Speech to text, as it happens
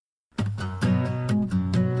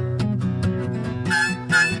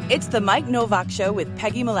It's the Mike Novak Show with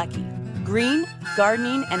Peggy Malecki. Green,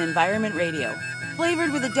 gardening, and environment radio.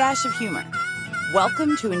 Flavored with a dash of humor.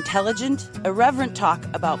 Welcome to intelligent, irreverent talk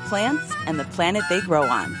about plants and the planet they grow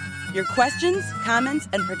on. Your questions, comments,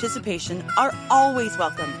 and participation are always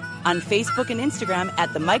welcome on Facebook and Instagram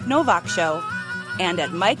at The Mike Novak Show and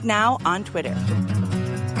at Mike Now on Twitter.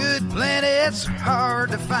 Good planets are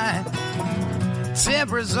hard to find.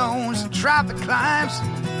 Temperate zones and tropic climes.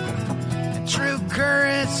 And true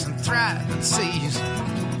currents and thriving seas.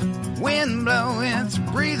 Wind blowing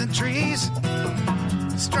through breathing trees.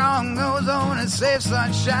 Strong ozone and safe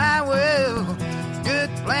sunshine. Well, good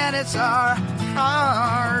planets are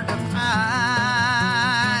hard to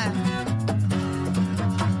find.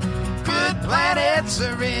 Good planets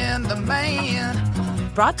are in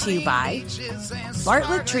demand. Brought to you by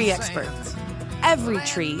Bartlett Tree Experts. Every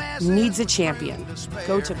tree needs a champion.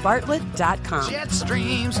 Go to bartlett.com. Jet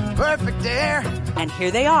streams, perfect air. And here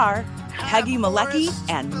they are, Peggy Malecki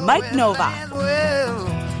and Mike Novak. Well,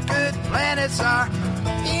 good planets are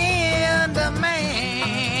in demand.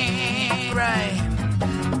 Right.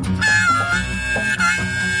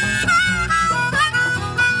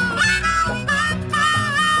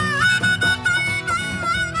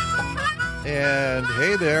 And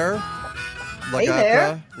hey there,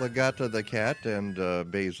 Legata the cat and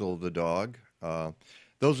Basil the dog.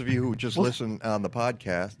 Those of you who just listen on the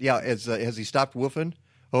podcast, has he stopped woofing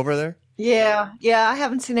over there? Yeah, I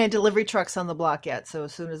haven't seen any delivery trucks on the block yet, so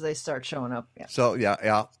as soon as they start showing up. Yeah. So,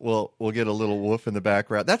 we'll get a little woof in the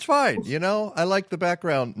background. That's fine, I like the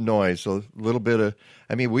background noise, so a little bit of,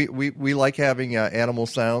 we like having animal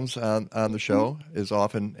sounds on the show as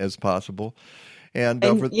often as possible. And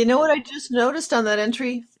you know what I just noticed on that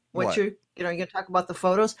entry? What? You're going to talk about the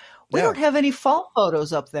photos? We don't have any fall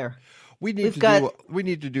photos up there. We need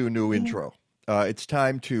to do a new intro. It's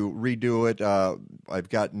time to redo it. I've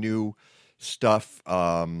got new stuff,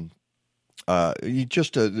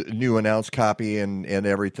 just a new announced copy and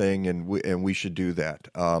everything, and we should do that.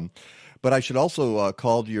 But I should also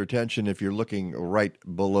call to your attention, if you're looking right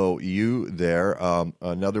below you there,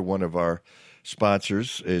 another one of our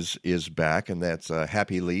sponsors is back, and that's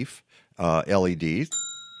Happy Leaf LEDs.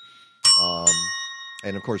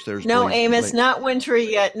 And of course, there's Amos, not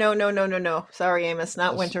wintry yet. No. Sorry, Amos,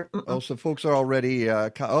 not winter. So folks are already.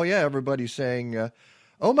 Everybody's saying,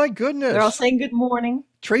 "Oh my goodness!" They're all saying good morning.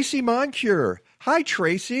 Tracy Moncure, hi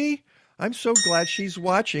Tracy. I'm so glad she's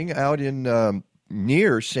watching out in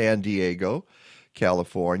near San Diego,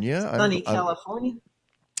 California. Sunny California.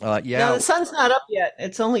 No, the sun's not up yet.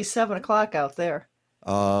 It's only 7:00 out there.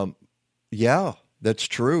 Yeah, that's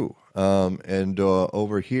true. And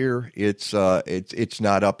over here, it's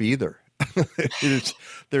not up either.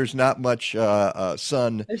 There's not much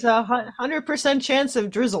sun. There's 100% chance of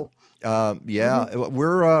drizzle. We're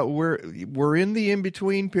in the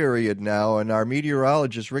in-between period now, and our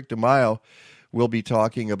meteorologist Rick DeMaio will be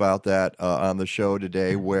talking about that on the show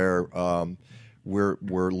today, where we're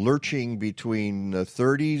lurching between the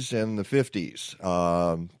 30s and the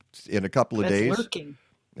 50s in a couple of days. Lurking.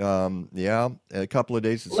 In a couple of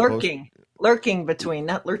days. It's lurking between,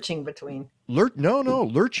 not lurching between.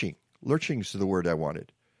 Lurching. Lurching is the word I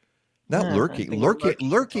wanted. Not lurking.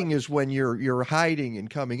 Lurking is when you're hiding and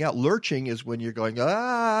coming out. Lurching is when you're going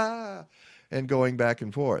and going back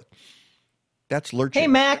and forth. That's lurching. Hey,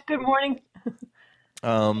 Mac. Good morning.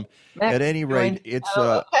 Mac, at any rate, it's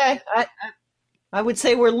okay. I would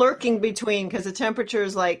say we're lurking between, because the temperature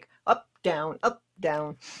is like up, down, up,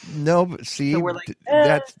 down. No, but see, so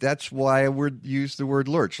that's why I use the word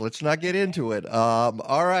lurch. Let's not get into it.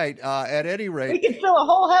 All right. At any rate, we could fill a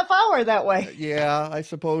whole half hour that way. Yeah, I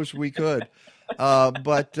suppose we could.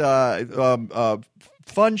 But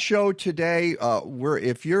fun show today.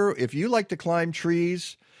 If you like to climb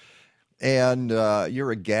trees and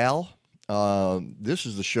you're a gal, this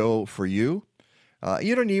is the show for you.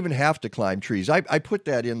 You don't even have to climb trees. I put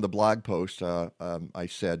that in the blog post. I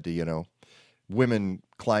said, women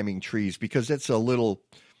climbing trees, because it's a little,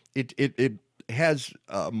 it has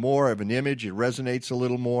more of an image. It resonates a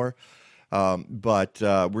little more. But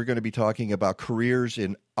we're going to be talking about careers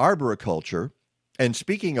in arboriculture. And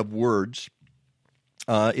speaking of words,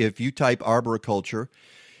 if you type arboriculture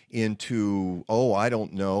into,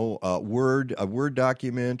 a Word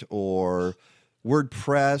document or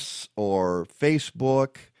WordPress or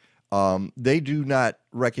Facebook, they do not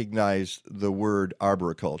recognize the word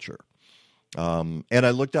arboriculture. And I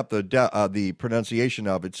looked up the pronunciation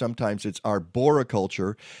of it. Sometimes it's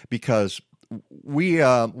arboriculture, because the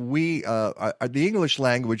English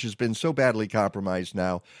language has been so badly compromised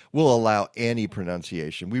now. We'll allow any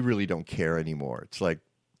pronunciation. We really don't care anymore. It's like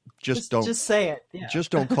Just say it. Yeah.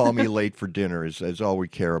 Just don't call me late for dinner is all we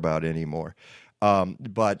care about anymore.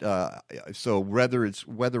 So whether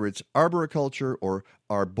it's arboriculture or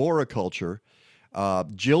arboriculture,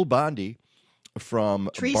 Jill Bondi from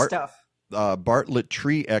Tree stuff. Bartlett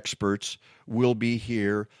Tree Experts will be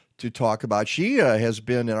here to talk about. She has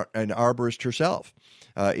been an arborist herself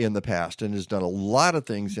in the past and has done a lot of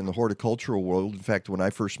things in the horticultural world. In fact, when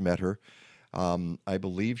I first met her, I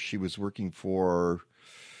believe she was working for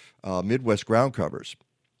Midwest Ground Covers.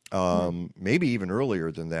 Maybe even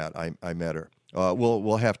earlier than that, I met her.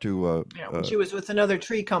 We'll have to. She was with another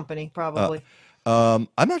tree company, probably. I'm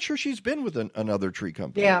not sure she's been with another tree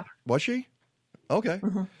company. Yeah, was she? Okay,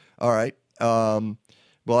 mm-hmm. All right.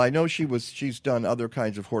 Well, I know she's done other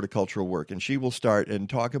kinds of horticultural work, and she will start and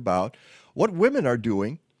talk about what women are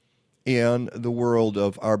doing in the world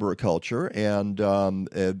of arboriculture, and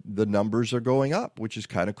the numbers are going up, which is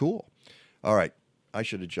kind of cool. All right. I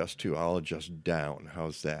should adjust too. I'll adjust down.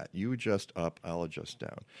 How's that? You adjust up, I'll adjust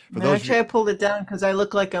down. Actually, I pulled it down because I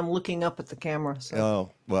look like I'm looking up at the camera. So.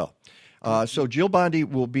 Oh, well. So Jill Bondi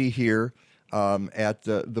will be here at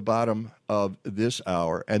the bottom of this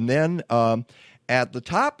hour. And then at the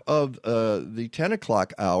top of the 10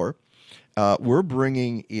 o'clock hour, we're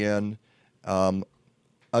bringing in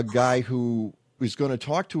a guy who is going to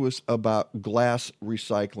talk to us about glass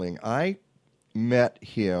recycling. I met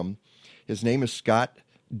him. His name is Scott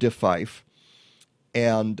DeFife,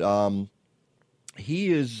 and he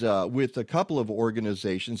is with a couple of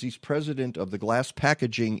organizations. He's president of the Glass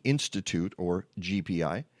Packaging Institute, or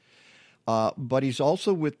GPI, but he's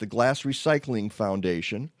also with the Glass Recycling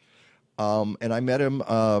Foundation, and I met him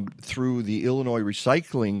through the Illinois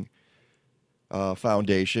Recycling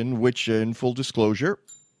Foundation, which, in full disclosure,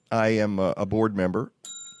 I am a board member.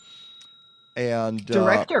 And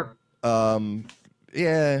director.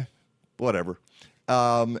 Yeah. Whatever.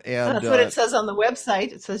 And that's what it says on the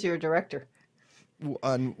website. It says you're a director.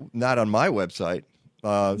 Not on my website.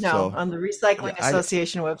 No, so, on the Recycling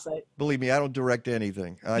Association website. Believe me, I don't direct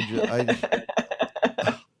anything. I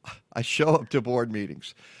show up to board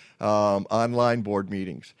meetings, online board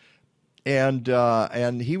meetings,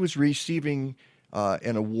 and he was receiving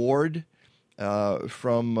an award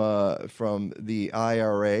from the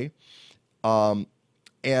IRA, and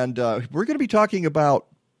we're going to be talking about.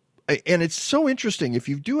 And it's so interesting. If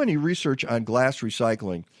you do any research on glass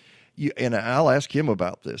recycling, and I'll ask him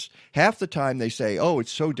about this, half the time they say, oh,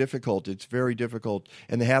 it's so difficult, it's very difficult.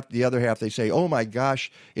 And the other half they say, oh, my gosh,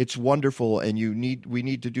 it's wonderful, and we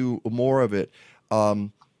need to do more of it.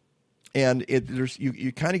 And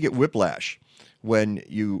you kind of get whiplash when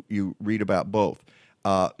you read about both.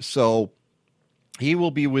 So he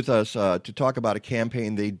will be with us to talk about a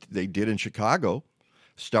campaign they did in Chicago.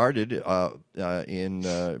 Started in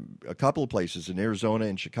a couple of places in Arizona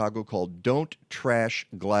and Chicago called Don't Trash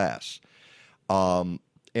Glass. And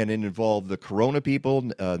it involved the Corona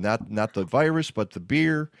people, not the virus, but the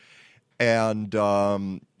beer. And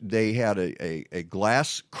they had a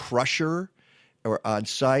glass crusher on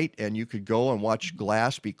site, and you could go and watch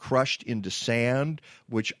glass be crushed into sand,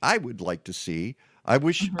 which I would like to see. I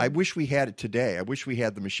wish we had it today. I wish we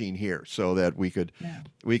had the machine here so that we could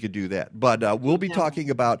do that. But we'll be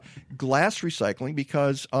talking about glass recycling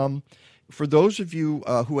because for those of you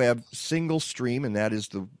who have single stream, and that is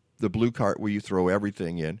the blue cart where you throw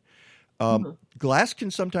everything in, glass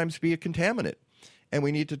can sometimes be a contaminant, and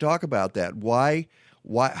we need to talk about that. Why?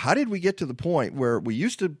 How did we get to the point where we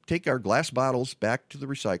used to take our glass bottles back to the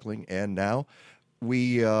recycling, and now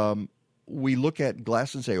we look at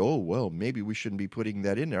glass and say, oh, well, maybe we shouldn't be putting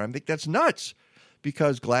that in there. I think that's nuts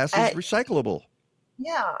because glass is recyclable.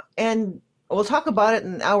 Yeah, and we'll talk about it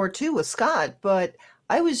in hour 2 with Scott, but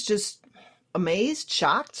I was just amazed,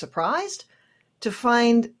 shocked, surprised to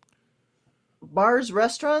find bars,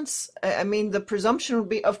 restaurants. I mean, the presumption would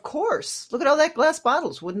be, of course, look at all that glass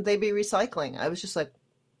bottles. Wouldn't they be recycling? I was just like,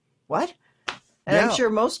 what? And I'm sure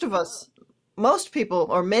most people,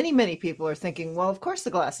 or many people are thinking, well, of course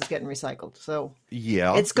the glass is getting recycled. So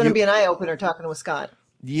it's going to be an eye-opener talking with Scott.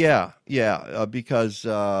 Because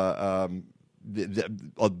a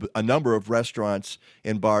number of restaurants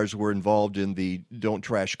and bars were involved in the Don't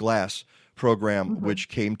Trash Glass program, which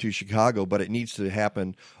came to Chicago, but it needs to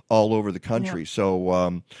happen all over the country. Yeah.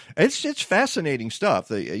 So it's fascinating stuff.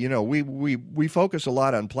 We focus a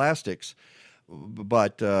lot on plastics,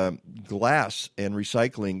 but glass and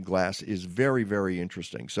recycling glass is very, very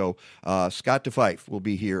interesting. So Scott DeFife will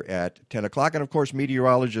be here at 10 o'clock. And, of course,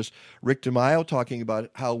 meteorologist Rick DeMaio talking about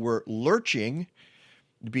how we're lurching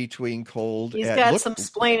between cold. He's got some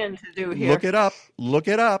splaining to do here. Look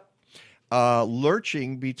it up.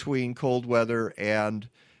 Lurching between cold weather and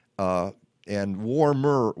and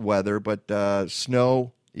warmer weather, but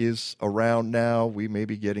snow is around now. We may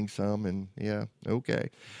be getting some, and yeah, okay.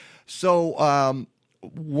 So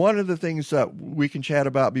one of the things that we can chat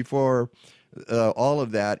about before all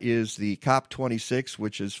of that is the COP26,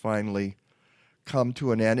 which has finally come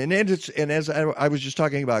to an end. And as I was just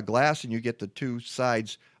talking about glass, and you get the two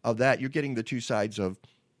sides of that, you're getting the two sides of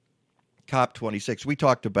COP26. We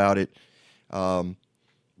talked about it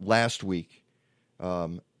last week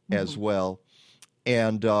as well.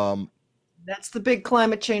 And that's the big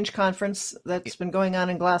climate change conference that's been going on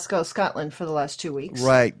in Glasgow, Scotland for the last 2 weeks.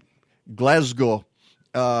 Right. Glasgow.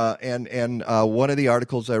 And one of the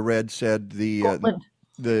articles I read said the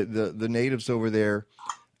natives over there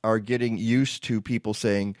are getting used to people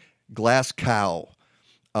saying glass cow,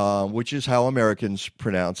 which is how Americans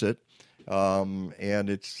pronounce it. And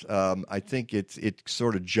it's I think it's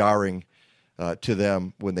sort of jarring to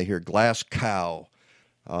them when they hear glass cow.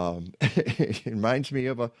 It reminds me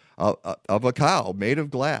of a cow made of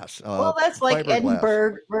glass. Well, that's like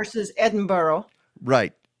Edinburgh versus Edinburgh.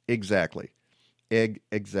 Right. Exactly.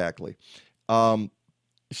 Exactly.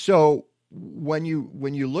 So when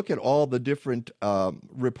you look at all the different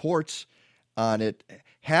reports on it,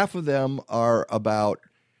 half of them are about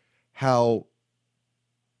how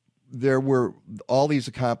there were all these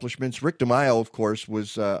accomplishments. Rick DeMaio, of course,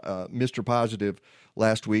 was Mr. Positive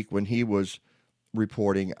last week when he was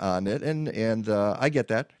reporting on it, and I get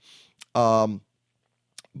that. But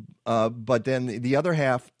then the other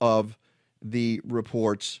half of the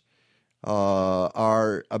reports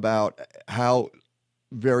are about how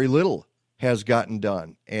very little has gotten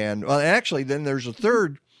done. And actually, then there's a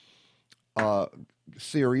third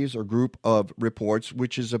series or group of reports,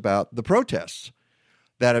 which is about the protests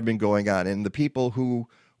that have been going on and the people who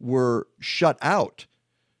were shut out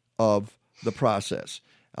of the process.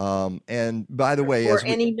 And by the way, for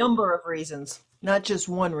any number of reasons, not just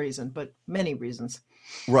one reason, but many reasons.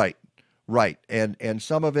 Right. And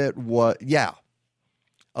some of it was,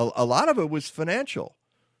 a lot of it was financial.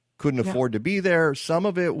 Couldn't afford to be there. Some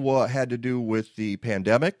of it had to do with the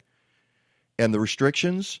pandemic and the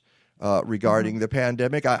restrictions regarding the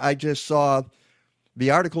pandemic. I just saw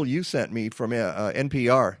the article you sent me from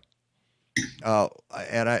NPR,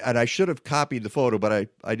 and I should have copied the photo, but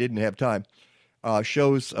I didn't have time.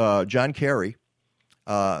 Shows John Kerry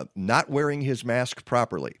not wearing his mask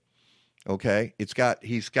properly. Okay,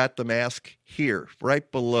 he's got the mask here,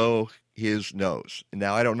 right below his nose.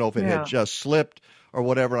 Now I don't know if it had just slipped or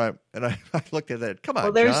whatever. I looked at that. Come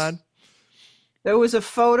on, John. There was a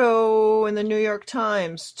photo in the New York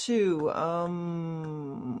Times too, of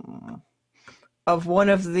one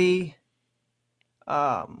of the.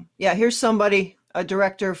 Here's somebody, a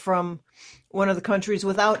director from one of the countries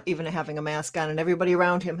without even having a mask on, and everybody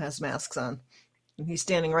around him has masks on. And he's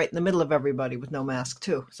standing right in the middle of everybody with no mask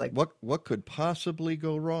too. It's like, what could possibly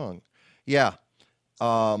go wrong? Yeah.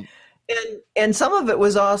 And some of it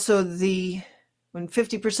was also when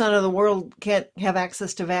 50% of the world can't have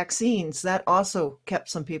access to vaccines, that also kept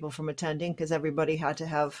some people from attending because everybody had to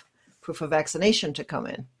have proof of vaccination to come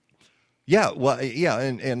in. Yeah, well, yeah,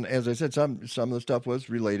 and as I said, some of the stuff was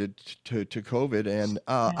related to COVID, and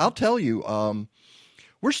I'll tell you,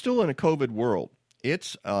 we're still in a COVID world.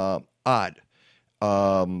 It's odd.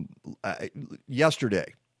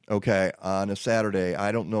 Yesterday, on a Saturday,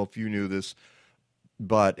 I don't know if you knew this,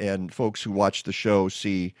 and folks who watch the show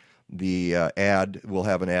see the ad. We'll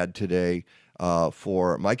have an ad today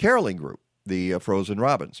for my caroling group, the Frozen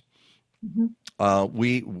Robins. Mm-hmm.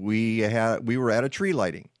 We were at a tree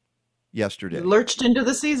lighting yesterday. You lurched into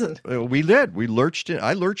the season. We did. We lurched in.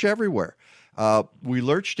 I lurch everywhere. We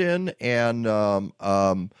lurched in, and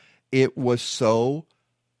it was so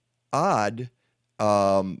odd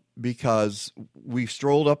because we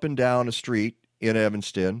strolled up and down a street in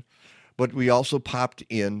Evanston, but we also popped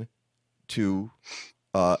in to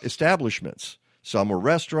establishments. Some were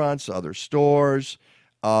restaurants, other stores.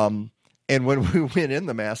 And when we went in,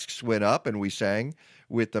 the masks went up, and we sang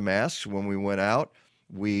with the masks. When we went out,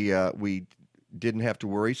 we didn't have to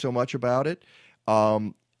worry so much about it.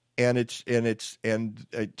 And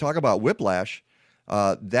talk about whiplash.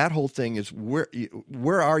 That whole thing is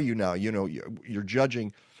where are you now? You know, you're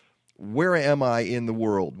judging. Where am I in the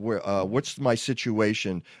world? What's my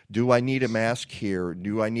situation? Do I need a mask here?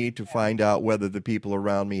 Do I need to find out whether the people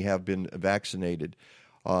around me have been vaccinated?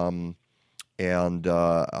 I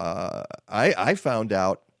found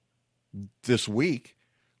out this week,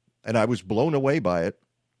 and I was blown away by it,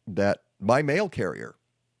 that my mail carrier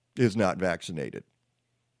is not vaccinated,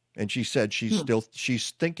 and she said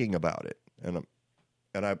she's thinking about it, and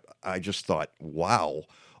I just thought, wow,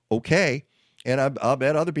 okay. And I'll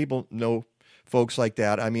bet other people know folks like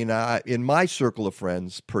that. I mean, in my circle of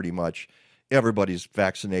friends, pretty much everybody's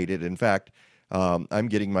vaccinated. In fact, I'm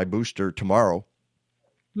getting my booster tomorrow.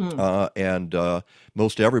 And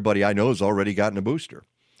most everybody I know has already gotten a booster.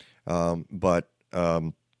 But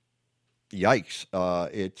yikes.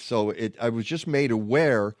 I was just made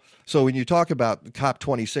aware. So when you talk about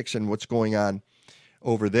COP26 and what's going on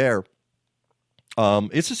over there,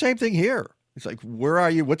 it's the same thing here. It's like, where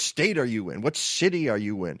are you? What state are you in? What city are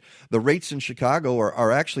you in? The rates in Chicago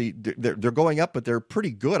are actually, they're going up, but they're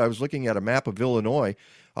pretty good. I was looking at a map of Illinois.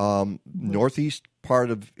 Northeast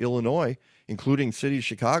part of Illinois, including the city of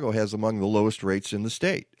Chicago, has among the lowest rates in the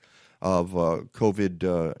state of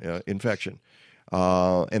COVID infection.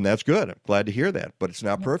 And that's good. I'm glad to hear that. But it's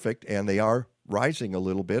not perfect, and they are rising a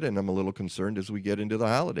little bit, and I'm a little concerned as we get into the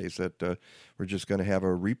holidays that we're just going to have a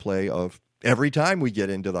replay of every time we get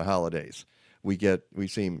into the holidays. We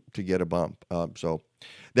seem to get a bump. So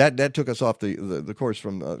that took us off the course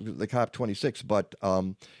from the COP26. But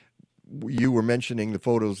you were mentioning the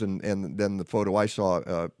photos, and then the photo I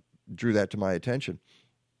saw drew that to my attention.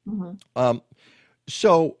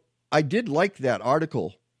 So I did like that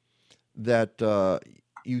article that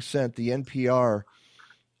you sent, the NPR.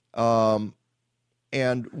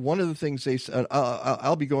 And one of the things they said,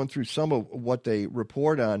 I'll be going through some of what they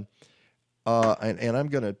report on. And I'm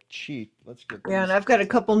going to cheat. Let's get these. Yeah, and I've got a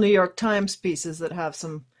couple New York Times pieces that have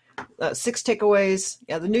some 6 takeaways.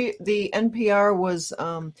 Yeah, the NPR was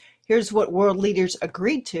here's what world leaders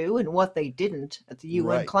agreed to and what they didn't at the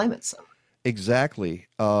UN Climate Summit. Exactly.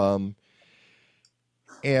 And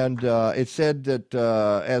it said that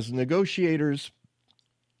as negotiators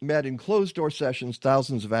met in closed-door sessions,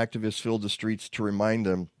 thousands of activists filled the streets to remind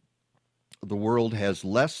them the world has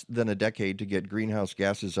less than a decade to get greenhouse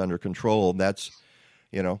gases under control. And that's,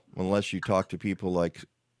 unless you talk to people like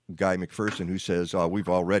Guy McPherson, who says,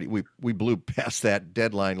 we blew past that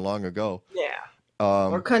deadline long ago. Yeah.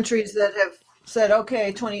 Or countries that have said,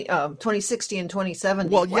 okay, 2060 and 2070.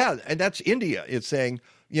 Well, yeah, and that's India. It's saying,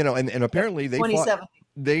 and apparently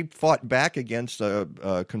they fought back against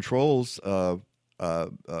controls,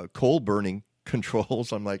 coal burning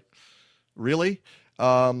controls. I'm like, really?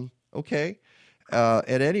 Okay.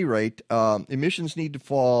 At any rate, emissions need to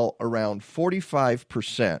fall around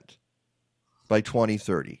 45% by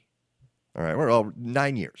 2030. All right, we're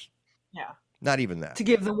 9 years. Yeah. Not even that. To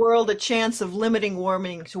give the world a chance of limiting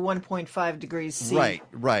warming to 1.5 degrees C.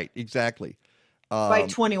 Right, exactly. By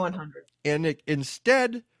 2100. And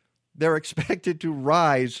instead, they're expected to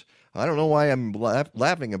rise. I don't know why I'm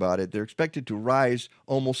laughing about it. They're expected to rise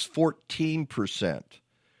almost 14%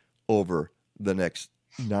 over the next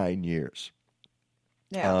 9 years.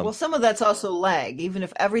 Yeah, well, some of that's also lag. Even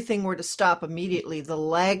if everything were to stop immediately, the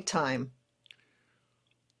lag time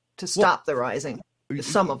to stop the rising,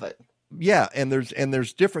 some of it. Yeah, and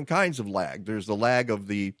there's different kinds of lag. There's the lag of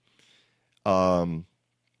the of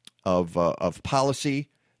policy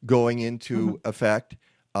going into effect,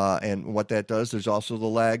 and what that does. There's also the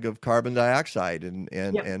lag of carbon dioxide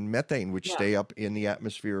and methane, which stay up in the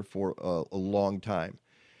atmosphere for a long time.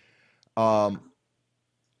 And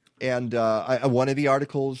one of the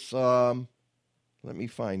articles, let me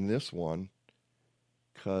find this one,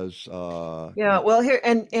 because here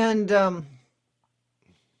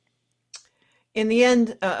in the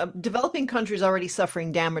end, developing countries already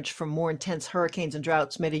suffering damage from more intense hurricanes and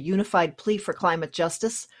droughts made a unified plea for climate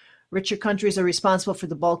justice. Richer countries are responsible for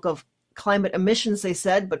the bulk of climate emissions, they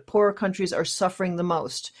said, but poorer countries are suffering the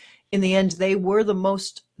most. In the end, they were the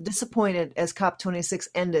most disappointed as COP26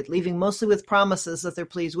 ended, leaving mostly with promises that their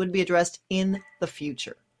pleas would be addressed in the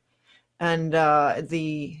future. And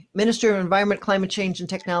the Minister of Environment, Climate Change and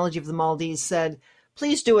Technology of the Maldives said,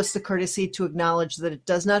 "Please do us the courtesy to acknowledge that it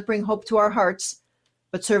does not bring hope to our hearts,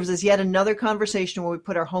 but serves as yet another conversation where we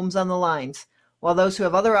put our homes on the lines, while those who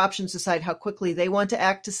have other options decide how quickly they want to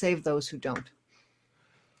act to save those who don't."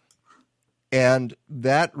 And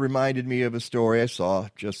that reminded me of a story I saw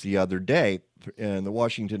just the other day in the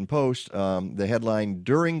Washington Post. The headline,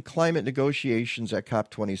 "During climate negotiations at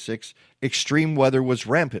COP26, extreme weather was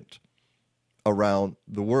rampant around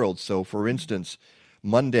the world." So, for instance,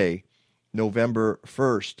 Monday, November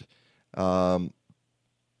 1st, Prime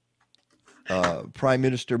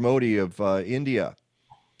Minister Modi of India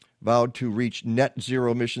vowed to reach net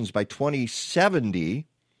zero emissions by 2070.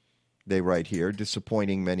 They write here,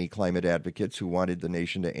 disappointing many climate advocates who wanted the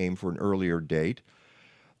nation to aim for an earlier date.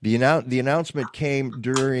 The announcement came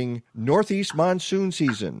during northeast monsoon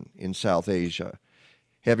season in South Asia.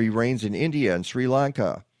 Heavy rains in India and Sri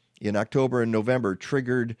Lanka in October and November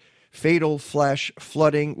triggered fatal flash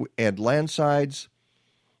flooding and landslides.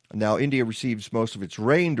 Now, India receives most of its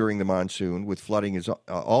rain during the monsoon, with flooding is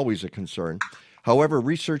always a concern. However,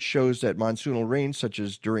 research shows that monsoonal rains, such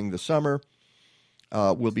as during the summer,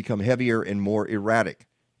 will become heavier and more erratic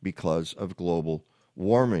because of global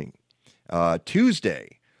warming.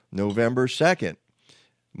 Tuesday, November 2nd,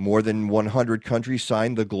 more than 100 countries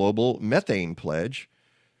signed the Global Methane Pledge,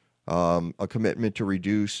 a commitment to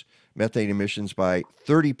reduce methane emissions by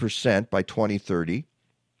 30% by 2030.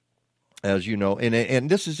 As you know, and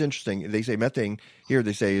this is interesting. They say methane here,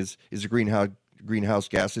 they say, is a greenhouse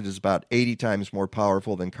gas. It is about 80 times more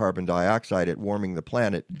powerful than carbon dioxide at warming the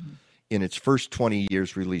planet in its first 20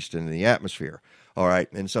 years released into the atmosphere. All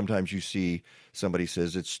right. And sometimes you see somebody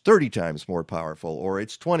says it's 30 times more powerful, or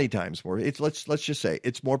it's 20 times more. Let's just say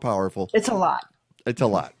it's more powerful. It's a lot. It's a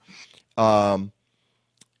lot.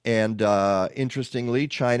 Interestingly,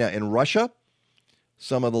 China and Russia,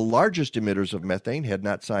 some of the largest emitters of methane, had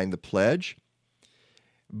not signed the pledge.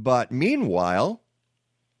 But meanwhile,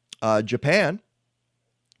 Japan,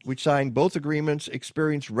 which signed both agreements,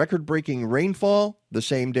 experienced record-breaking rainfall the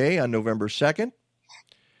same day on November 2nd.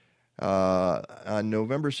 On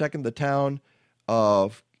November 2nd, the town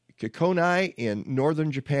of Kikonai in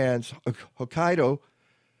northern Japan's Hokkaido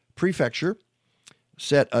prefecture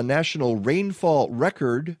set a national rainfall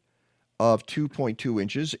record of 2.2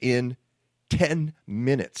 inches in 10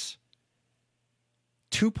 minutes.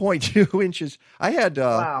 2.2 inches. I had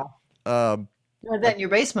wow. You had that in your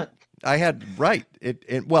basement. I had, right.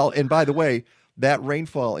 And by the way, that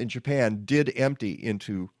rainfall in Japan did empty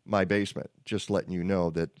into my basement. Just letting you know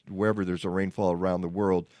that wherever there's a rainfall around the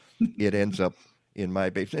world, it ends up in my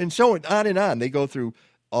basement. And so on and on. They go through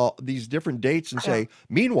all these different dates and say,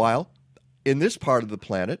 meanwhile, in this part of the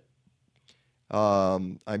planet,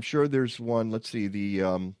 I'm sure there's one, let's see,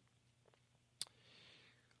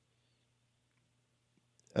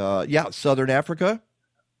 Southern Africa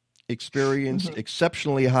experienced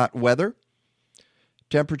exceptionally hot weather.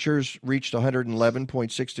 Temperatures reached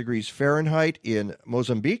 111.6 degrees Fahrenheit in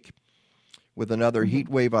Mozambique, with another heat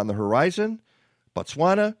wave on the horizon.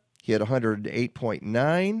 Botswana hit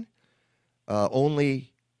 108.9,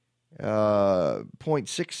 only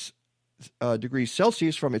 0.6 degrees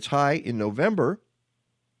Celsius from its high in November.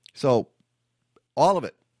 So all of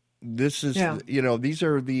it. This is, these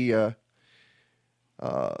are the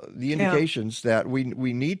indications that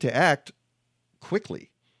we need to act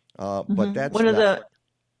quickly. But that's one of the.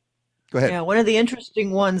 Go ahead. Yeah, one of the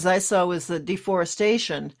interesting ones I saw was the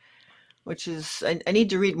deforestation, which is I need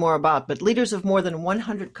to read more about. But leaders of more than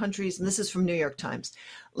 100 countries, and this is from New York Times.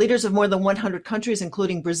 Leaders of more than 100 countries,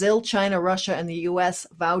 including Brazil, China, Russia, and the U.S.,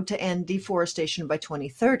 vowed to end deforestation by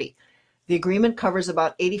 2030. The agreement covers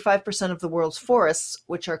about 85% of the world's forests,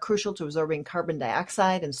 which are crucial to absorbing carbon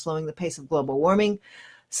dioxide and slowing the pace of global warming.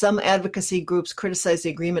 Some advocacy groups criticize the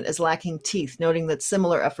agreement as lacking teeth, noting that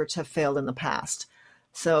similar efforts have failed in the past.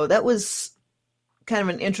 So that was kind of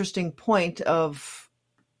an interesting point of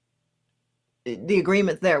the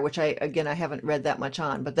agreement there, which I haven't read that much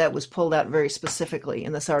on, but that was pulled out very specifically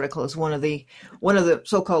in this article as one of the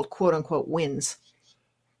so-called quote unquote wins.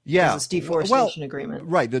 Yeah, this deforestation agreement.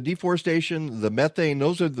 Right, the deforestation, the methane,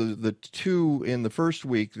 those are the two in the first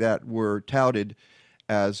week that were touted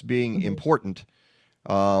as being important.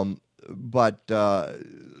 But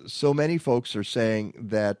so many folks are saying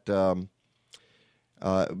that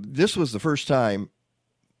this was the first time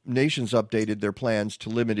nations updated their plans to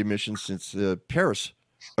limit emissions since the Paris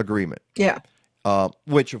Agreement. Yeah.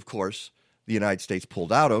 Which, of course, the United States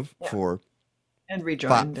pulled out of for and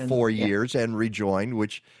rejoined 4 years and rejoined,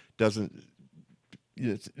 which doesn't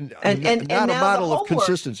not a model of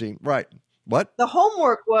consistency. Right. What? The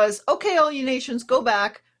homework was, okay, all you nations, go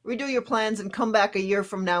back, redo your plans, and come back a year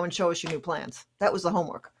from now and show us your new plans. That was the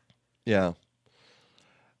homework. Yeah.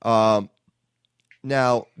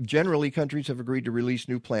 Now, generally, countries have agreed to release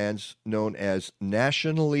new plans known as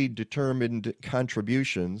nationally determined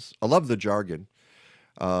contributions. I love the jargon.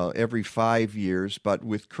 Every 5 years, but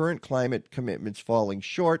with current climate commitments falling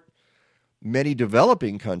short, many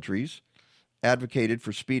developing countries advocated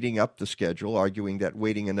for speeding up the schedule, arguing that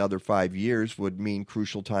waiting another 5 years would mean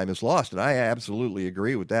crucial time is lost. And I absolutely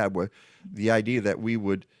agree with that. The idea that we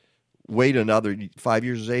would wait another 5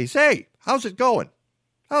 years and say, hey, how's it going?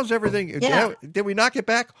 How's everything? Yeah. Did we knock it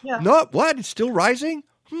back? Yeah. No, what? It's still rising?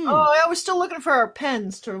 Oh, I was still looking for our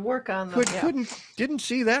pens to work on them. Didn't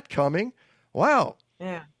see that coming. Wow.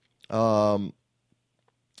 Yeah. So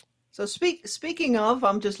speaking of,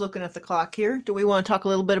 I'm just looking at the clock here. Do we want to talk a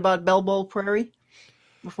little bit about Bell Bowl Prairie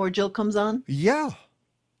before Jill comes on? Yeah.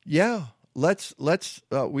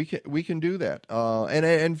 we can do that.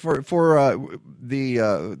 And for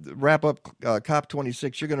the wrap up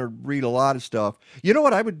COP26, you're going to read a lot of stuff. You know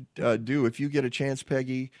what I would do if you get a chance,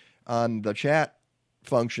 Peggy, on the chat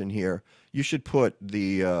function here. You should put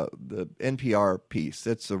the NPR piece.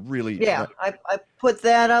 That's a really I put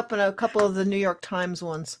that up in a couple of the New York Times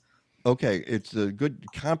ones. Okay, it's a good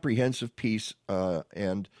comprehensive piece,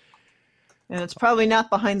 and it's probably not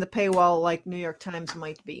behind the paywall like New York Times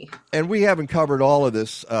might be. And we haven't covered all of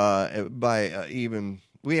this we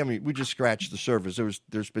just scratched the surface.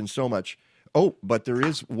 There's been so much. Oh, but there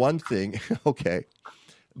is one thing, okay,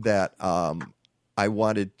 that I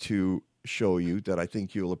wanted to show you that I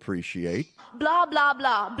think you'll appreciate. Blah blah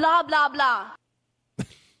blah blah blah blah.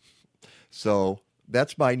 So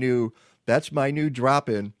that's my new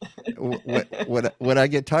drop-in. When I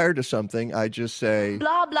get tired of something, I just say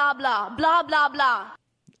blah blah blah blah blah blah.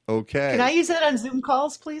 Okay. Can I use that on Zoom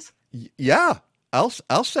calls, please? Yeah, I'll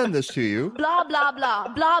send this to you. Blah blah blah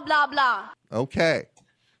blah blah blah. Okay,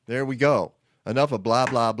 there we go. Enough of blah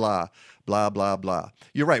blah blah blah blah blah.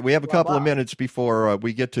 You're right. We have a couple of minutes before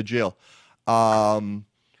we get to Jill.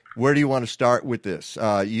 Where do you want to start with this?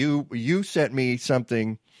 You sent me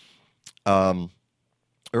something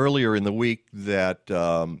earlier in the week that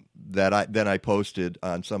I posted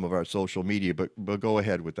on some of our social media, but go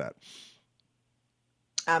ahead with that.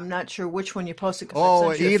 I'm not sure which one you posted.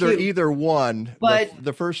 Either one, but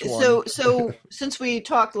the first one. So since we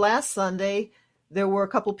talked last Sunday, there were a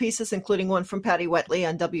couple pieces, including one from Patty Wetley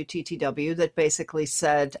on WTTW, that basically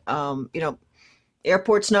said,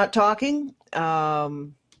 airport's not talking.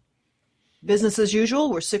 Business as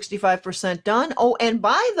usual. We're 65% done. Oh, and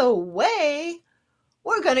by the way,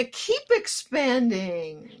 we're going to keep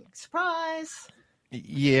expanding. Surprise.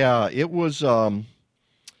 Yeah, it was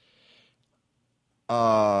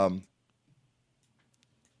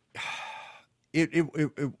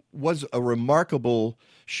it was a remarkable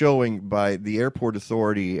showing by the airport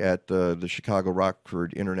authority at the Chicago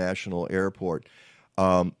Rockford International Airport.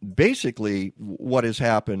 Basically, what has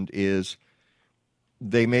happened is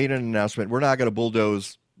they made an announcement. We're not going to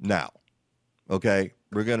bulldoze now. Okay?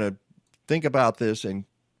 We're going to think about this and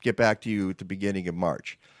get back to you at the beginning of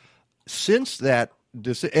March. Since that,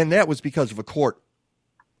 and that was because of a court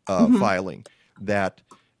filing that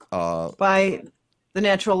by the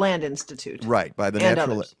Natural Land Institute, right? By the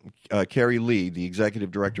Natural Carrie Lee, the executive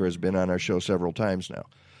director, has been on our show several times now.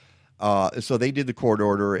 So they did the court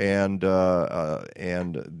order, and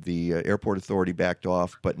the airport authority backed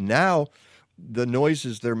off. But now the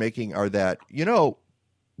noises they're making are that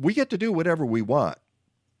we get to do whatever we want.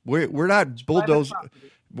 We're not bulldozing.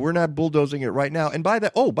 We're not bulldozing it right now. And by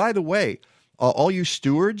the way, all you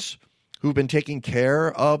stewards who've been taking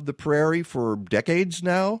care of the prairie for decades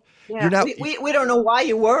now, we don't know why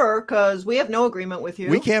you were, because we have no agreement with you.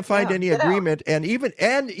 We can't find any agreement, and even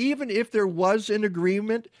if there was an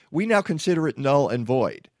agreement, we now consider it null and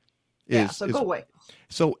void. So go away.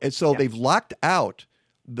 So they've locked out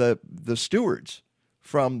the stewards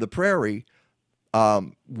from the prairie.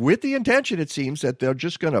 With the intention, it seems, that they're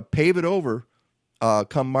just going to pave it over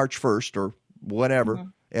come March 1st or whatever,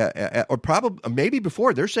 or probably maybe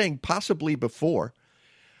before. They're saying possibly before.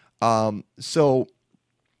 So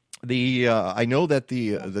I know that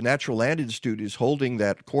the Natural Land Institute is holding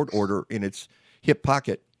that court order in its hip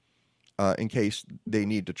pocket in case they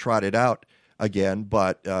need to trot it out again.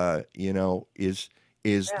 But there's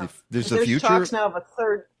a future? Talks now of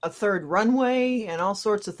a third runway and all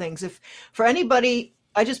sorts of things. If for anybody,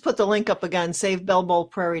 I just put the link up again,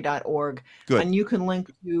 savebellboprairie.org. Good. And you can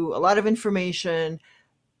link to a lot of information.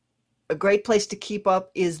 A great place to keep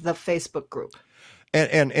up is the Facebook group.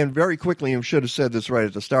 And very quickly, I should have said this right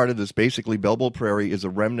at the start of this. Basically, Belleville Prairie is a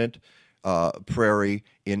remnant prairie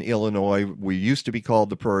in Illinois. We used to be called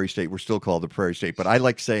the Prairie State. We're still called the Prairie State, but I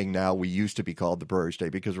like saying now we used to be called the Prairie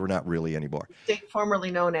State because we're not really anymore. State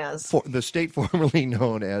formerly known as the state formerly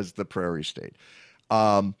known as the Prairie State.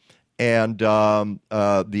 And the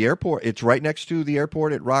airport, it's right next to the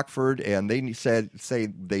airport at Rockford, and they say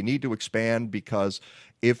they need to expand because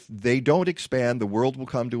if they don't expand, the world will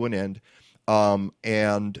come to an end.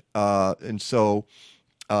 And so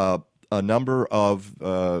a number of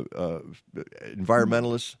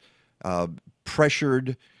environmentalists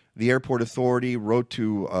pressured the airport authority, wrote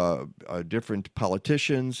to different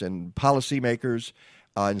politicians and policymakers,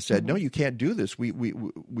 and said, "No, you can't do this. We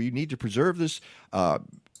need to preserve this."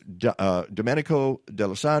 Domenico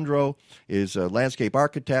D'Alessandro is a landscape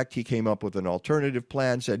architect. He came up with an alternative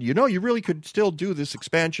plan, said, you really could still do this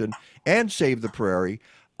expansion and save the prairie.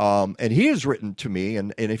 And he has written to me,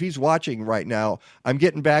 and if he's watching right now, I'm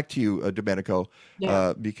getting back to you, Domenico,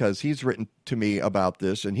 because he's written to me about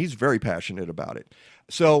this, and he's very passionate about it.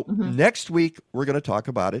 So next week, we're going to talk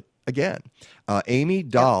about it again. Amy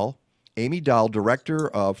Dahl, director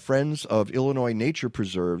of Friends of Illinois Nature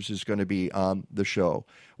Preserves, is going to be on the show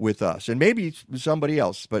with us, and maybe somebody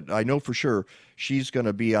else, but I know for sure she's going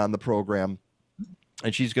to be on the program,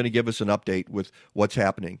 and she's going to give us an update with what's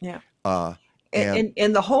happening. Yeah.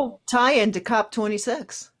 And the whole tie-in to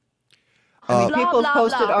COP26. I mean, people have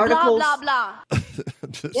posted articles. Blah, blah, blah.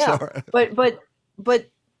 Yeah, but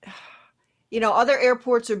other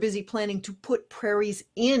airports are busy planning to put prairies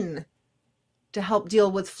in to help deal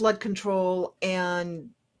with flood control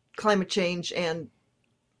and climate change, and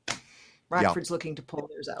Rockford's looking to pull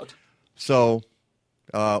theirs out. So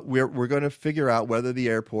we're going to figure out whether the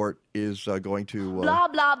airport is going to blah,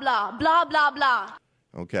 blah, blah, blah, blah, blah.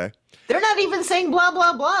 Okay. They're not even saying blah,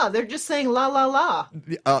 blah, blah. They're just saying la, la, la.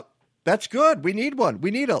 That's good. We need one.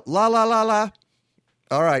 We need a la, la, la, la.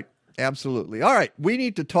 All right. Absolutely. All right. We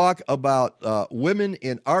need to talk about women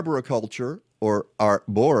in arboriculture or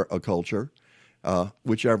arboriculture,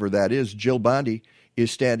 whichever that is. Jill Bondi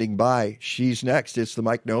is standing by. She's next. It's the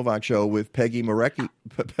Mike Novak Show with Peggy Marecki.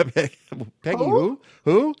 Peggy who?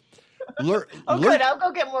 Who? Good. I'll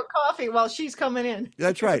go get more coffee while she's coming in.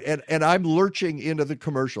 That's right. And I'm lurching into the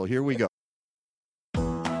commercial. Here we go.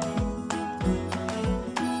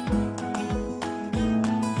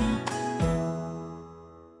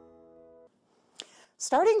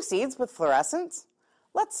 Starting seeds with fluorescents?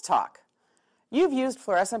 Let's talk. You've used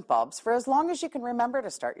fluorescent bulbs for as long as you can remember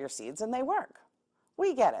to start your seeds, and they work.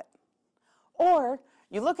 We get it. Or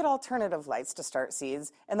you look at alternative lights to start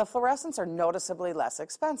seeds, and the fluorescents are noticeably less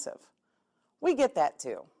expensive. We get that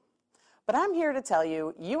too. But I'm here to tell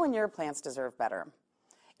you, you and your plants deserve better.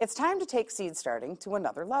 It's time to take seed starting to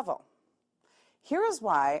another level. Here is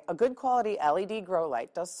why a good quality LED grow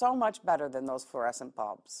light does so much better than those fluorescent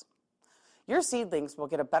bulbs. Your seedlings will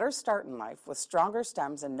get a better start in life with stronger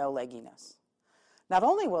stems and no legginess. Not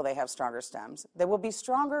only will they have stronger stems, they will be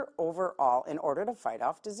stronger overall in order to fight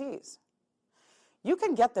off disease. You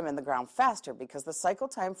can get them in the ground faster because the cycle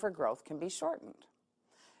time for growth can be shortened.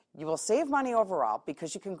 You will save money overall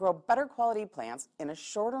because you can grow better quality plants in a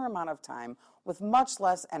shorter amount of time with much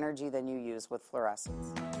less energy than you use with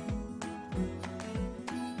fluorescents.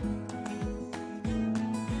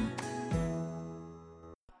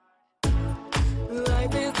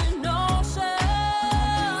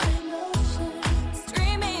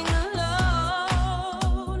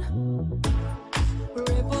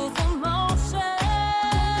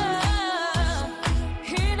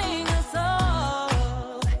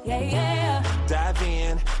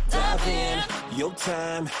 Your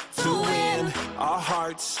time to win, our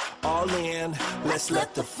hearts all in. Let's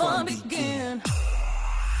let the fun begin.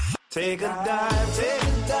 Take a dive, take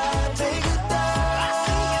a dive, take a dive. I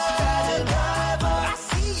see you skydiving high, I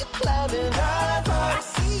see you climbing high, I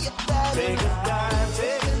see you diving. Take a dive,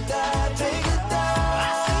 take a dive, take a dive.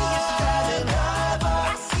 I see you skydiving high,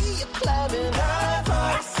 I see you climbing high,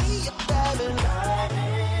 I see you diving.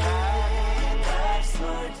 Dive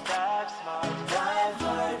smart, dive smart, dive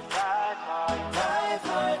hard, dive hard, dive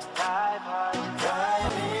hard, dive hard,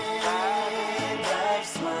 dive in. Dive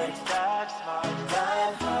smart, dive smart,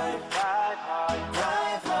 dive hard, dive hard,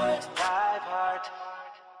 dive hard, dive hard.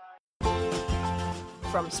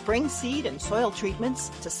 From spring seed and soil treatments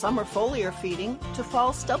to summer foliar feeding to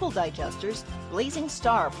fall stubble digesters, Blazing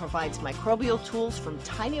Star provides microbial tools from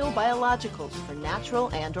tiny biologicals for natural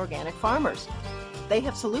and organic farmers. They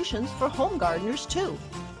have solutions for home gardeners too.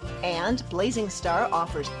 And Blazing Star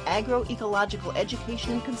offers agroecological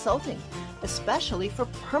education and consulting, especially for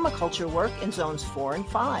permaculture work in zones 4 and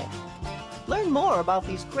 5. Learn more about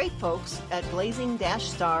these great folks at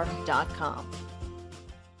blazing-star.com.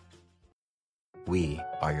 We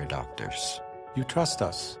are your doctors. You trust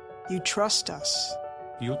us. You trust us.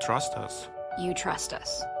 You trust us. You trust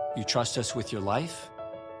us. You trust us with your life.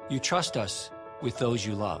 You trust us with those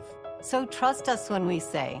you love. So trust us when we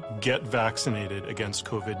say, get vaccinated against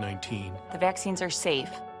COVID-19. The vaccines are safe.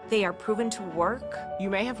 They are proven to work. You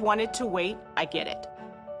may have wanted to wait, I get it.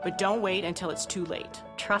 But don't wait until it's too late.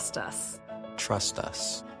 Trust us. Trust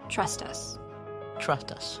us. Trust us.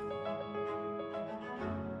 Trust us.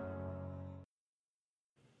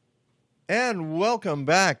 And welcome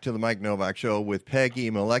back to the Mike Novak Show with Peggy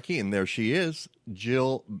Malecki, and there she is,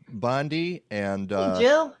 Jill Bondi. And hey,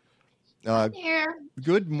 Jill. There.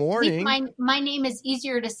 Good morning. My name is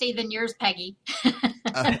easier to say than yours, Peggy.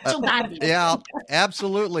 So Bondi. Yeah,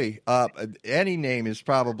 absolutely. Any name is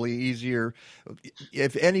probably easier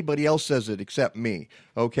if anybody else says it except me.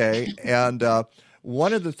 Okay. And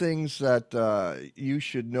one of the things that you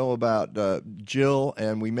should know about Jill,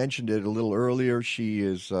 and we mentioned it a little earlier, she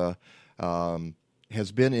has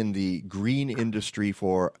been in the green industry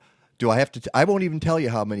for, do I have to, I won't even tell you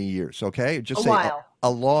how many years, okay? Just A say while. a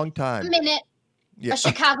long time. A minute. Yeah. A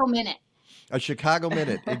Chicago minute. A Chicago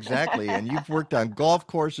minute, exactly. And you've worked on golf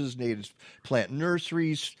courses, native plant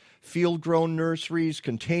nurseries, field-grown nurseries,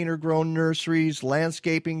 container-grown nurseries,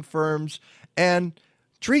 landscaping firms, and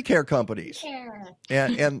tree care companies.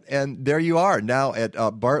 And there you are now at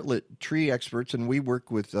Bartlett Tree Experts, and we work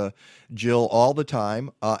with Jill all the time.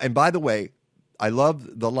 And by the way, I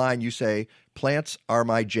love the line you say, plants are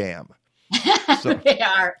my jam. So,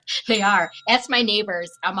 They are. That's my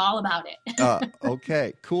neighbors. I'm all about it.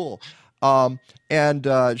 Okay, cool.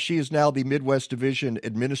 And she is now the Midwest Division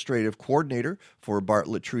Administrative Coordinator for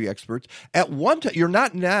Bartlett Tree Experts. At one time, you're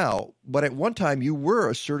not now, but at one time you were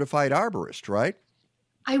a certified arborist, right?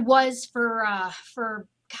 I was for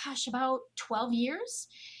about 12 years,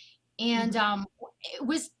 and it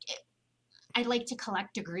was. I like to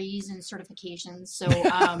collect degrees and certifications. So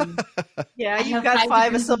yeah, you've got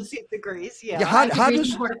 5 associate degrees. Yeah.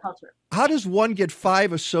 How does one get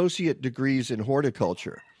 5 associate degrees in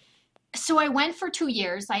horticulture? So I went for 2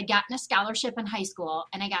 years. I'd gotten a scholarship in high school,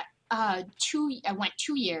 and I got I went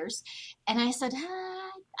 2 years, and I said,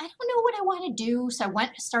 I don't know what I want to do. So I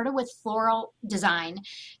started with floral design,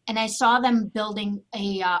 and I saw them building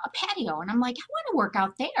a patio, and I'm like, I want to work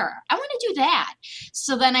out there. I want to do that.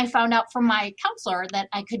 So then I found out from my counselor that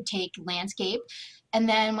I could take landscape. And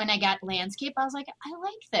then when I got landscape, I was like, I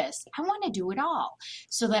like this. I want to do it all.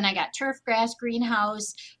 So then I got turf grass,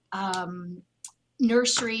 greenhouse,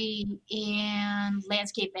 nursery, and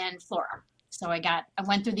landscape and flora. So I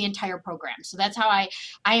went through the entire program. So that's how I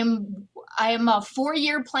am a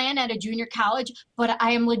 4-year plan at a junior college, but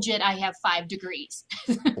I am legit. I have 5 degrees.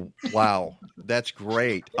 Wow, that's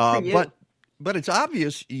great. But it's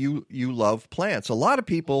obvious you love plants. A lot of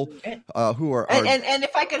people who are and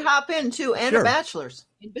if I could hop in too, and Sure. a bachelor's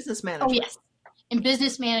in business management. Oh yes, in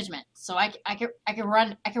business management. So I could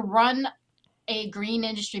run a green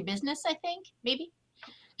industry business. I think maybe.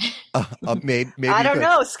 Maybe I don't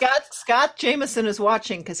know. Scott Jameson is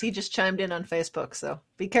watching because he just chimed in on Facebook. So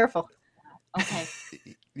be careful. Okay.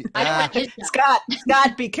 Scott,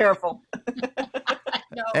 be careful.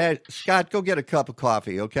 No. Hey, Scott, go get a cup of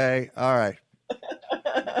coffee, okay? All right.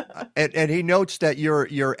 And he notes that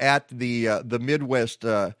you're at the Midwest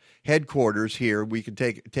headquarters here. We can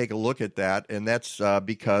take a look at that, and that's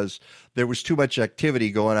because there was too much activity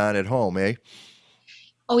going on at home, eh?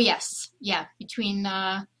 Oh yes, yeah. Between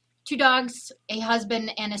 2 dogs, a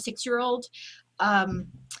husband, and a 6-year-old.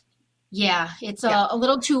 Yeah, it's a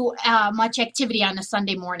little too much activity on a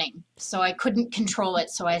Sunday morning, so I couldn't control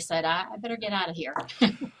it. So I said, I better get out of here.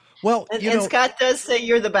 Well, and Scott does say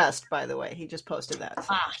you're the best, by the way. He just posted that.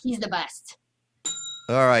 So. He's the best.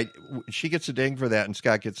 All right. She gets a ding for that, and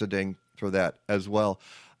Scott gets a ding for that as well.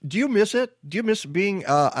 Do you miss it? Do you miss being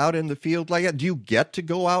out in the field like that? Do you get to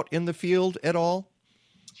go out in the field at all?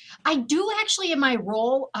 I do actually in my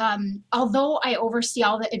role, although I oversee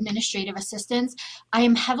all the administrative assistants, I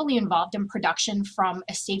am heavily involved in production from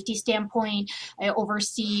a safety standpoint. I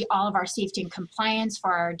oversee all of our safety and compliance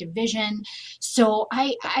for our division. So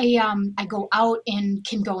I go out and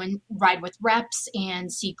can go and ride with reps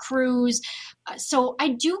and see crews. So I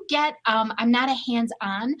do get, I'm not a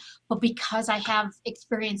hands-on, but because I have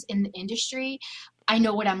experience in the industry, I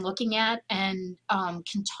know what I'm looking at and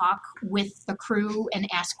can talk with the crew and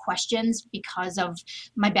ask questions because of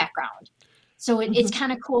my background. So it's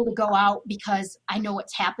kind of cool to go out because I know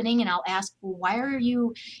what's happening, and I'll ask, well, why are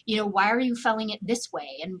you felling it this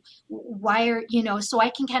way? And why are, so I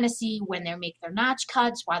can kind of see when they make their notch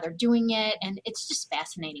cuts, why they're doing it. And it's just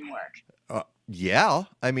fascinating work. Yeah.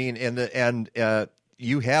 I mean, and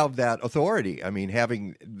you have that authority. I mean,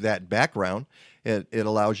 having that background, it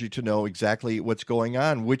allows you to know exactly what's going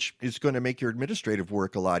on, which is going to make your administrative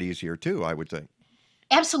work a lot easier too, I would think.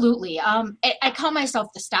 Absolutely. I call myself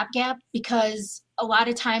the stopgap because a lot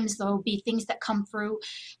of times there'll be things that come through,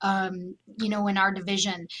 in our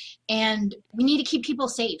division, and we need to keep people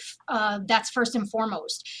safe. That's first and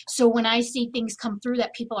foremost. So when I see things come through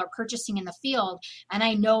that people are purchasing in the field, and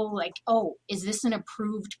I know like, oh, is this an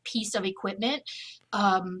approved piece of equipment?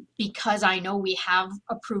 Because I know we have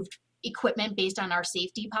approved equipment based on our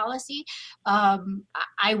safety policy,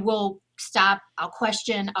 I will stop, I'll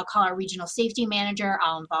question, I'll call our regional safety manager,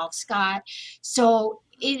 I'll involve Scott. So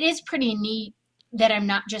it is pretty neat that I'm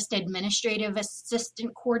not just administrative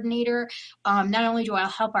assistant coordinator. Not only do I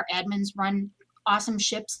help our admins run awesome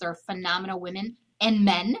ships, they're phenomenal women and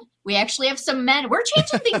men. We actually have some men. We're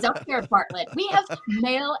changing things up here at Bartlett. We have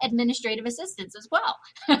male administrative assistants as well.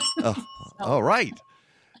 All right.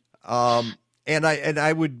 And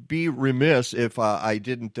I would be remiss if I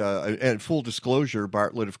didn't. And full disclosure,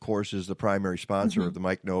 Bartlett, of course, is the primary sponsor of the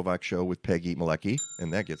Mike Novak Show with Peggy Malecki,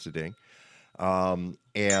 and that gets a ding. And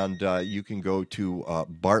you can go to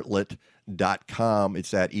Bartlett.com.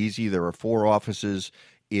 It's that easy. There are 4 offices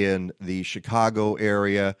in the Chicago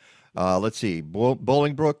area. Let's see,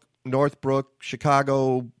 Bolingbrook, Northbrook,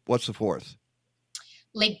 Chicago. What's the 4th?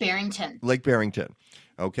 Lake Barrington. Lake Barrington.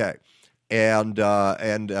 Okay. And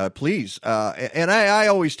please, and I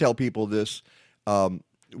always tell people this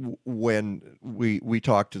when we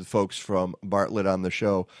talk to the folks from Bartlett on the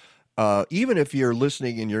show. Even if you're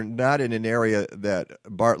listening and you're not in an area that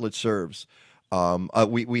Bartlett serves,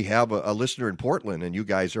 we have a listener in Portland, and you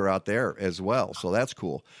guys are out there as well, so that's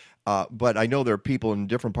cool. But I know there are people in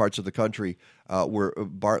different parts of the country where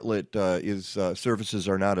Bartlett services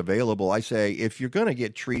are not available. I say, if you're going to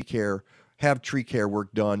get have tree care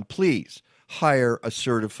work done, please hire a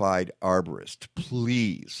certified arborist,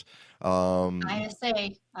 please.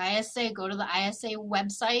 ISA, go to the ISA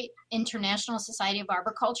website, International Society of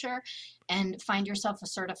Arboriculture, and find yourself a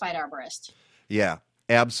certified arborist. Yeah,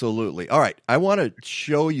 absolutely. All right, I want to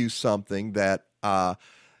show you something that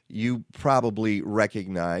you probably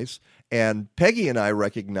recognize, and Peggy and I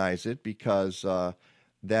recognize it because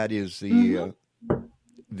that is the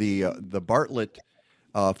Bartlett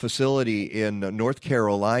facility in North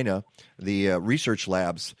Carolina, the research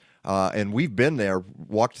labs, and we've been there,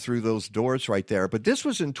 walked through those doors right there. But this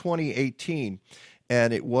was in 2018,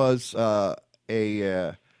 and it was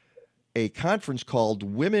a conference called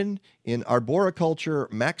Women in Arboriculture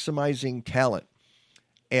Maximizing Talent.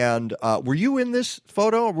 And were you in this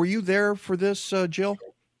photo? Were you there for this, Jill?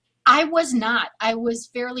 I was not. I was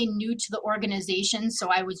fairly new to the organization, so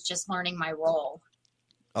I was just learning my role.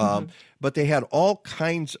 But they had all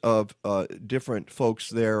kinds of different folks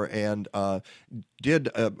there, and and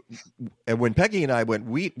when Peggy and I went,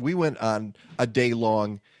 we went on a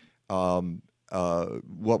day-long,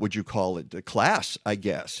 what would you call it, a class, I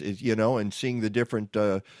guess, and seeing the different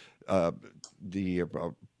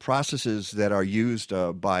processes that are used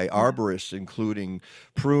by arborists, including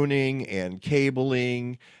pruning and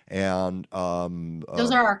cabling, and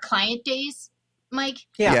those are our client days, Mike.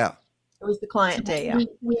 Yeah. It was the client day. Yeah.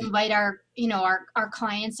 We invite our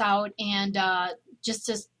clients out and just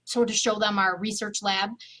to sort of show them our research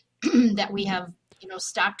lab that we have,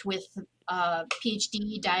 stocked with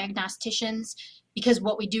PhD diagnosticians, because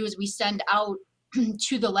what we do is we send out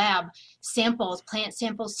to the lab samples, plant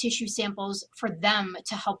samples, tissue samples for them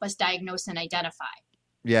to help us diagnose and identify.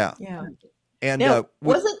 Yeah. Yeah. And now,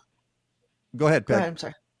 go ahead, Peg. Go ahead, I'm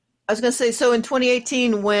sorry. I was going to say, so in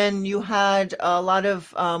 2018, when you had a lot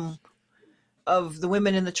of the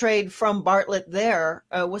women in the trade from Bartlett there,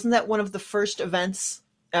 wasn't that one of the first events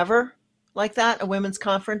ever like that, a women's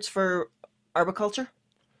conference for arboriculture?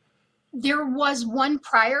 There was one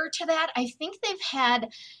prior to that. I think they've had,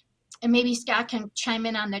 and maybe Scott can chime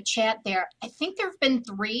in on the chat there, I think there have been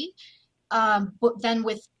 3, but then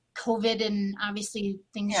with COVID and obviously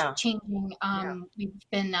things changing, we've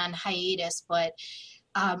been on hiatus, but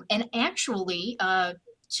and actually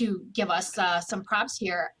to give us some props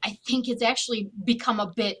here, I think it's actually become a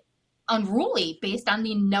bit unruly based on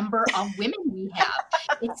the number of women we have.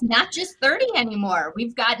 It's not just 30 anymore.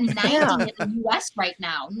 We've got 90 in the U.S. right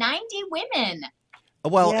now. 90 women.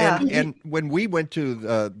 Well, and when we went to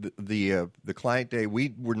the client day,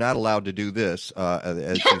 we were not allowed to do this,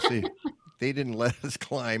 as you see. They didn't let us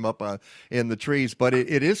climb up in the trees, but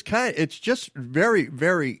it's just very,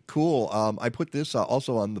 very cool. I put this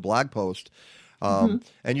also on the blog post, and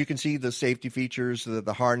you can see the safety features,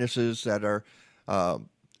 the harnesses that are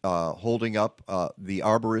holding up the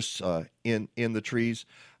arborists in the trees.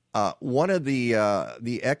 One of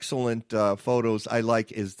the excellent photos I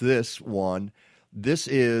like is this one. This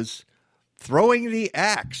is throwing the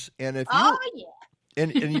axe, and if you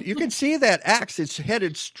and you can see that axe, it's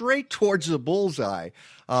headed straight towards the bullseye.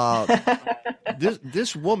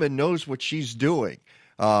 This woman knows what she's doing.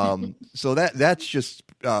 So that's just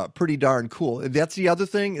pretty darn cool. That's the other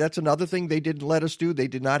thing. That's another thing they didn't let us do. They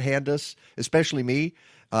did not hand us, especially me,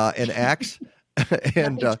 an axe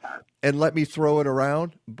and let me throw it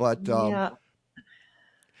around. But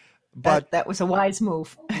that was a wise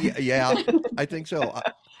move. Yeah, I think so.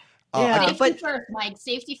 Safety first, Mike.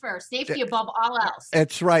 Safety first. Safety above all else.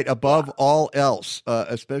 That's right, above all else,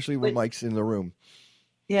 especially when Mike's in the room.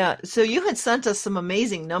 Yeah. So you had sent us some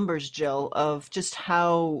amazing numbers, Jill, of just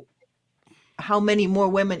how many more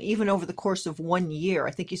women, even over the course of 1 year.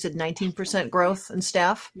 I think you said 19% growth in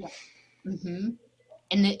staff. Yeah. Mm-hmm.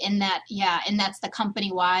 And that's the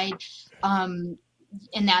company wide. And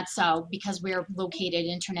that's because we're located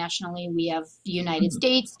internationally. We have the United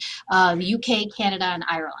States, the UK, Canada, and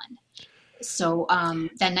Ireland. So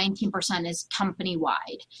that 19% is company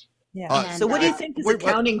wide. Yeah. So what do you think is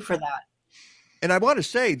accounting for that? And I want to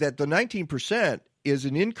say that the 19% is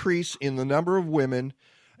an increase in the number of women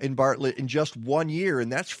in Bartlett in just 1 year,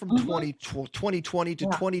 and that's from 2020 to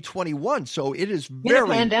 2021. So it is very in a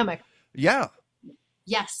pandemic. Yeah.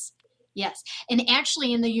 Yes. And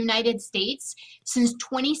actually in the United States, since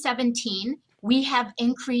 2017, we have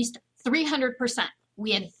increased 300%.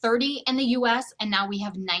 We had 30 in the US, and now we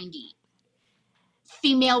have 90.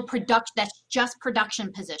 Female production, that's just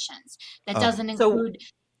production positions. That doesn't include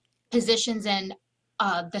positions in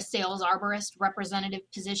the sales arborist representative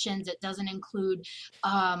positions. It doesn't include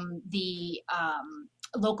the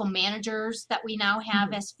local managers that we now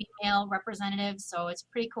have as female representatives. So it's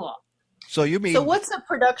pretty cool. So you mean? So what's a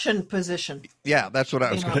production position? Yeah, that's what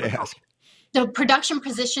I was going to ask. The production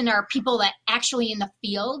position are people that actually in the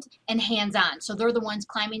field and hands-on. So they're the ones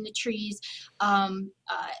climbing the trees,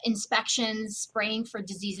 inspections, spraying for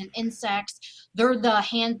disease and insects. They're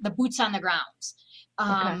the boots on the ground.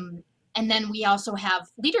 And then we also have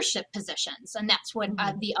leadership positions, and that's what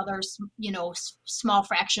the other, small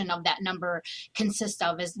fraction of that number consists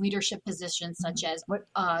of, is leadership positions such as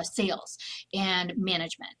sales and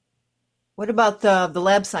management. What about the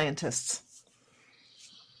lab scientists?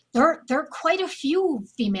 There are quite a few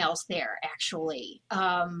females there, actually.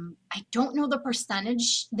 I don't know the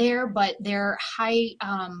percentage there, but they're high,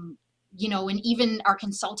 and even our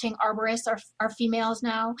consulting arborists are females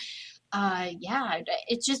now.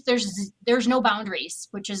 It's just there's no boundaries,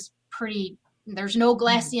 which is there's no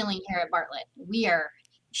glass ceiling here at Bartlett. We are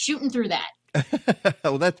shooting through that.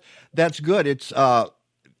 Well, that's good. It's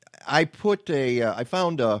I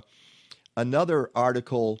found another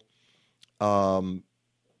article.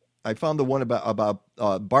 I found the one about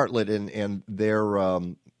Bartlett and their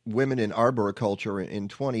women in arboriculture in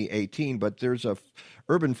 2018, but there's a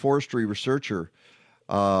urban forestry researcher,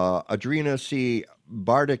 Adrina C.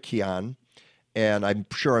 Bardakian, and I'm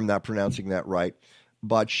sure I'm not pronouncing that right,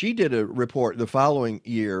 but she did a report the following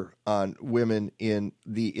year on women in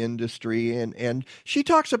the industry, and she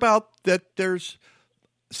talks about that there's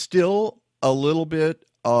still a little bit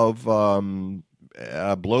of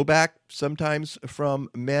blowback sometimes from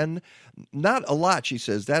men. Not a lot, she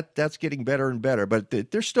says. That's getting better and better, but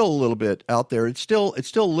there's still a little bit out there. It's still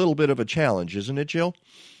a little bit of a challenge, isn't it, Jill?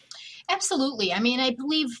 Absolutely. I mean, I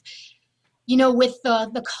believe, with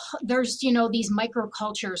there's, these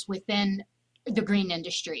microcultures within the green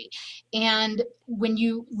industry. And when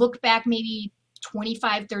you look back maybe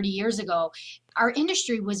 25, 30 years ago, our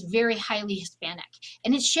industry was very highly Hispanic,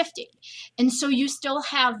 and it's shifting. And so you still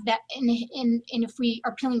have that. And if we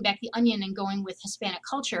are peeling back the onion and going with Hispanic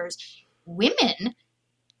cultures, women,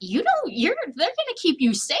 they're going to keep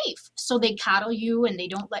you safe. So they coddle you and they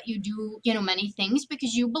don't let you do, many things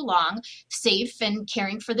because you belong safe and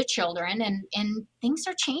caring for the children, and things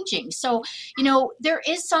are changing. So, there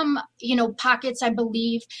is some, pockets, I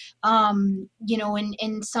believe,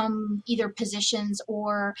 in some either positions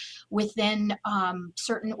or within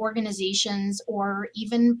certain organizations or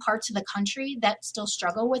even parts of the country that still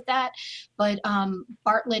struggle with that. But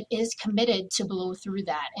Bartlett is committed to blow through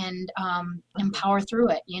that and empower through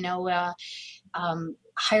it.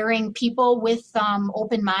 Hiring people with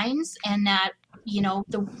open minds, and that,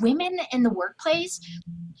 the women in the workplace,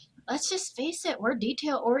 let's just face it, we're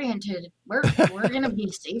detail oriented. We're going to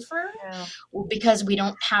be safer because we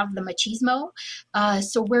don't have the machismo.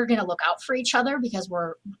 So we're going to look out for each other because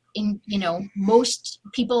we're most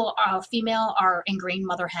people, female, are ingrained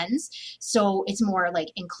mother hens. So it's more like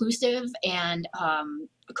inclusive and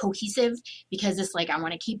cohesive because it's like, I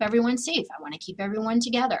want to keep everyone safe. I want to keep everyone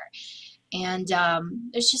together. And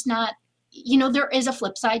it's just not, there is a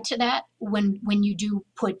flip side to that when you do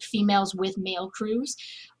put females with male crews,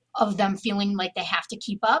 of them feeling like they have to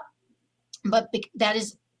keep up. But that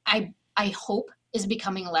is, I hope, is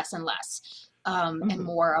becoming less and less and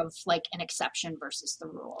more of like an exception versus the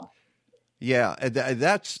rule. Yeah,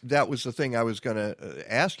 that was the thing I was going to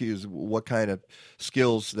ask you, is what kind of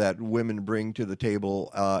skills that women bring to the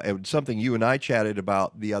table. And something you and I chatted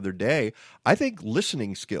about the other day. I think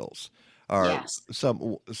listening skills are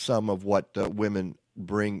some of what women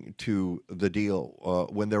bring to the deal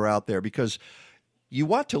when they're out there, because you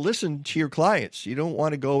want to listen to your clients. You don't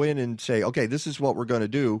want to go in and say, okay, this is what we're going to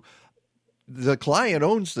do. The client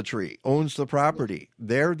owns the tree, owns the property.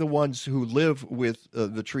 They're the ones who live with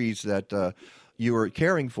the trees that you are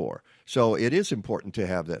caring for. So it is important to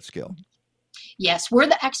have that skill. Yes, we're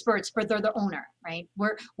the experts, but they're the owner, right?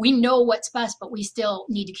 We know what's best, but we still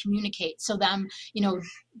need to communicate. So them,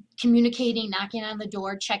 communicating, knocking on the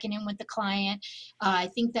door, checking in with the client. I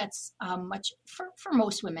think that's much for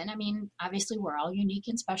most women. I mean, obviously we're all unique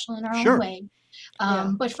and special in our own way.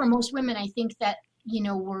 But for most women, I think that,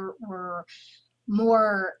 we're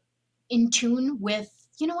more in tune with,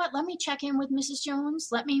 you know what, let me check in with Mrs. Jones.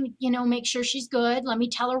 Let me, make sure she's good. Let me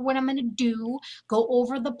tell her what I'm going to do, go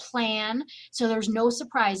over the plan so there's no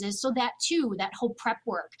surprises. So that too, that whole prep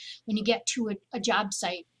work, when you get to a job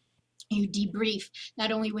site, you debrief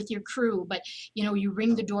not only with your crew, but, you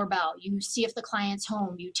ring the doorbell, you see if the client's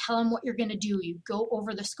home, you tell them what you're going to do, you go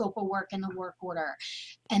over the scope of work and the work order,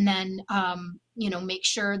 and then, make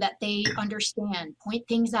sure that they understand, point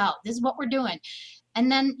things out. This is what we're doing.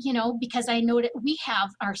 And then, because I know that we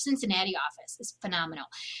have our Cincinnati office is phenomenal.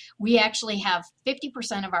 We actually have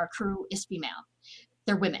 50% of our crew is female.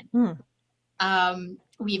 They're women.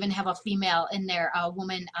 We even have a female in there, a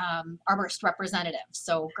woman arborist representative.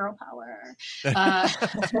 So girl power.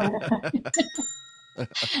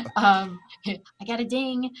 I got a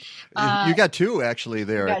ding. You got two actually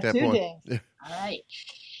there at that point. Dings. All right.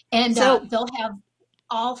 And so they'll have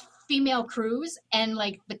all female crews, and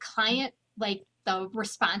like the client, like the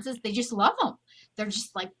responses, they just love them. They're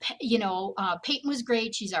just like, Peyton was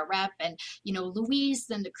great. She's our rep. And, Louise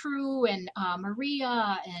and the crew and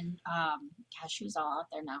Maria and, gosh, who's all out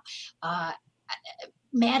there now?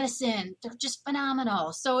 Madison, they're just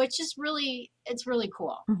phenomenal. So it's just it's really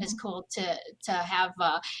cool. Mm-hmm. It's cool to have,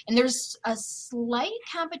 and there's a slight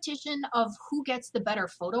competition of who gets the better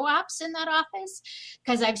photo ops in that office,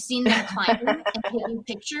 because I've seen them climbing and taking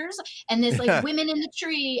pictures, and there's like women in the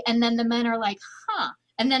tree, and then the men are like, huh.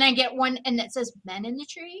 And then I get one, and it says "men in the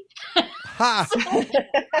tree." Ha! So,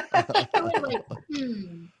 I was like,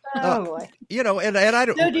 Oh boy. And I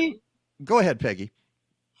don't. So go ahead, Peggy.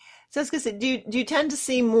 So I was going to say, do you tend to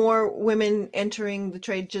see more women entering the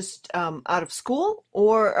trade just out of school,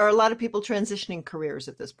 or are a lot of people transitioning careers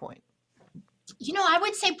at this point? I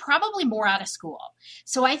would say probably more out of school.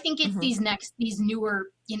 So I think it's these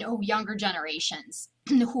newer, younger generations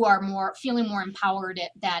who are feeling more empowered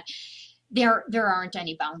that there aren't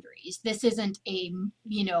any boundaries. This isn't a,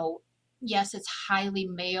 yes, it's highly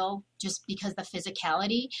male just because the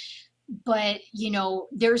physicality, but,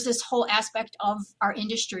 there's this whole aspect of our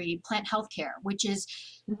industry, plant healthcare, which is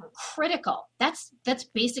critical. That's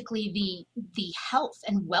basically the health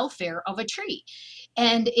and welfare of a tree.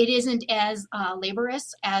 And it isn't as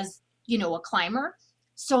laborious as, a climber.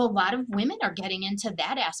 So a lot of women are getting into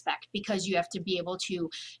that aspect, because you have to be able to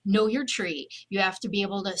know your tree. You have to be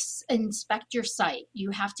able to inspect your site.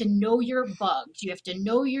 You have to know your bugs. You have to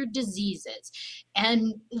know your diseases.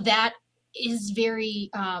 And that is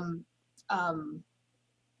very,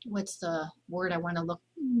 what's the word I want to look?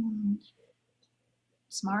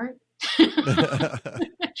 Smart.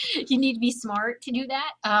 You need to be smart to do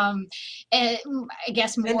that. I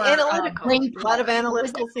guess more analytical. A lot of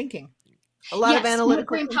analytical thinking. A lot of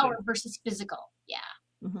analytical brain thinking. power versus physical. Yeah.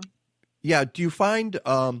 Mm-hmm. Yeah. Do you find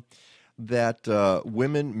that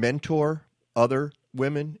women mentor other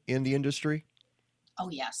women in the industry? Oh,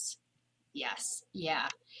 yes. Yes. Yeah.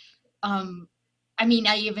 I mean,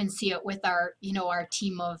 I even see it with our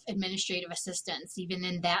team of administrative assistants, even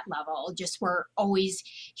in that level. Just we're always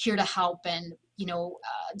here to help, and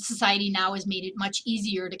society now has made it much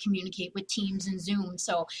easier to communicate with Teams and Zoom.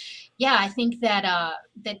 So, yeah, I think that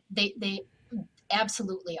that they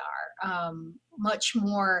absolutely are much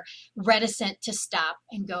more reticent to stop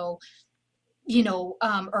and go,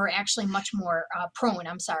 or actually much more prone.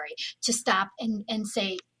 I'm sorry, to stop and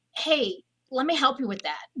say, hey, let me help you with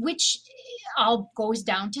that, which all goes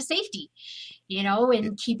down to safety,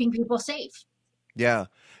 and keeping people safe. Yeah.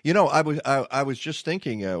 I was just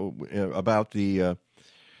thinking about the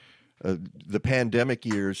pandemic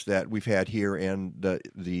years that we've had here, and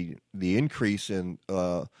the increase in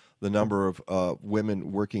the number of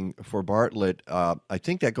women working for Bartlett. I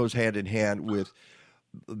think that goes hand in hand with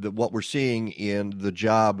what we're seeing in the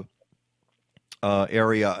job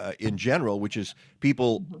area in general, which is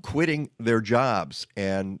people quitting their jobs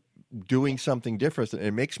and doing something different. And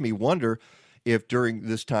it makes me wonder if during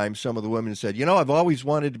this time some of the women said, I've always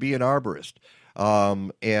wanted to be an arborist.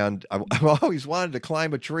 And I've always wanted to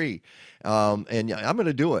climb a tree. And yeah, I'm going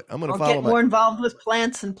to do it. I'm going to follow get more involved with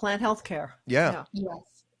plants and plant health care. Yeah.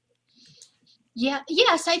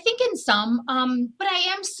 Yes, I think in some, but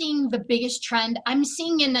I am seeing the biggest trend. I'm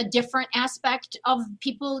seeing in a different aspect of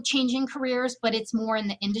people changing careers, but it's more in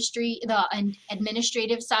the industry, the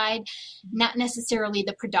administrative side, not necessarily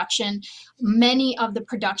the production. Many of the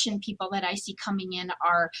production people that I see coming in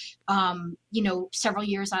are, several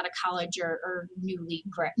years out of college or new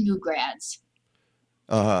grads.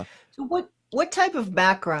 Uh-huh. So what type of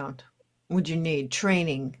background would you need,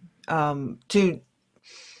 training, to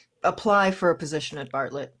apply for a position at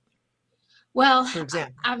Bartlett? Well, for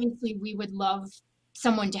example, obviously we would love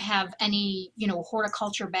someone to have any,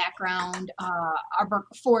 horticulture background,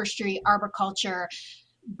 forestry, arboriculture,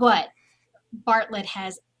 but Bartlett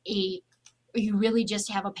has you really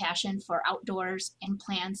just have a passion for outdoors and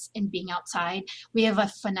plants and being outside. We have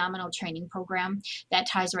a phenomenal training program that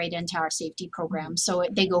ties right into our safety program. So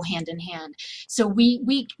they go hand in hand. So we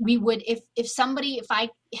would, if I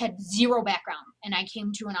had zero background and I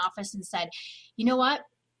came to an office and said, you know what,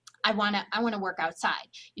 I want to work outside.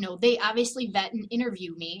 They obviously vet and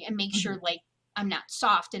interview me and make sure like I'm not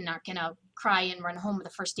soft and not going to cry and run home the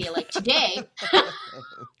first day like today,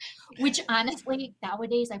 which honestly,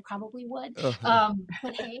 nowadays I probably would.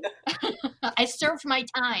 But hey, I served my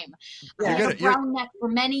time. I had a brown neck for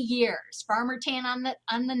many years, farmer tan on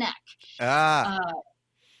the neck.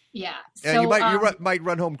 Yeah. So, you might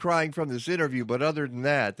run home crying from this interview, but other than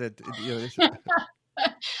that, I'm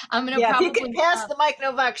going to probably, if you can pass the Mike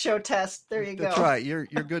Novak show test, there you go. That's right. You're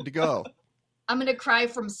good to go. I'm going to cry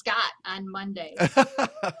from Scott on Monday.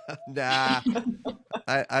 Nah,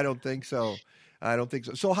 I don't think so.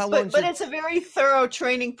 So how long? But it's a very thorough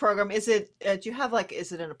training program. Is it? Do you have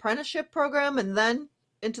is it an apprenticeship program and then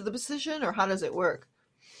into the position, or how does it work?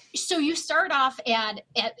 So you start off at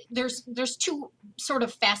there's two sort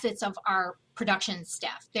of facets of our production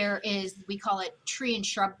staff. There is, we call it tree and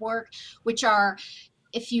shrub work, which are,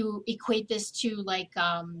 if you equate this to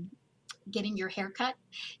getting your hair cut,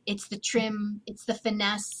 it's the trim, it's the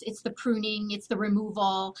finesse, it's the pruning, it's the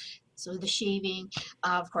removal, so the shaving.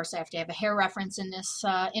 Of course, I have to have a hair reference in this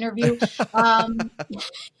interview.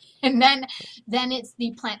 And then it's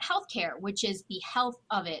the plant health care, which is the health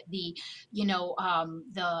of it, the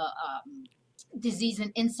disease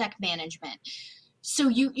and insect management. So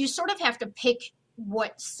you sort of have to pick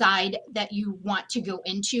what side that you want to go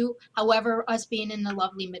into. However, us being in the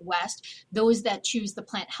lovely Midwest, those that choose the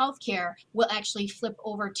plant health care will actually flip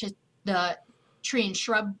over to the tree and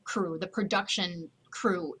shrub crew, the production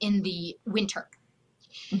crew in the winter.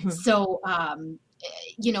 Mm-hmm. So,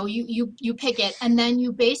 you pick it, and then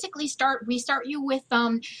you basically we start you with,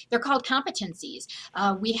 they're called competencies.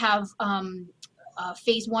 We have,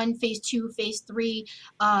 phase 1, phase 2, phase 3,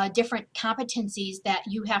 different competencies that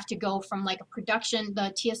you have to go from, like a production,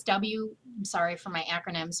 the TSW, I'm sorry for my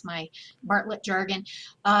acronyms, my Bartlett jargon,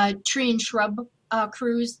 tree and shrub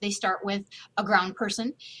crews, they start with a ground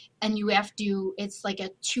person, and you have to, it's like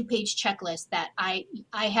a 2-page checklist that I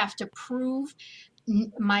have to prove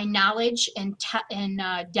my knowledge and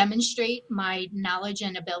demonstrate my knowledge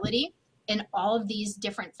and ability in all of these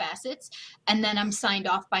different facets, and then I'm signed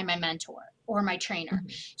off by my mentor or my trainer. Mm-hmm.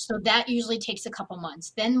 So that usually takes a couple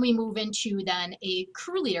months. Then we move into a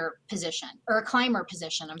crew leader position, or a climber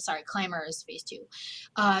position. I'm sorry, climber is phase 2.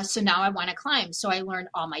 So now I want to climb. So I learned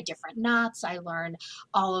all my different knots. I learned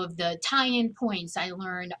all of the tie-in points. I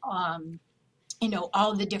learned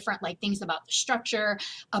all the different things about the structure,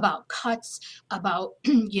 about cuts, about,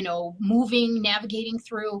 moving, navigating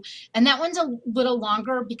through. And that one's a little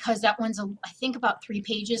longer because that one's, I think, about 3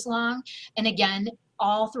 pages long. And again,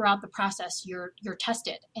 all throughout the process, you're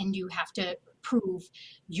tested and you have to prove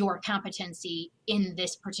your competency in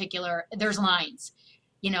this particular, there's lines.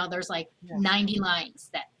 There's 90 lines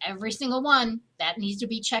that every single one that needs to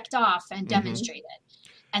be checked off and demonstrated.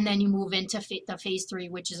 And then you move into the phase 3,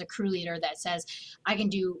 which is a crew leader that says, I can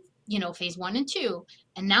do, phase 1 and 2.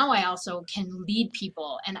 And now I also can lead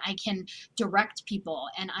people, and I can direct people,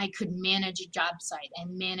 and I could manage a job site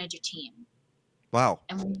and manage a team. Wow.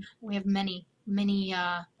 And we have many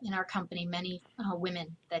in our company, many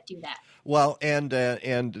women that do that. Well, and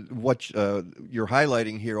what you're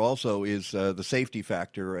highlighting here also is the safety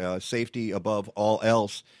factor. Safety above all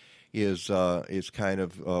else is kind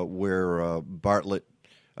of where Bartlett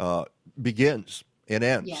begins and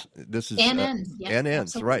ends. Yeah. This is ends. Yeah, and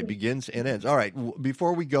ends. Absolutely. Right, begins and ends. All right.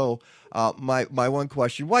 Before we go, my one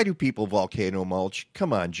question: why do people volcano mulch?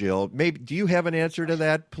 Come on, Jill. Maybe do you have an answer to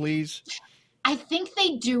that, please? I think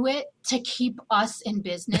they do it to keep us in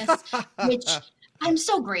business, which I'm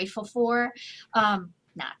so grateful for.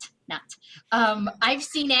 Not. I've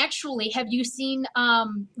seen actually. Have you seen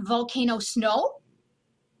volcano snow?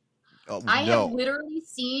 Oh, I no. have literally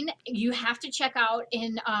seen. You have to check out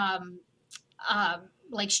in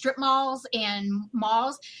like strip malls and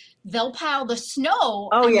malls. They'll pile the snow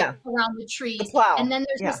around the trees, the plow. And then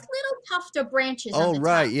there's this little tuft of branches on Oh, the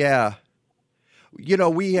right. top.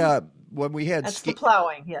 Yeah. When we had That's the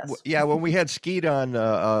plowing, yes. Yeah, when we had Skeet on,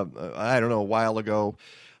 I don't know, a while ago,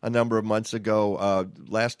 a number of months ago,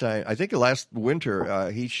 last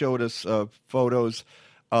winter, he showed us photos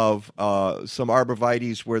of some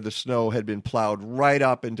arborvitaes where the snow had been plowed right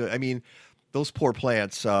up into. I mean, those poor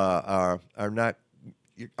plants are not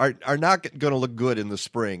going to look good in the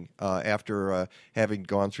spring after having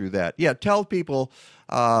gone through that. Yeah, tell people,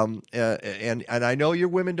 and I know your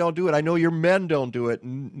women don't do it. I know your men don't do it.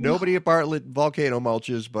 Nobody at Bartlett volcano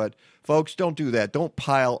mulches, but folks, don't do that. Don't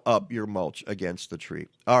pile up your mulch against the tree.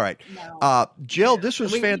 All right, Jill, this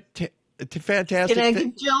was fantastic. Can I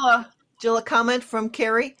give Jill a comment from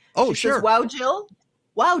Carrie? Oh, she sure. Says, wow, Jill.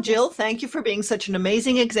 Wow, Jill, thank you for being such an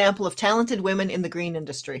amazing example of talented women in the green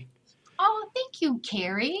industry. Oh, thank you,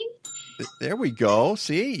 Carrie. There we go.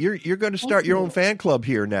 See, you're going to start your own fan club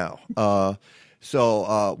here now.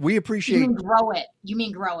 So we appreciate. You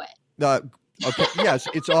mean grow it. Okay. Yes,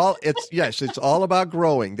 it's all about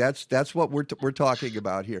growing. That's what we're talking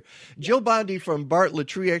about here. Jill Bondi from Bartlett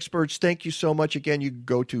Tree Experts. Thank you so much. Again, you can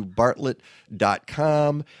go to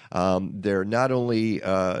bartlett.com. They're not only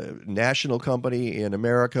a national company in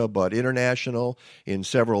America, but international in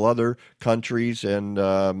several other countries,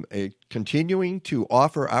 and continuing to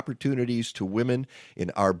offer opportunities to women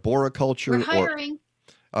in arboriculture. We're hiring.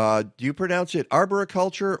 Do you pronounce it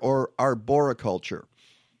arboriculture or arboriculture?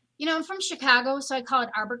 You know, I'm from Chicago, so I call it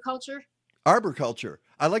arboriculture. Arboriculture.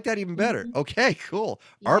 I like that even better. Mm-hmm. Okay, cool.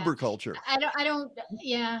 Yeah. Arboriculture. I don't,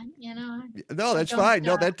 you know. No, that's fine.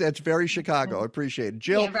 No, that's very Chicago. I appreciate it.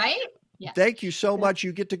 Jill, yeah, right? Yeah. Thank you so much.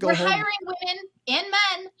 You get to go home. We're hiring women and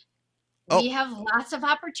men. We have lots of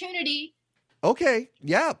opportunity. Okay.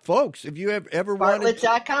 Yeah, folks, if you have ever wanted.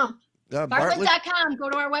 Bartlett.com. Bartlett.com.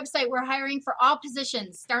 Go to our website. We're hiring for all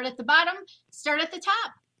positions. Start at the bottom, start at the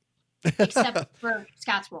top. Except for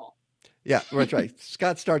Scott's role. Yeah, that's right.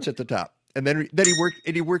 Scott starts at the top, and then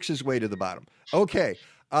he works his way to the bottom. Okay,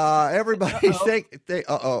 everybody,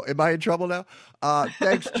 am I in trouble now?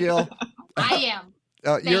 Thanks, Jill. I am.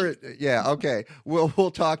 Okay. We'll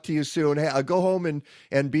talk to you soon. Hey, go home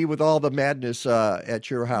and be with all the madness at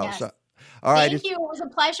your house. Yes. All right. Thank you. It was a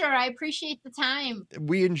pleasure. I appreciate the time.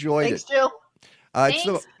 We enjoyed Thanks, it. Jill. It's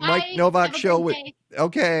the Mike Novak Show with.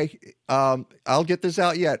 Okay, I'll get this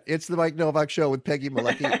out yet. It's the Mike Novak Show with Peggy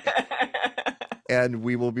Malecki, and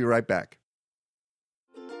we will be right back.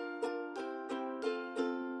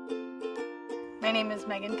 My name is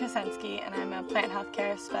Megan Kosensky, and I'm a plant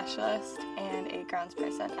healthcare specialist and a grounds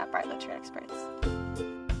person at Bartlett Tree Experts.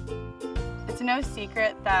 It's no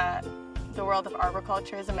secret that the world of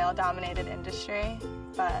arboriculture is a male-dominated industry,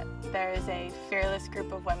 but there is a fearless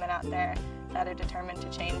group of women out there that are determined to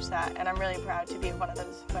change that, and I'm really proud to be one of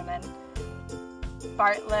those women.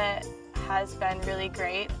 Bartlett has been really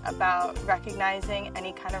great about recognizing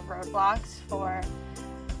any kind of roadblocks for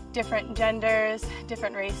different genders,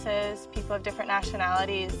 different races, people of different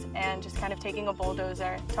nationalities, and just kind of taking a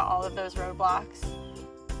bulldozer to all of those roadblocks.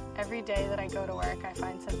 Every day that I go to work, I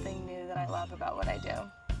find something new that I love about what I do.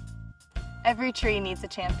 Every tree needs a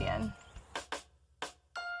champion.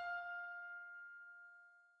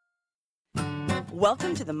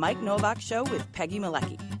 Welcome to the Mike Novak Show with Peggy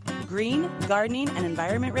Malecki. Green, gardening, and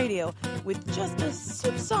environment radio with just a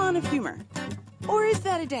soupçon of humor. Or is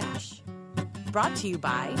that a dash? Brought to you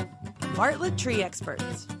by Bartlett Tree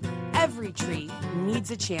Experts. Every tree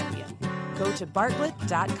needs a champion. Go to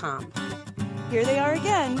bartlett.com. Here they are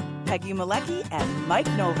again, Peggy Malecki and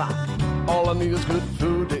Mike Novak. All I need is good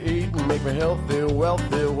food to eat and make me healthy,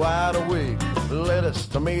 wealthy, wide awake. Lettuce,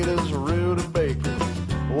 tomatoes, rutabaga.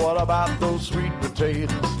 What about those sweet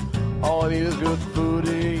potatoes? All I need is good food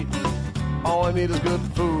to eat. All I need is good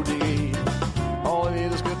food to eat. All I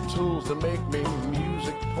need is good tools to make me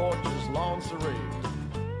music, porches, lawns to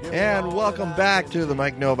rake. And welcome back to the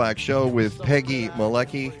Mike Novak Show with Peggy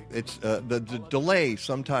Malecki. It's the delay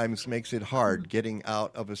sometimes makes it hard getting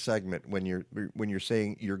out of a segment when you're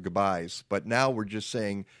saying your goodbyes. But now we're just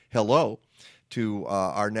saying hello to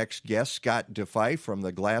our next guest, Scott DeFife from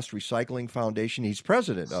the Glass Recycling Foundation. He's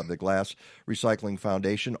president of the Glass Recycling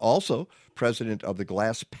Foundation, also president of the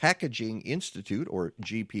Glass Packaging Institute, or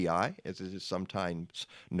GPI, as it is sometimes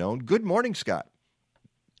known. Good morning, Scott.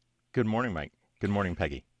 Good morning, Mike. Good morning,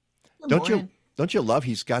 Peggy. Don't you love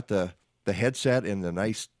he's got the the headset and the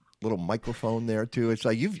nice little microphone there too. It's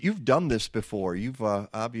like you've done this before. You've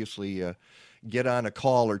obviously get on a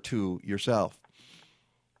call or two yourself.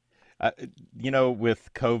 With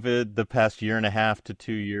COVID, the past year and a half to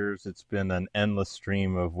 2 years, it's been an endless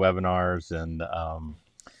stream of webinars and,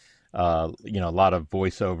 a lot of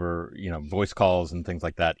voiceover, voice calls and things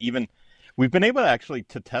like that. Even we've been able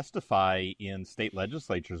to testify in state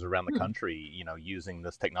legislatures around the country, using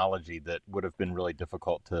this technology that would have been really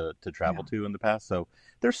difficult to travel to in the past. So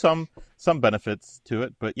there's some benefits to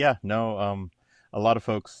it, but a lot of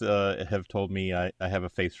folks have told me I have a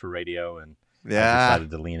face for radio, and I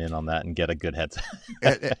decided to lean in on that and get a good headset.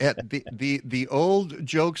 The old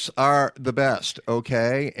jokes are the best,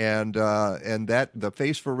 okay, and that the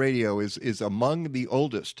face for radio is among the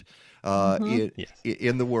oldest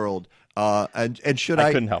in the world. And should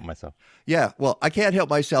I couldn't help myself. Yeah, well, I can't help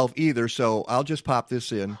myself either, so I'll just pop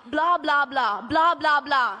this in. Blah, blah, blah, blah, blah,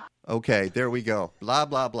 blah. Okay, there we go. Blah,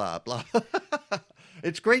 blah, blah, blah.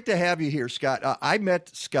 It's great to have you here, Scott. I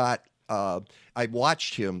met Scott. I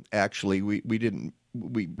watched him, actually. We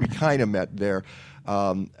kind of met there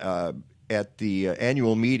at the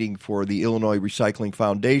annual meeting for the Illinois Recycling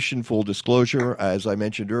Foundation. Full disclosure, as I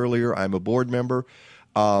mentioned earlier, I'm a board member.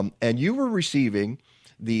 And you were receiving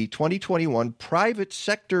the 2021 Private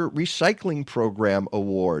Sector Recycling Program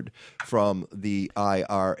Award from the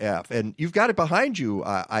IRF. And you've got it behind you,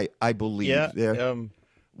 I believe. Yeah. There.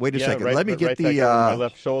 Wait a second. Right, Let me get right the on my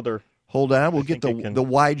left shoulder. Hold on. We'll get the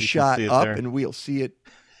wide shot up, there. and we'll see it.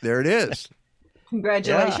 There it is.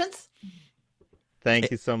 Congratulations.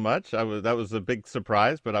 Thank you so much. That was a big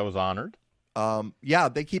surprise, but I was honored.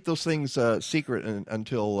 They keep those things secret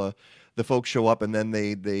until the folks show up, and then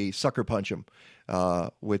they sucker punch them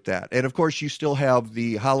with that. And, of course, you still have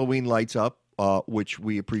the Halloween lights up, which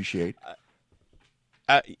we appreciate.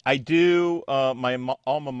 I do. My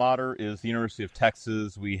alma mater is the University of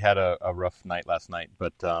Texas. We had a rough night last night,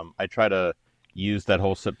 but I try to use that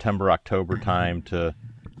whole September, October time to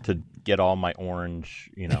get all my orange,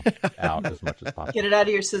 out as much as possible. Get it out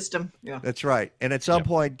of your system. Yeah, that's right. And at some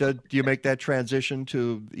point, do you make that transition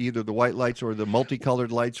to either the white lights or the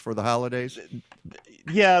multicolored lights for the holidays?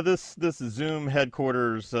 Yeah, this Zoom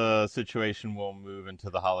headquarters situation will move into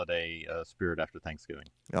the holiday spirit after Thanksgiving.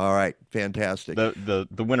 All right, fantastic. The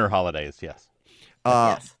winter holidays, yes.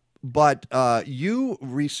 Yes. But you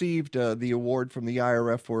received the award from the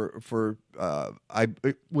IRF for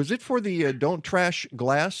was it for the Don't Trash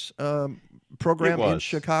Glass program in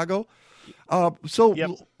Chicago?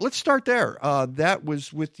 Let's start there. That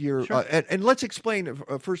was with your and let's explain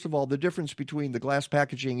first of all the difference between the Glass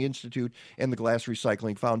Packaging Institute and the Glass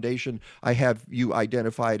Recycling Foundation. I have you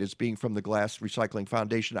identified as being from the Glass Recycling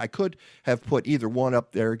Foundation. I could have put either one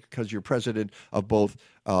up there because you're president of both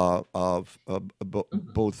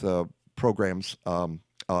programs.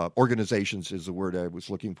 Organizations is the word I was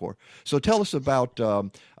looking for. So tell us about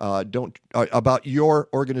about your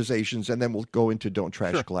organizations, and then we'll go into Don't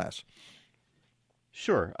Trash Glass.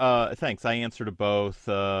 Sure. Thanks. I answer to both.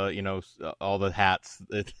 All the hats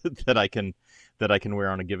that I can wear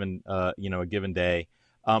on a given day.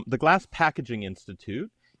 The Glass Packaging Institute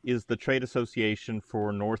is the trade association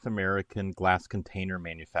for North American glass container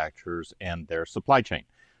manufacturers and their supply chain.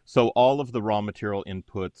 So all of the raw material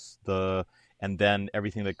inputs, and then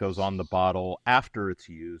everything that goes on the bottle after it's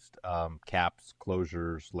used, caps,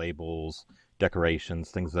 closures, labels,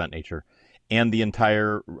 decorations, things of that nature, and the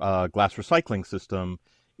entire glass recycling system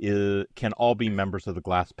can all be members of the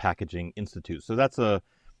Glass Packaging Institute. So that's a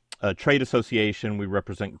trade association. We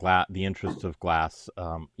represent the interests of glass,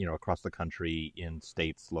 across the country in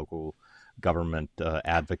states, local government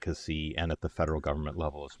advocacy, and at the federal government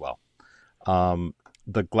level as well.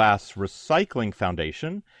 The Glass Recycling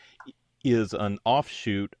Foundation is an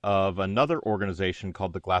offshoot of another organization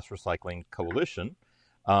called the Glass Recycling Coalition.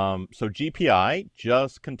 So GPI,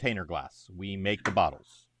 just container glass. We make the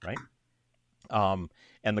bottles, right?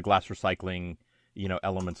 And the glass recycling,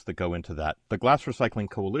 elements that go into that. The Glass Recycling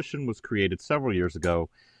Coalition was created several years ago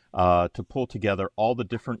to pull together all the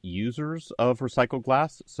different users of recycled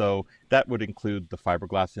glass. So that would include the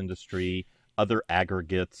fiberglass industry, other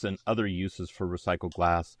aggregates, and other uses for recycled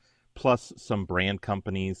glass, plus some brand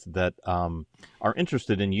companies that are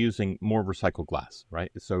interested in using more recycled glass,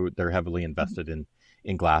 right? So they're heavily invested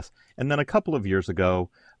in glass. And then a couple of years ago,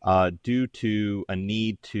 due to a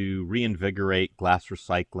need to reinvigorate glass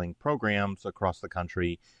recycling programs across the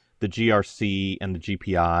country, the GRC and the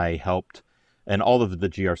GPI helped, and all of the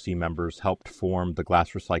GRC members helped form the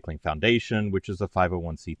Glass Recycling Foundation, which is a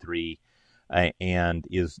 501c3 and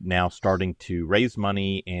is now starting to raise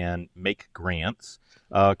money and make grants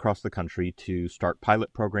across the country to start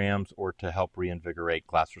pilot programs or to help reinvigorate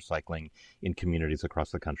glass recycling in communities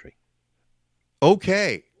across the country.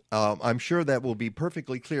 Okay. I'm sure that will be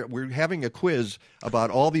perfectly clear. We're having a quiz about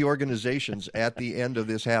all the organizations at the end of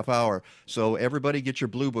this half hour. So everybody get your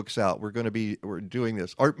blue books out. We're doing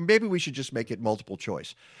this. Or maybe we should just make it multiple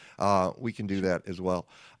choice. We can do that as well.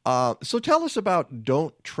 So tell us about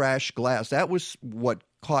Don't Trash Glass. That was what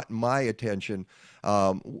caught my attention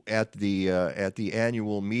at the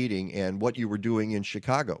annual meeting and what you were doing in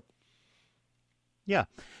Chicago. Yeah.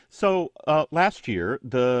 So last year,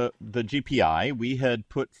 the GPI, we had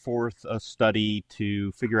put forth a study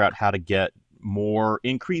to figure out how to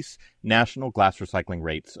increase national glass recycling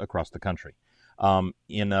rates across the country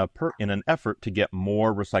in an effort to get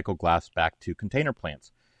more recycled glass back to container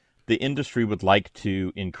plants. The industry would like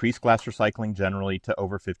to increase glass recycling generally to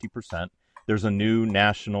over 50%. There's a new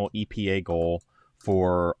national EPA goal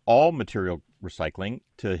for all material recycling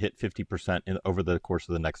to hit 50% over the course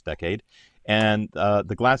of the next decade. And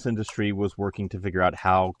the glass industry was working to figure out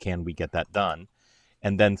how can we get that done.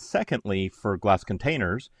 And then secondly, for glass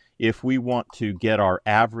containers, if we want to get our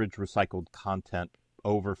average recycled content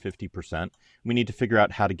over 50%, we need to figure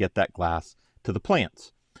out how to get that glass to the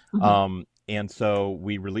plants. Mm-hmm. And so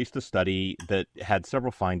we released a study that had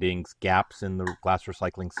several findings, gaps in the glass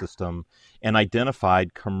recycling system, and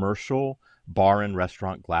identified commercial bar and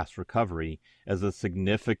restaurant glass recovery as a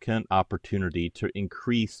significant opportunity to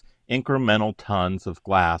increase incremental tons of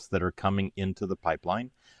glass that are coming into the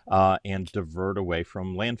pipeline and divert away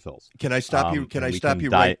from landfills. Can I stop you? Can I stop you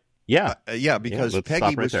right? Yeah. Because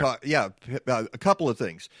Peggy was talking. A couple of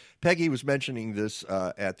things. Peggy was mentioning this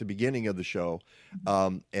at the beginning of the show,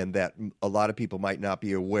 and that a lot of people might not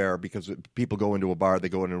be aware because people go into a bar, they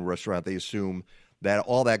go into a restaurant, they assume that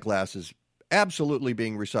all that glass is absolutely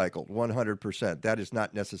being recycled, 100%. That is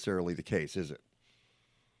not necessarily the case, is it?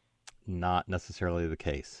 Not necessarily the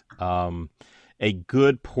case. A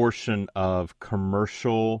good portion of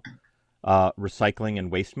commercial recycling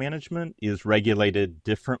and waste management is regulated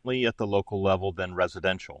differently at the local level than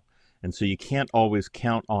residential. And so you can't always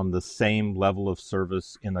count on the same level of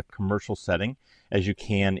service in a commercial setting as you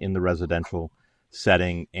can in the residential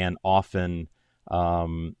setting. And often,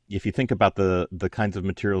 if you think about the kinds of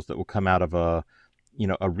materials that will come out of a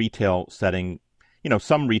retail setting,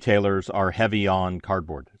 some retailers are heavy on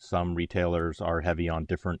cardboard. Some retailers are heavy on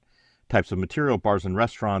different types of material. Bars and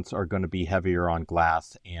restaurants are going to be heavier on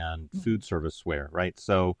glass and food service ware, right?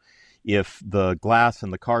 So if the glass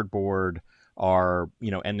and the cardboard are,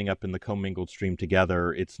 ending up in the commingled stream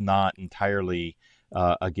together, it's not entirely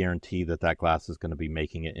a guarantee that glass is going to be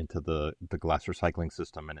making it into the glass recycling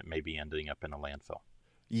system, and it may be ending up in a landfill.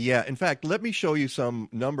 Yeah. In fact, let me show you some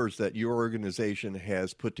numbers that your organization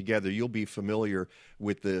has put together. You'll be familiar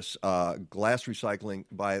with this glass recycling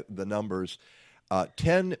by the numbers.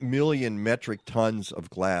 10 million metric tons of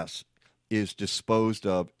glass is disposed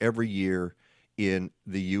of every year in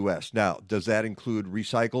the U.S. Now, does that include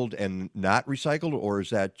recycled and not recycled, or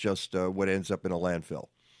is that just what ends up in a landfill?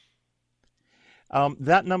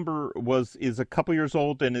 That number is a couple years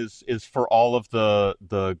old and is for all of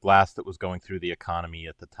the glass that was going through the economy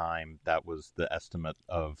at the time. That was the estimate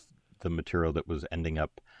of the material that was ending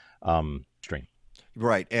up stream.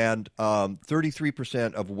 Right, and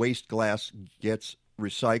 33% of waste glass gets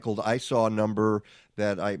recycled. I saw a number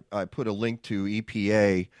that I put a link to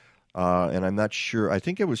EPA, and I'm not sure. I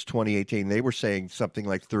think it was 2018. They were saying something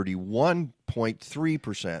like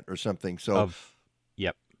 31.3% or something. So,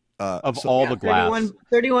 all the glass.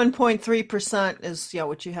 31.3% is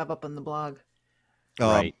what you have up on the blog.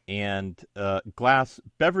 Right, and glass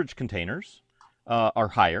beverage containers are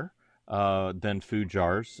higher than food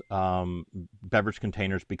jars. Beverage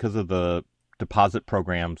containers, because of the deposit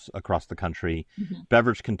programs across the country,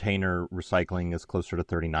 beverage container recycling is closer to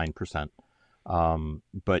 39%.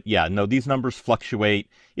 But these numbers fluctuate.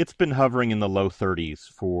 It's been hovering in the low 30s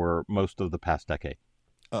for most of the past decade.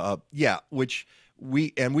 Which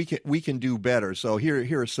we can do better. So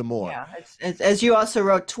here are some more. Yeah, it's, as you also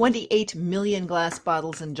wrote, 28 million glass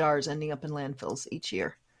bottles and jars ending up in landfills each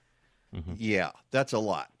year. Mm-hmm. Yeah, that's a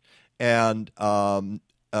lot. And 90%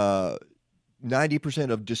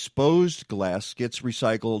 of disposed glass gets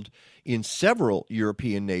recycled in several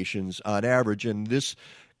European nations on average. And this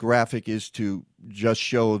graphic is to just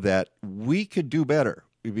show that we could do better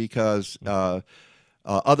because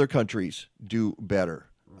other countries do better,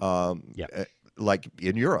 like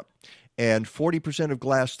in Europe. And 40% of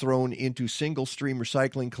glass thrown into single-stream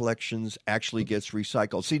recycling collections actually gets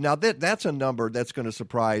recycled. See, now that's a number that's going to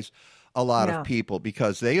surprise a lot Yeah. of people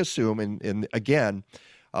because they assume, and again,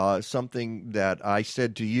 something that I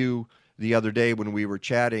said to you the other day when we were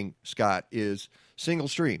chatting, Scott, is single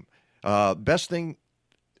stream. Best thing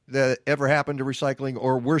that ever happened to recycling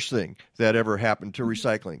or worst thing that ever happened to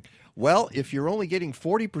recycling? Well, if you're only getting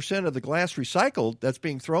 40% of the glass recycled that's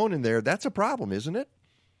being thrown in there, that's a problem, isn't it?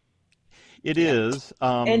 It is.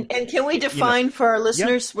 And can we define for our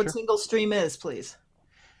listeners what sure. single stream is, please?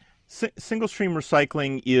 Single stream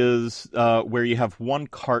recycling is where you have one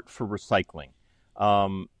cart for recycling,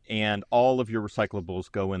 and all of your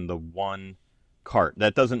recyclables go in the one cart.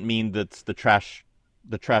 That doesn't mean that's the trash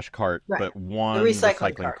cart, Right. but one The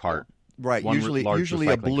recycling recycling cart. Right, One usually a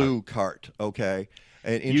recycling blue cart. Okay,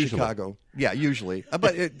 and in Usually. Chicago, yeah, usually.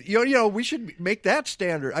 But we should make that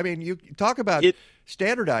standard. I mean, you talk about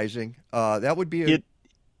standardizing. That would be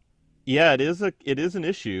Yeah, it is an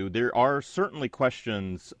issue. There are certainly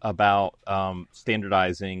questions about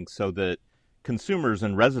standardizing so that consumers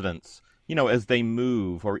and residents, as they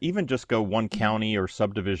move or even just go one county or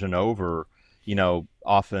subdivision over,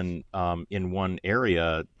 often in one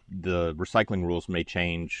area, the recycling rules may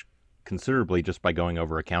change considerably just by going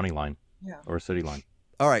over a county line or a city line.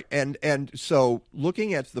 All right, and so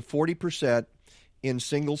looking at the 40% in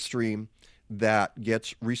single stream that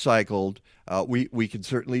gets recycled, we can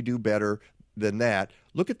certainly do better than that.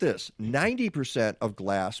 Look at this: 90% of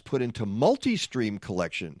glass put into multi-stream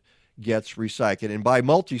collection gets recycled, and by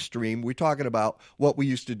multi-stream, we're talking about what we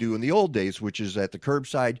used to do in the old days, which is at the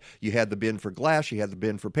curbside. You had the bin for glass, you had the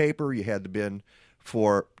bin for paper, you had the bin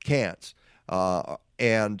for cans.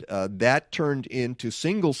 And that turned into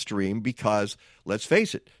single stream because, let's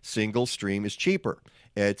face it, single stream is cheaper.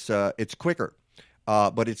 It's quicker,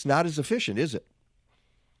 but it's not as efficient, is it?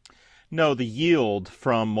 No, the yield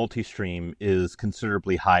from multi-stream is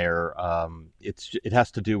considerably higher. It has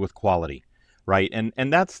to do with quality, right?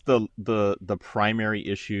 And that's the primary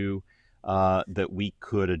issue that we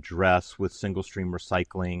could address with single stream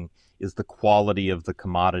recycling is the quality of the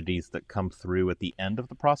commodities that come through at the end of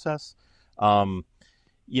the process.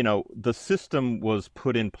 The system was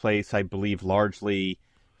put in place, I believe, largely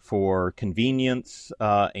for convenience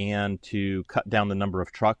and to cut down the number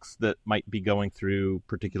of trucks that might be going through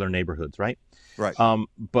particular neighborhoods, right? Right.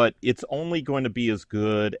 But it's only going to be as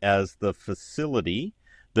good as the facility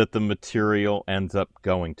that the material ends up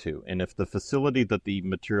going to. And if the facility that the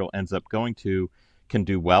material ends up going to can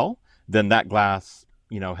do well, then that glass,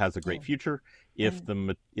 has a great future. If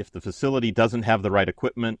the facility doesn't have the right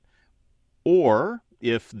equipment, or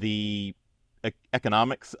if the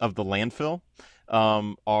economics of the landfill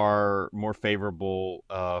are more favorable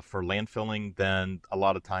for landfilling, then a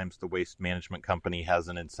lot of times the waste management company has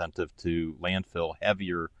an incentive to landfill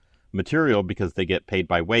heavier material because they get paid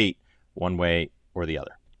by weight one way or the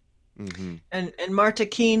other. Mm-hmm. And Marta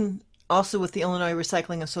Keene, also with the Illinois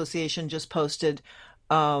Recycling Association, just posted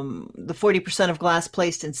the 40% of glass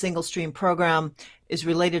placed in single stream program is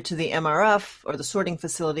related to the MRF or the sorting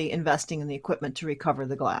facility investing in the equipment to recover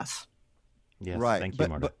the glass. Yes, right. Thank you,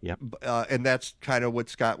 Marta. Yep. And that's kind of what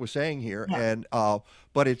Scott was saying here. Yeah. And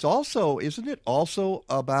but it's also, isn't it also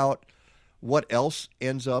about what else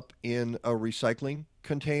ends up in a recycling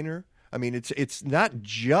container? I mean, it's not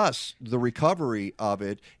just the recovery of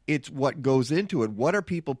it; it's what goes into it. What are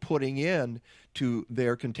people putting in to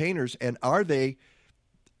their containers, and are they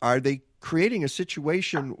creating a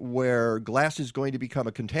situation where glass is going to become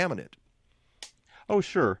a contaminant? Oh,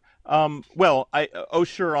 sure.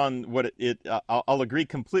 Sure on what I'll agree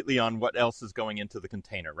completely on what else is going into the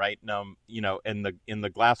container, right? In the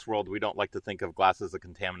glass world, we don't like to think of glass as a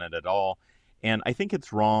contaminant at all. And I think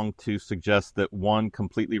it's wrong to suggest that one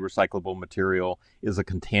completely recyclable material is a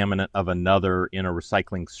contaminant of another in a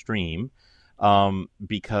recycling stream,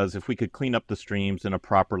 because if we could clean up the streams in a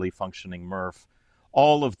properly functioning MRF,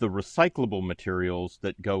 all of the recyclable materials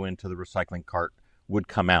that go into the recycling cart would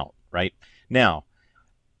come out, right? Now,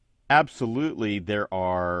 absolutely, there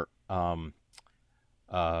are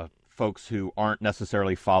folks who aren't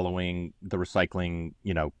necessarily following the recycling,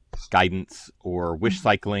 guidance or wish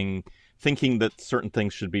cycling, thinking that certain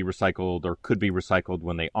things should be recycled or could be recycled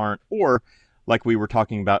when they aren't. Or, like we were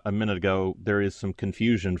talking about a minute ago, there is some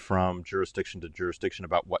confusion from jurisdiction to jurisdiction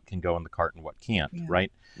about what can go in the cart and what can't,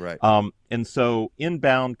 right? Right. And so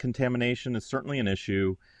inbound contamination is certainly an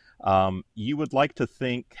issue. You would like to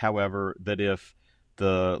think, however, that if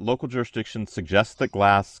the local jurisdiction suggests that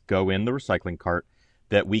glass go in the recycling cart,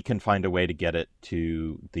 that we can find a way to get it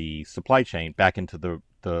to the supply chain, back into the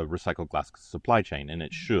recycled glass supply chain, and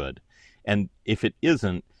it should. And if it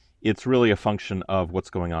isn't, it's really a function of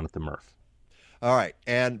what's going on at the MRF. All right,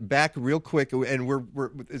 and back real quick, and we're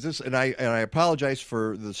is this, and I apologize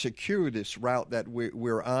for the circuitous route that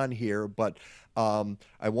we're on here, but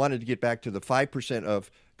I wanted to get back to the 5% of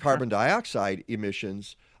carbon dioxide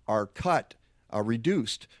emissions are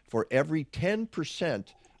reduced for every 10%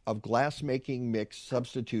 of glass making mix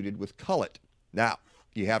substituted with cullet. Now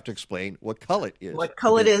you have to explain what cullet is. What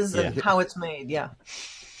cullet is and how it's made. Yeah.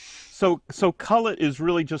 So cullet is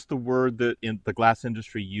really just the word that the glass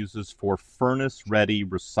industry uses for furnace-ready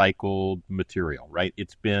recycled material, right?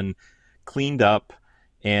 It's been cleaned up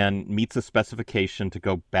and meets a specification to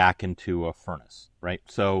go back into a furnace, right?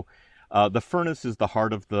 So the furnace is the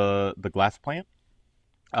heart of the glass plant.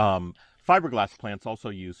 Fiberglass plants also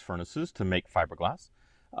use furnaces to make fiberglass.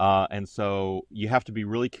 And so you have to be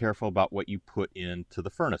really careful about what you put into the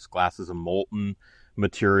furnace. Glass is a molten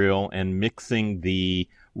material, and mixing the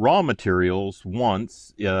raw materials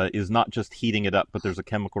once is not just heating it up, but there's a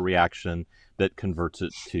chemical reaction that converts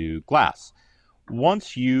it to glass.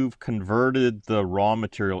 Once you've converted the raw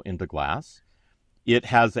material into glass, it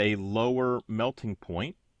has a lower melting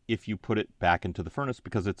point if you put it back into the furnace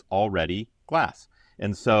because it's already glass.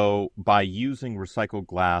 And so by using recycled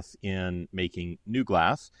glass in making new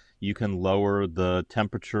glass, you can lower the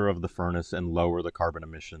temperature of the furnace and lower the carbon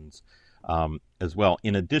emissions as well.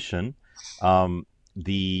 In addition,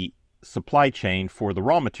 the supply chain for the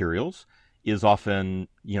raw materials is often,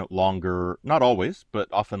 longer, not always, but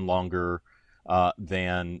often longer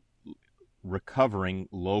than recovering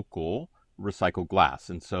local recycled glass.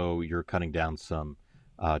 And so you're cutting down some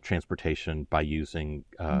transportation by using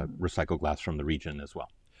recycled glass from the region as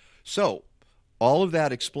well. So all of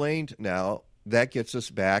that explained now, that gets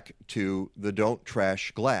us back to the Don't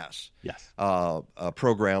Trash Glass a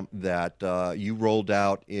program that you rolled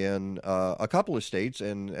out in a couple of states,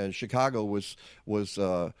 and Chicago was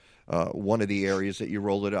one of the areas that you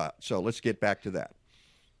rolled it out. So let's get back to that.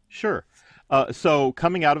 Sure. So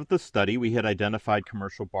coming out of the study, we had identified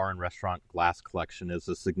commercial bar and restaurant glass collection as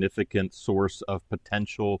a significant source of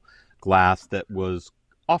potential glass that was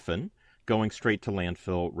often going straight to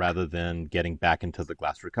landfill rather than getting back into the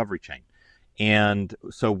glass recovery chain. And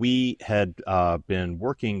so we had been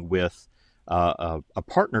working with a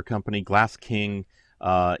partner company, Glass King,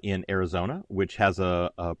 in Arizona, which has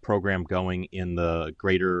a program going in the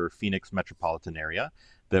greater Phoenix metropolitan area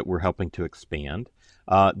that we're helping to expand,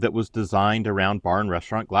 that was designed around bar and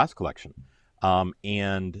restaurant glass collection.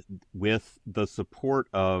 And with the support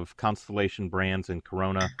of Constellation Brands and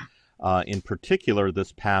Corona, in particular,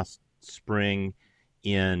 this past spring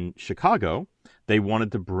in Chicago, they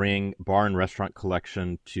wanted to bring bar and restaurant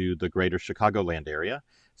collection to the greater Chicagoland area.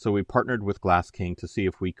 So we partnered with Glass King to see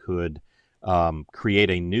if we could create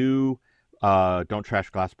a new Don't Trash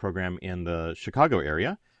Glass program in the Chicago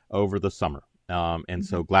area over the summer. And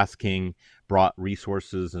so Glass King brought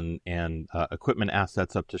resources and equipment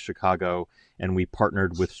assets up to Chicago, and we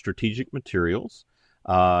partnered with Strategic Materials,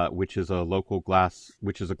 which is a glass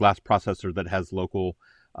processor that has local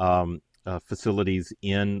facilities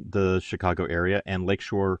in the Chicago area, and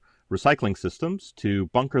Lakeshore Recycling Systems to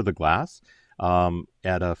bunker the glass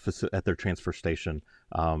at their transfer station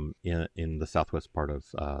in the southwest part of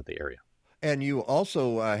the area. And you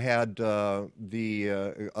also had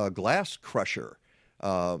the glass crusher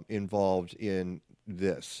involved in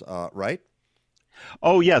this, right?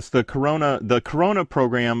 Oh yes, the Corona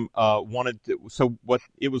program wanted to,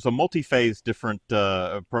 it was a multi-phase different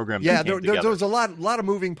program. Yeah, there was a lot of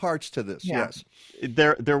moving parts to this. Yeah. Yes,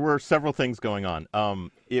 there were several things going on.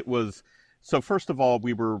 So first of all,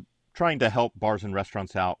 we were trying to help bars and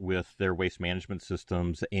restaurants out with their waste management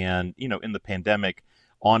systems, and in the pandemic,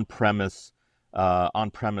 on-premise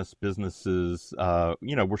businesses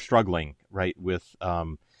were struggling, right, with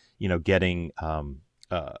getting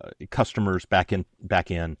customers back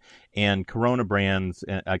in, and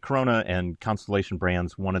Corona and Constellation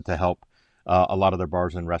Brands wanted to help a lot of their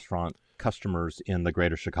bars and restaurant customers in the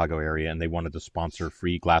greater Chicago area, and they wanted to sponsor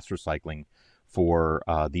free glass recycling for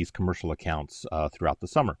these commercial accounts throughout the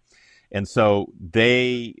summer. And so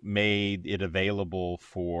they made it available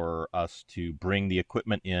for us to bring the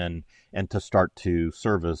equipment in and to start to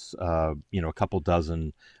service, a couple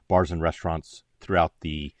dozen bars and restaurants throughout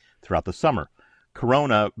the summer.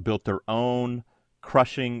 Corona built their own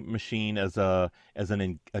crushing machine as a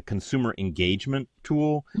consumer engagement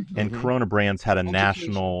tool, and Corona Brands had a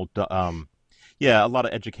national, a lot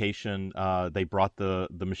of education. They brought the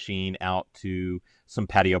machine out to some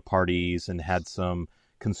patio parties and had some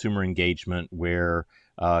consumer engagement where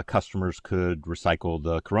customers could recycle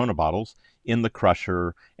the Corona bottles in the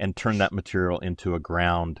crusher and turn that material into a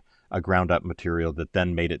ground up material that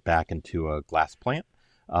then made it back into a glass plant.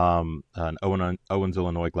 an Owens,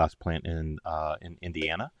 Illinois glass plant in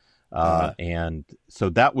Indiana. And so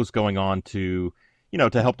that was going on to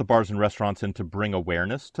help the bars and restaurants and to bring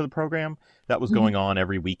awareness to the program. That was going on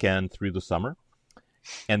every weekend through the summer.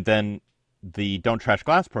 And then the Don't Trash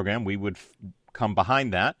Glass program, we would come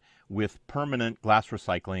behind that with permanent glass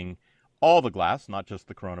recycling. All the glass, not just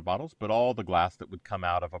the Corona bottles, but all the glass that would come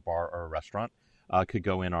out of a bar or a restaurant could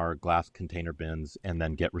go in our glass container bins and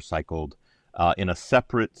then get recycled in a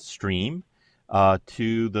separate stream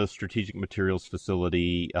to the Strategic Materials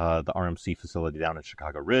facility, the RMC facility down in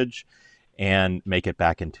Chicago Ridge, and make it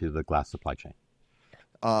back into the glass supply chain.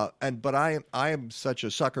 But I am such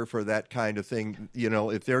a sucker for that kind of thing.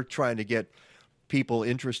 If they're trying to get people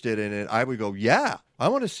interested in it, I would go, yeah, I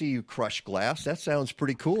want to see you crush glass. That sounds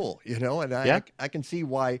pretty cool, and I can see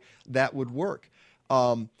why that would work.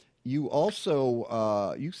 You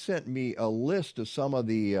also you sent me a list of some of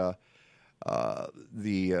the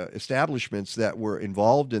establishments that were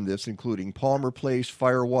involved in this, including Palmer Place,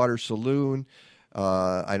 Firewater Saloon.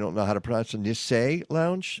 I don't know how to pronounce it. Nisei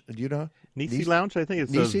Lounge. Do you know? Nisei Lounge. I think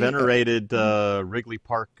it's Nisei? a venerated Wrigley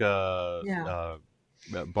Park bar.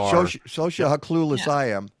 Shows you how clueless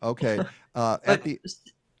I am. Okay. At the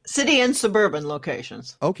city and suburban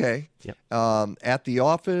locations. Okay. Yep. At the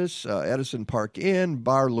office, Edison Park Inn,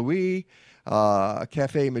 Bar Louis,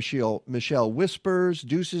 Cafe Michelle Whispers,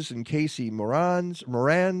 Deuces and Casey Moran's,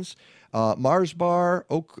 Mars Bar,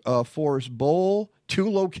 Oak Forest Bowl, 2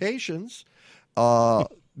 locations,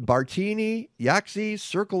 Bartini, Yaxie's,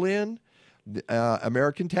 Circle Inn,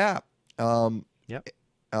 American Tap, and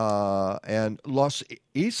Los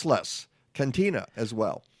Islas Cantina as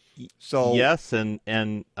well. So yes, and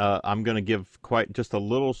I'm going to give just a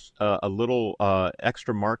little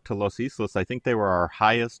extra mark to Los Islas. I think they were our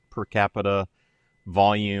highest per capita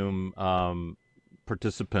volume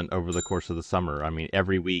participant over the course of the summer. I mean,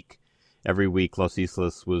 every week Los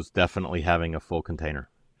Islas was definitely having a full container.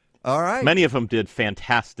 All right. Many of them did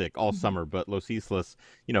fantastic all summer, but Los Islas,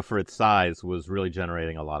 for its size, was really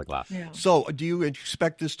generating a lot of glass. Yeah. So, do you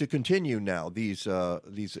expect this to continue now? These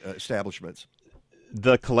establishments.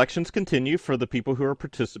 The collections continue for the people who are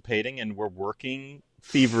participating, and we're working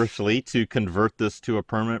feverishly to convert this to a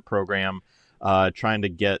permanent program, trying to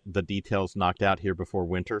get the details knocked out here before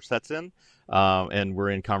winter sets in. And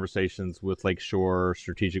we're in conversations with Lakeshore,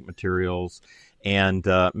 Strategic Materials, and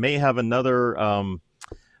may have another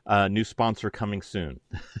new sponsor coming soon.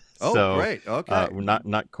 Oh, so, great. Okay. We're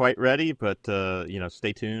not quite ready, but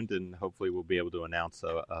stay tuned, and hopefully we'll be able to announce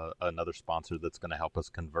another sponsor that's going to help us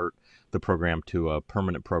convert the program to a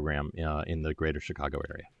permanent program in the greater Chicago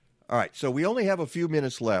area. All right. So we only have a few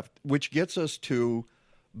minutes left, which gets us to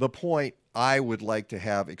the point I would like to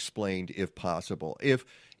have explained, if possible. If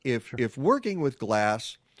working with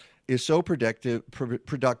glass is so productive,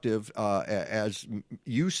 as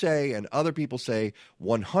you say and other people say,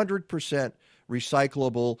 100%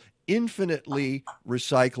 recyclable, infinitely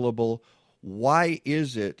recyclable, why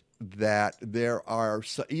is it that there are,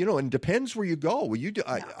 and depends where you go.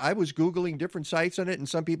 I was Googling different sites on it, and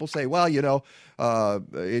some people say, well,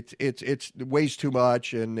 it's weighs too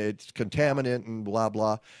much and it's contaminant and blah,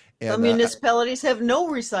 blah. And, some municipalities have no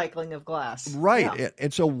recycling of glass. Right. Yeah.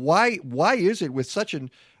 And so why is it with such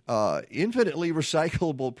an infinitely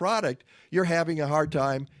recyclable product, you're having a hard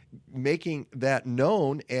time making that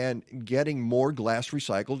known and getting more glass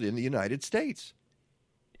recycled in the United States?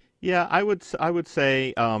 Yeah, I would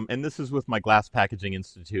say, and this is with my Glass Packaging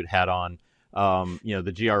Institute hat on. The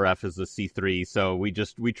GRF is a C3, so we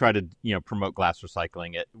try to promote glass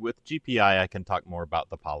recycling. With GPI, I can talk more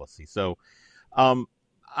about the policy. So,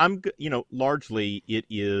 largely it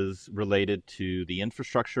is related to the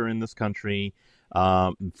infrastructure in this country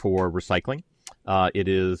for recycling. It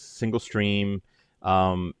is single stream,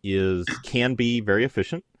 can be very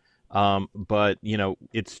efficient, but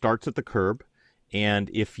it starts at the curb.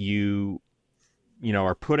 And if you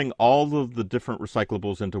are putting all of the different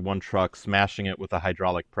recyclables into one truck, smashing it with a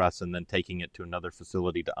hydraulic press, and then taking it to another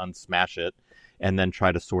facility to unsmash it, and then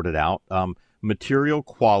try to sort it out, material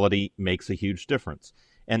quality makes a huge difference.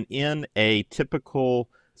 And in a typical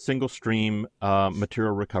single stream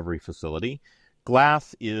material recovery facility,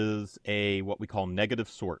 glass is what we call negative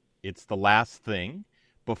sort. It's the last thing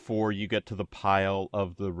before you get to the pile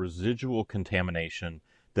of the residual contamination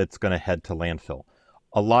that's going to head to landfill.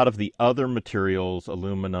 A lot of the other materials,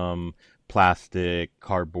 aluminum, plastic,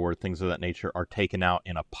 cardboard, things of that nature, are taken out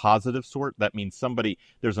in a positive sort. That means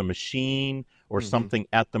there's a machine or something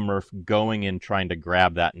at the MRF going in trying to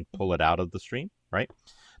grab that and pull it out of the stream, right?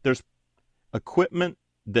 There's equipment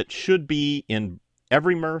that should be in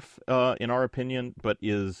every MRF, in our opinion, but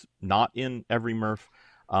is not in every MRF.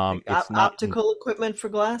 It's not optical equipment for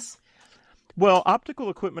glass? Well, optical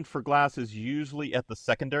equipment for glass is usually at the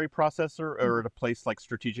secondary processor or at a place like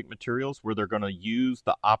Strategic Materials where they're going to use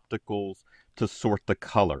the opticals to sort the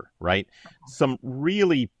color, right? Some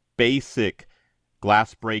really basic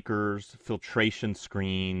glass breakers, filtration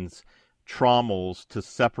screens, trommels to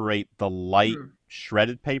separate the light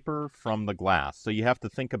shredded paper from the glass. So you have to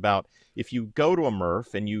think about if you go to a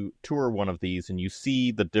MRF and you tour one of these and you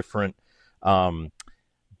see the different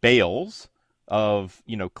bales of,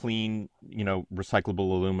 clean, recyclable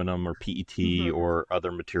aluminum or PET or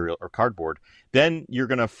other material or cardboard, then you're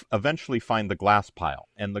going to eventually find the glass pile.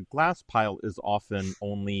 And the glass pile is often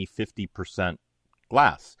only 50%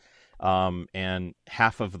 glass. And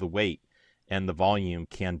half of the weight and the volume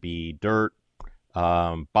can be dirt,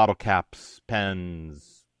 bottle caps,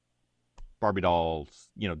 pens, Barbie dolls,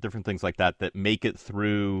 different things like that make it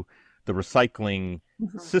through the recycling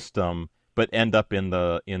system but end up in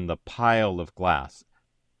the pile of glass.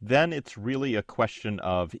 Then it's really a question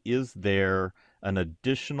of, is there an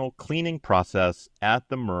additional cleaning process at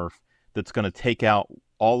the MRF that's going to take out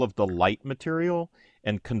all of the light material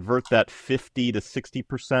and convert that 50 to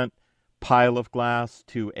 60% pile of glass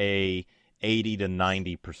to a 80 to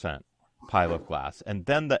 90% pile of glass. And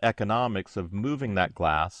then the economics of moving that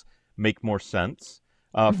glass make more sense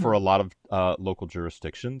for a lot of local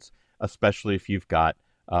jurisdictions, especially if you've got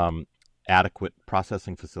adequate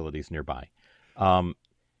processing facilities nearby. I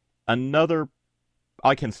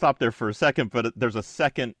can stop there for a second, but there's a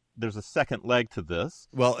second leg to this.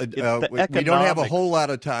 Well, we don't have a whole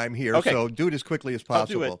lot of time here, so do it as quickly as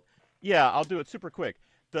possible. I'll do it super quick.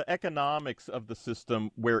 The economics of the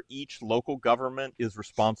system where each local government is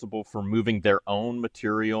responsible for moving their own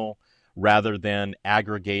material rather than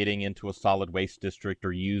aggregating into a solid waste district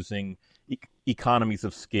or using economies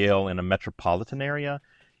of scale in a metropolitan area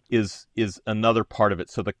is another part of it.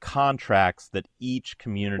 So the contracts that each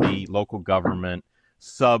community, local government,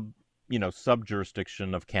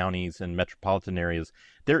 sub-jurisdiction of counties and metropolitan areas,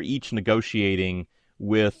 they're each negotiating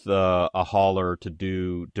with a hauler to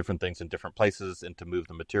do different things in different places and to move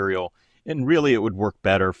the material. And really, it would work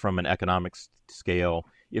better from an economic scale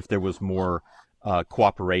if there was more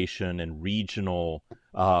cooperation and regional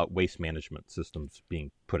waste management systems being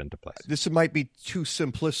put into place. This might be too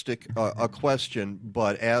simplistic a question,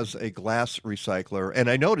 but as a glass recycler, and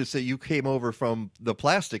I noticed that you came over from the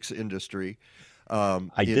plastics industry.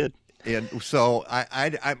 I did. And so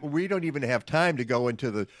we don't even have time to go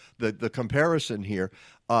into the comparison here.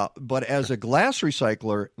 But as a glass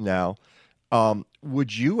recycler now,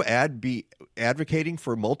 would you be advocating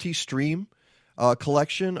for multi-stream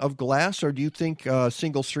collection of glass, or do you think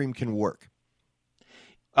single stream can work?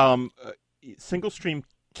 Single stream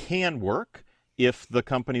can work if the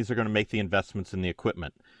companies are going to make the investments in the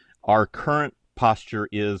equipment. Our current posture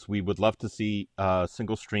is we would love to see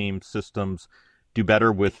single stream systems do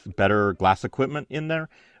better with better glass equipment in there.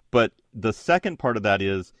 But the second part of that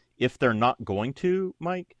is if they're not going to,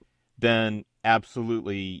 Mike, then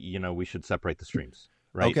absolutely, we should separate the streams.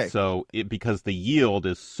 Right. Okay. So because the yield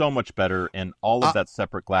is so much better and all of that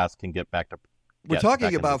separate glass can get back to. We're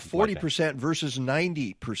talking about 40% versus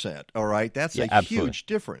 90%. All right. That's a huge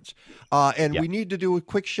difference. And we need to do a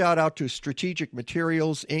quick shout out to Strategic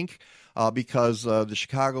Materials, Inc., because the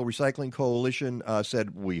Chicago Recycling Coalition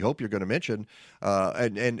said, we hope you're going to mention.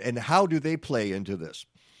 And how do they play into this?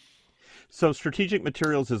 So Strategic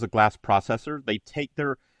Materials is a glass processor. They take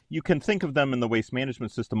you can think of them in the waste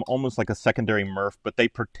management system almost like a secondary MRF, but they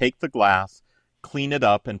take the glass, clean it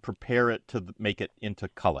up, and prepare it to make it into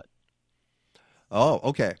cullet. Oh,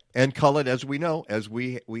 okay. And cullet, as we know, as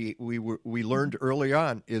we learned early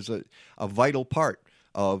on, is a vital part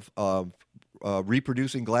of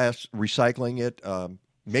reproducing glass, recycling it,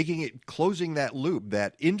 making it, closing that loop,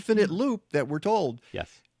 that infinite loop that we're told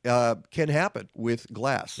can happen with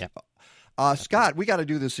glass. Yeah. Scott, we got to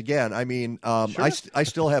do this again. I mean, sure. I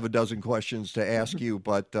still have a dozen questions to ask you,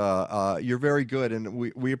 but you're very good, and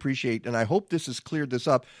we appreciate, and I hope this has cleared this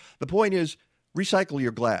up. The point is, recycle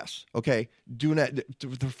your glass, okay? Do not.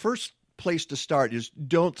 The first place to start is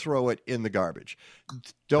don't throw it in the garbage.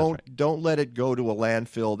 Don't let it go to a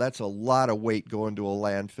landfill. That's a lot of weight going to a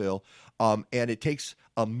landfill, and it takes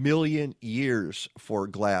 1 million years for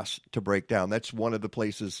glass to break down. That's one of the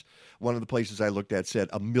places I looked at said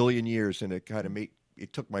 1 million years, and it kind of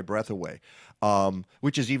it took my breath away,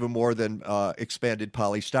 which is even more than expanded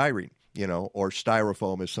polystyrene, or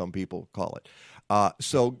styrofoam, as some people call it.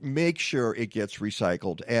 So make sure it gets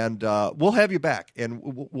recycled, and we'll have you back, and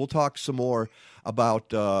we'll talk some more about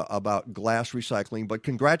glass recycling. But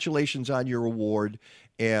congratulations on your award,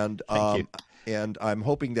 and thank you. And I'm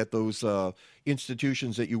hoping that those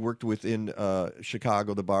institutions that you worked with in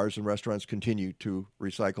Chicago, the bars and restaurants, continue to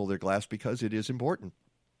recycle their glass because it is important.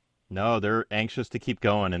 No, they're anxious to keep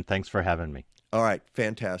going, and thanks for having me. All right,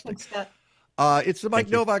 fantastic. Thanks, Scott. It's the Mike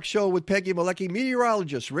Novak Show with Peggy Malecki.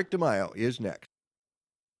 Meteorologist Rick DeMaio is next.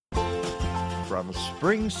 From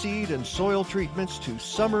spring seed and soil treatments to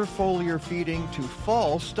summer foliar feeding to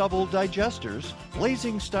fall stubble digesters,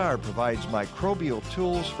 Blazing Star provides microbial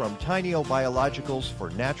tools from tiny biologicals for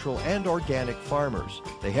natural and organic farmers.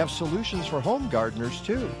 They have solutions for home gardeners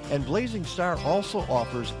too. And Blazing Star also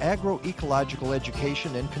offers agroecological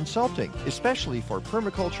education and consulting, especially for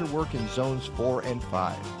permaculture work in zones 4 and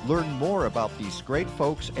 5. Learn more about these great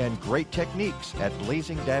folks and great techniques at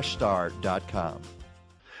blazing-star.com.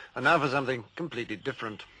 And now for something completely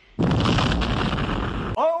different.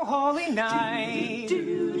 Oh, holy night,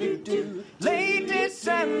 late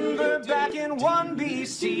December back in 1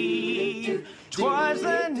 BC, 'twas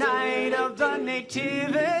the night of the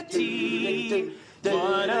nativity.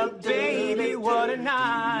 What a baby, what a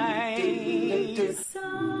night.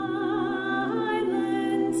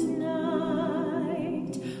 Silent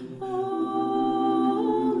night, holy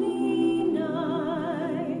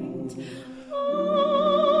night,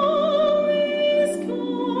 all is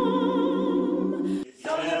calm.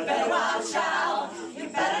 So you better watch out, you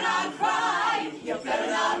better not cry, you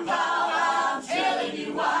better not pout, I'm telling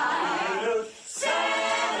you why.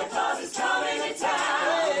 Santa Claus is coming to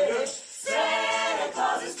town, Santa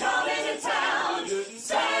Claus is coming to town,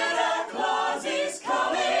 Santa Claus is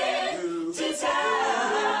coming to town.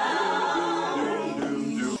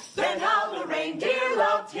 Then how the reindeer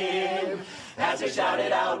loved him as they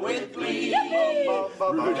shouted out with glee.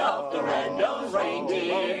 Rudolph the red-nosed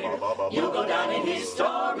reindeer, you'll go down in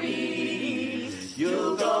history.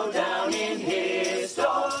 You'll go down in history.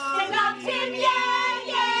 They loved him, yeah,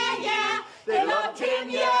 yeah, yeah. They loved him,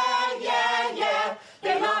 yeah, yeah, yeah.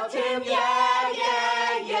 They loved him, yeah,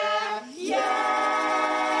 yeah, yeah, yeah.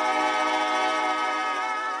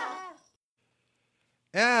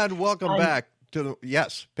 And welcome back to the...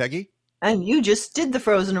 Yes, Peggy? And you just did the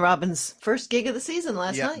Frozen Robins' first gig of the season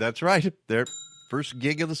last night. Yeah, that's right. Their first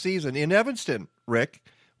gig of the season in Evanston, Rick.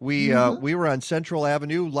 We were on Central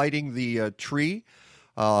Avenue lighting the tree,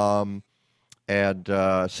 and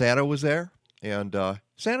Santa was there, and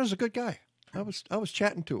Santa's a good guy. I was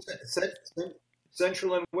chatting to him.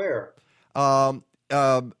 Central and where?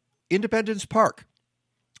 Independence Park.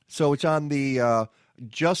 So it's on the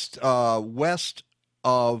just west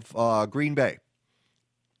of Green Bay.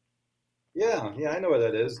 Yeah, I know where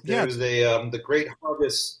that is. There's the Great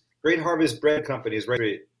Harvest Bread Company is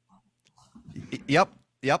right. Yep.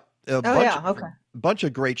 Okay. Bunch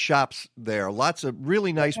of great shops there. Lots of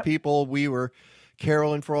really nice people. We were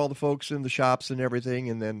caroling for all the folks in the shops and everything,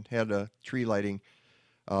 and then had a tree lighting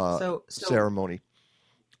ceremony.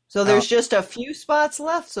 So there's just a few spots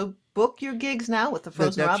left. So book your gigs now with the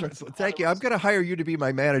Frozen Robins. Right. Thank you. I'm going to hire you to be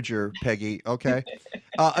my manager, Peggy. Okay.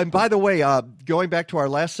 And by the way, going back to our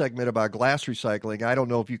last segment about glass recycling, I don't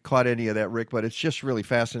know if you caught any of that, Rick, but it's just really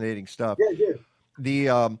fascinating stuff. Yeah.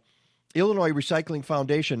 The Illinois Recycling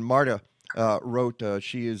Foundation, Marta wrote,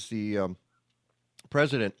 she is the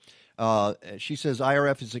president. She says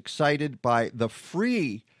IRF is excited by the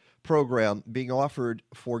free program being offered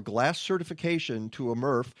for glass certification to a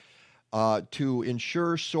MRF to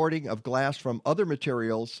ensure sorting of glass from other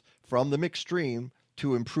materials from the mixed stream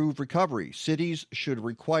to improve recovery. Cities should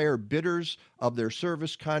require bidders of their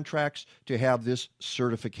service contracts to have this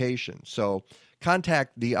certification. So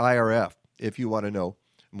contact the IRF if you want to know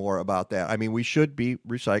more about that. I mean, we should be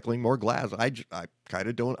recycling more glass. I kind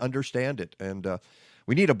of don't understand it. And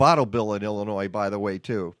we need a bottle bill in Illinois, by the way,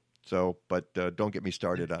 too. So, but don't get me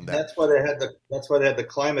started on that. That's why they had the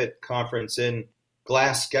climate conference in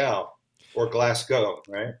Glasgow or Glasgow,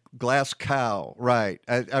 right? Glasgow, right?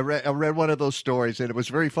 I read one of those stories, and it was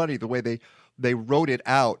very funny the way they wrote it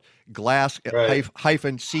out.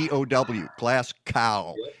 Hyphen COW,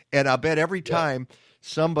 Glasgow, and I bet every time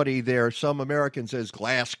somebody there, some American says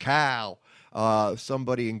Glasgow,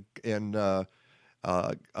 somebody in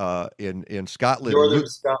Scotland, Northern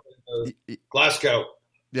Scotland, Glasgow.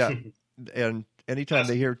 Yeah, and anytime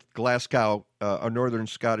they hear Glasgow, a Northern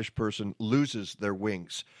Scottish person loses their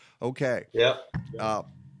wings. Okay. Yeah.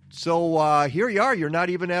 So here you are. You're not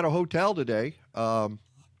even at a hotel today. No,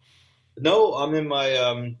 I'm in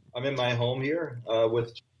my home here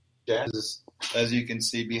with Jazz. As you can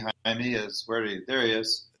see behind me, there he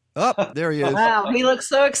is. Oh, there he is. Wow, he looks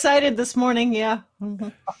so excited this morning. Yeah.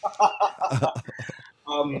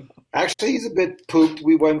 Actually, he's a bit pooped.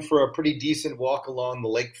 We went for a pretty decent walk along the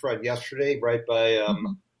lakefront yesterday, right by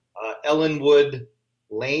Ellenwood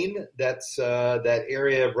Lane. That's that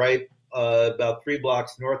area right about 3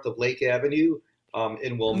 blocks north of Lake Avenue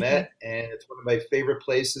in Wilmette, and it's one of my favorite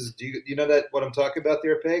places. Do you know that what I'm talking about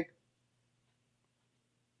there, Peg?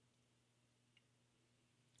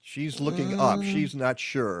 She's looking up. She's not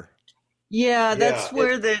sure. Yeah, that's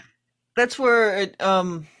where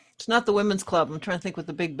it's not the women's club. I'm trying to think what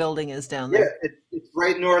the big building is down there. Yeah, it's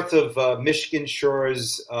right north of Michigan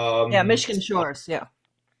Shores. Michigan Shores. Yeah.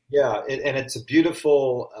 Yeah, and it's a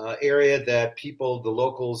beautiful area that the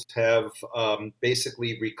locals have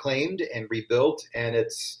basically reclaimed and rebuilt, and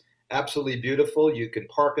it's absolutely beautiful. You can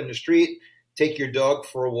park on the street, take your dog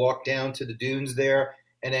for a walk down to the dunes there,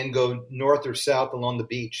 and then go north or south along the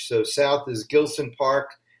beach. So south is Gilson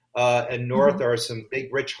Park, and north are some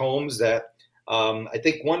big, rich homes that I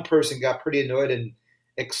think one person got pretty annoyed and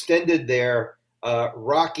extended their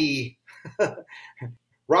rocky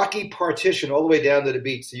partition all the way down to the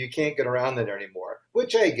beach, so you can't get around it anymore,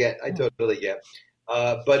 which I get. I totally get.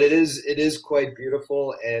 But it is quite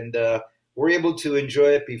beautiful, and we're able to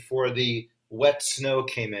enjoy it before the wet snow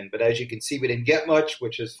came in. But as you can see, we didn't get much,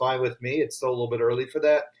 which is fine with me. It's still a little bit early for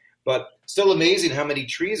that. But still amazing how many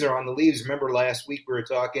trees are on the leaves. Remember last week we were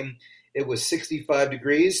talking, it was 65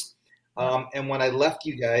 degrees. And when I left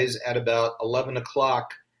you guys at about 11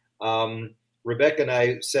 o'clock, Rebecca and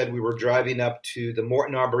I said we were driving up to the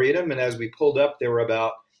Morton Arboretum, and as we pulled up, there were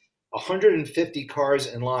about 150 cars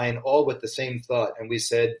in line, all with the same thought. And we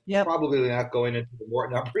said, probably not going into the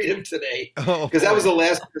Morton Arboretum today, because that was the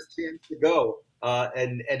last chance to go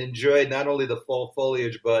and enjoy not only the fall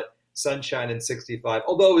foliage, but sunshine and 65.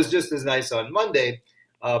 Although it was just as nice on Monday,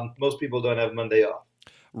 most people don't have Monday off.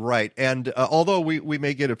 Right. And although we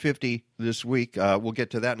may get a 50 this week, we'll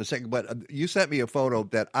get to that in a second. But you sent me a photo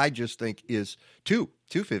that I just think is two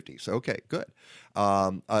 50s. Okay, good.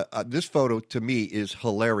 This photo to me is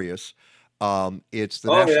hilarious. It's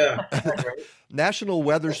the National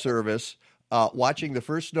Weather Service watching the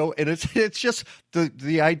first snow. And it's just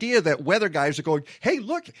the idea that weather guys are going, hey,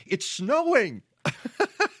 look, it's snowing.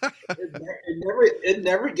 It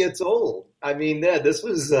never gets old. I mean, this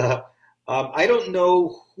was I don't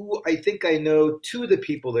know who. I think I know 2 of the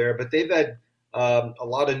people there, but they've had a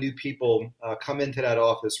lot of new people come into that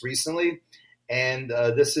office recently, and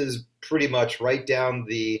this is pretty much right down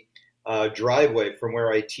the driveway from where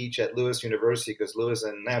I teach at Lewis University, because Lewis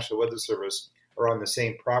and National Weather Service are on the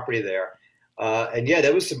same property there. And yeah,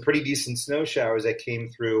 there was some pretty decent snow showers that came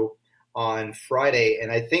through on Friday,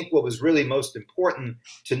 and I think what was really most important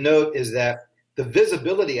to note is that the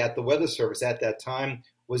visibility at the Weather Service at that time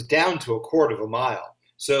was down to a quarter of a mile.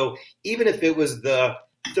 So even if it was the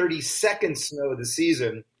 32nd snow of the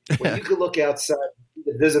season, when you could look outside and see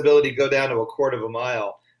the visibility go down to a quarter of a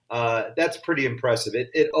mile, that's pretty impressive.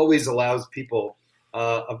 It always allows people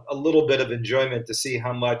a little bit of enjoyment to see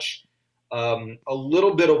how much a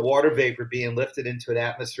little bit of water vapor being lifted into an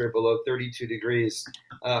atmosphere below 32 degrees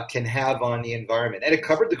can have on the environment. And it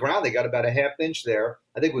covered the ground. They got about a half inch there.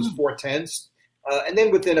 I think it was 4/10. And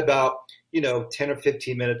then within about 10 or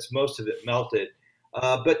 15 minutes, most of it melted.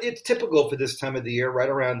 But it's typical for this time of the year, right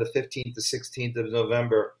around the 15th to 16th of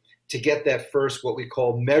November, to get that first what we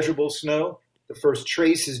call measurable snow. The first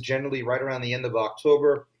trace is generally right around the end of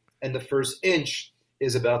October, and the first inch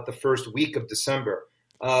is about the first week of December.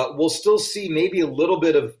 We'll still see maybe a little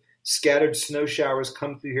bit of scattered snow showers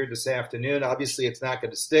come through here this afternoon. Obviously, it's not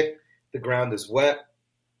going to stick. The ground is wet.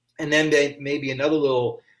 And then maybe another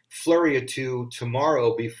little flurry or 2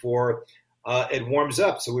 tomorrow before it warms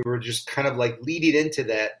up. So we were just kind of like leading into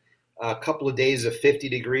that couple of days of 50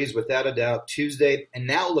 degrees, without a doubt, Tuesday. And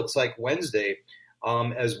now it looks like Wednesday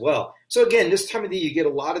as well. So again, this time of the year, you get a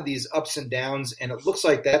lot of these ups and downs, and it looks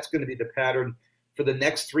like that's going to be the pattern for the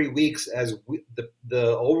next 3 weeks as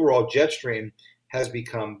the overall jet stream has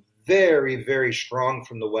become very, very strong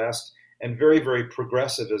from the west and very, very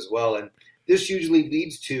progressive as well. And this usually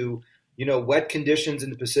leads to, wet conditions in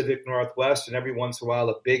the Pacific Northwest, and every once in a while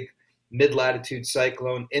a big mid-latitude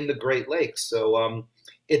cyclone in the Great Lakes. So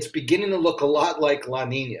it's beginning to look a lot like La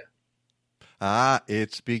Nina.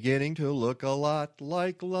 It's beginning to look a lot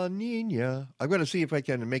like La Nina. I'm going to see if I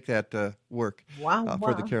can make that work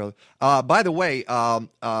for the Carolina. By the way,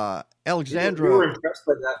 Alexandra... We were impressed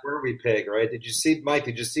by that, weren't we, Peg, right? Did you see, Mike,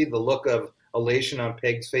 the look of elation on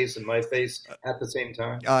Peg's face and my face at the same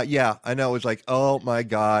time? Yeah, I know. It was like, oh, my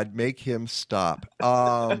God, make him stop.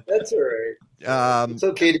 That's all right. It's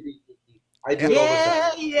okay to be... I do it all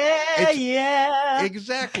the time. Yeah.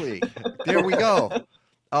 Exactly. There we go.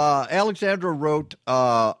 Alexandra wrote,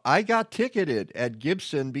 I got ticketed at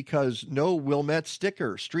Gibson because no Wilmette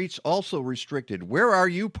sticker. Streets also restricted. Where are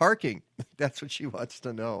you parking? That's what she wants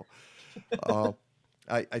to know.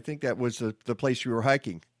 I think that was the place you were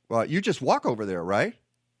hiking. Well, you just walk over there, right?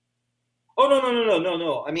 Oh,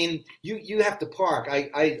 no. I mean, you have to park.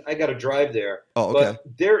 I got to drive there. Oh, okay.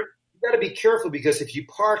 But you got to be careful because if you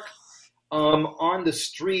park on the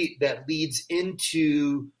street that leads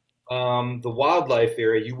into the wildlife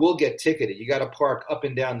area, you will get ticketed. You got to park up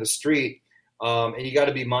and down the street, and you got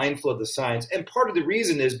to be mindful of the signs. And part of the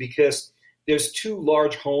reason is because there's two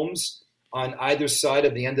large homes on either side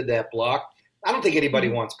of the end of that block. I don't think anybody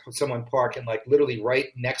wants someone parking like literally right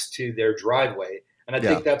next to their driveway. And I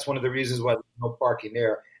think that's one of the reasons why there's no parking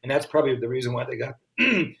there. And that's probably the reason why they got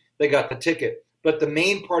they got the ticket. But the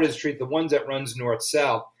main part of the street, the ones that runs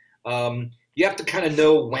north-south, you have to kind of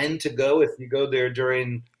know when to go. If you go there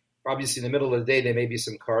during, obviously, in the middle of the day, there may be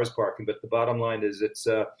some cars parking. But the bottom line is it's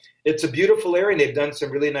a beautiful area, and they've done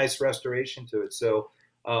some really nice restoration to it. So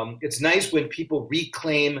it's nice when people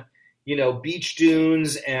reclaim, beach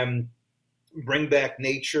dunes and bring back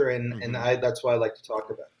nature, and that's why I like to talk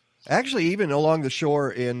about it. Actually, even along the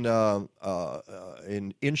shore in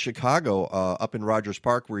Chicago, up in Rogers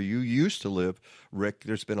Park, where you used to live, Rick,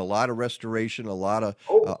 there's been a lot of restoration, a lot of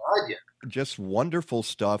just wonderful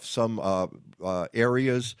stuff. Some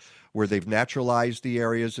areas where they've naturalized the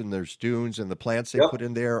areas, and there's dunes, and the plants they put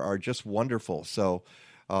in there are just wonderful. So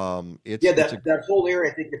that whole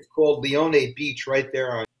area, I think it's called Leone Beach, right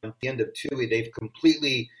there on the end of Tui. They've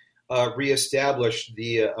completely reestablished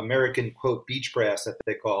the American, quote, beach grass that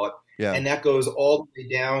they call it. Yeah. And that goes all the way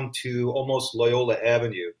down to almost Loyola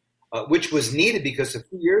Avenue, which was needed because a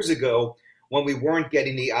few years ago when we weren't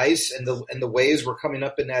getting the ice and the waves were coming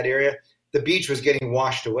up in that area, the beach was getting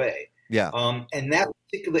washed away. Yeah. And that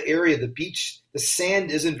particular area, the beach, the sand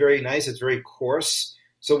isn't very nice. It's very coarse.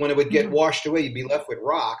 So when it would get washed away, you'd be left with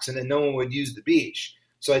rocks, and then no one would use the beach.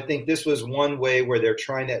 So I think this was one way where they're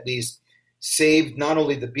trying to at least save not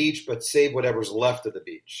only the beach, but save whatever's left of the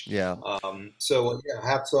beach. Yeah.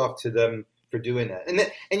 Hats off to them for doing that.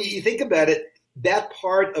 And you think about it, that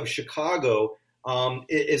part of Chicago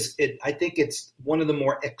I think it's one of the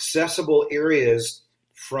more accessible areas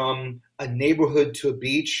from a neighborhood to a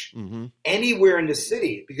beach anywhere in the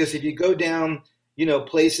city. Because if you go down,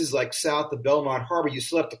 places like south of Belmont Harbor, you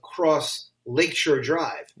still have to cross Lakeshore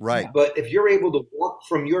Drive. Right. But if you're able to walk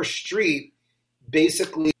from your street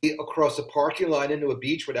basically across a parking lot into a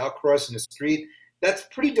beach without crossing the street, that's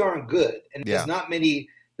pretty darn good. And there's not many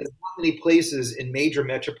places in major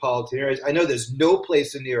metropolitan areas. I know there's no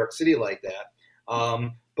place in New York City like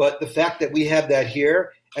that. But the fact that we have that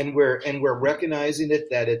here and we're recognizing it,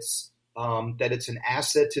 that it's an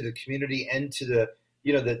asset to the community and to the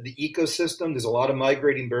ecosystem. There's a lot of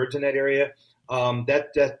migrating birds in that area.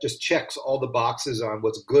 That just checks all the boxes on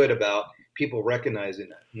what's good about people recognizing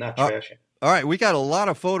that, not trashing it. All right, we got a lot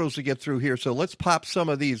of photos to get through here, so let's pop some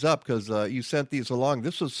of these up because you sent these along.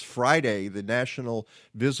 This was Friday, the National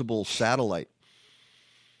Visible Satellite.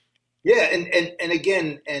 Yeah, and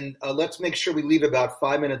again, let's make sure we leave about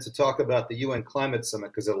 5 minutes to talk about the UN Climate Summit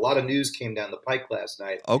because a lot of news came down the pike last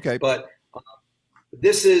night. Okay. But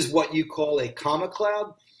this is what you call a comma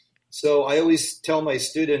cloud. So I always tell my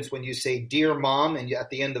students when you say "Dear Mom" and at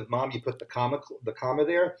the end of "Mom" you put the comma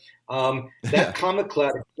there. That comma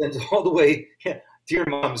cloud extends all the way. Dear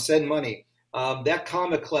Mom, send money. That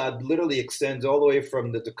comma cloud literally extends all the way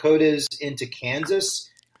from the Dakotas into Kansas,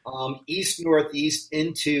 east-northeast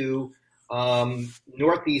into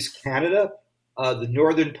northeast Canada. The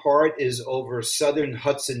northern part is over southern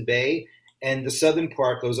Hudson Bay, and the southern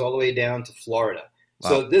part goes all the way down to Florida. Wow.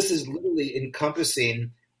 So this is literally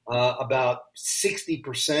encompassing about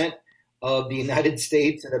 60% of the United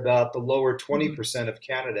States and about the lower 20% of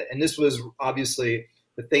Canada. And this was obviously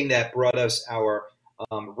the thing that brought us our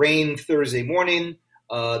rain Thursday morning,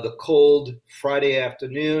 the cold Friday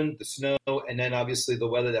afternoon, the snow, and then obviously the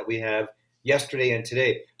weather that we have yesterday and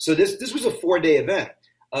today. So this was a 4-day event.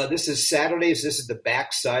 This is Saturday, so this is the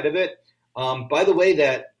back side of it. By the way,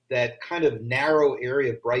 that kind of narrow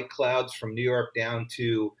area of bright clouds from New York down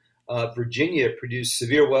to Virginia produced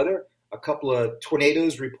severe weather. A couple of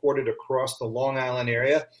tornadoes reported across the Long Island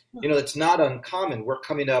area. It's not uncommon. We're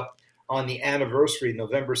coming up on the anniversary,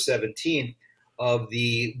 November 17th, of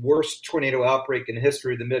the worst tornado outbreak in the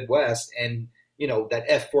history of the Midwest. And, that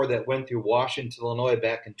F4 that went through Washington, Illinois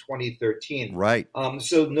back in 2013. Right.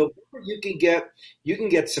 So November, you can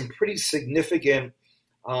get some pretty significant,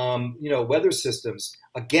 weather systems.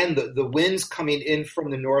 Again, the winds coming in from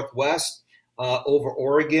the northwest, over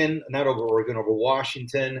Washington,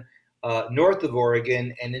 north of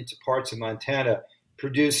Oregon, and into parts of Montana,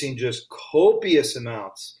 producing just copious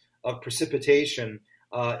amounts of precipitation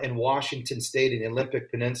in Washington State and the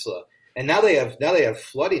Olympic Peninsula. And now they have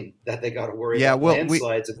flooding that they got to worry about,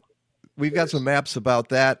 landslides. We've got some maps about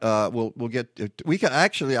that. We'll get. We can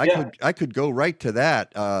actually. I could go right to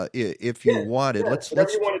that if you wanted. Let's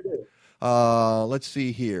whatever you want to do. Let's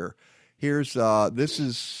see here. Here's this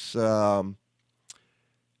is.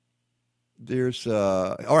 There's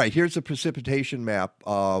all right. Here's a precipitation map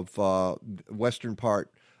of western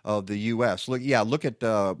part of the U.S. Look at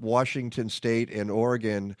Washington State and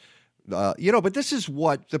Oregon. But this is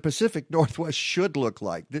what the Pacific Northwest should look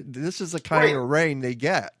like. This is the kind of rain they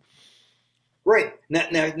get. Right.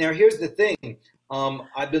 Now, here's the thing.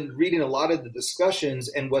 I've been reading a lot of the discussions,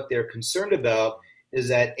 and what they're concerned about is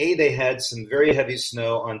that, they had some very heavy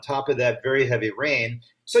snow on top of that very heavy rain.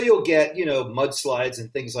 So you'll get, mudslides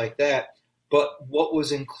and things like that. But what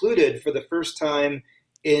was included for the first time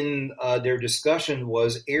in their discussion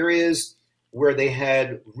was areas where they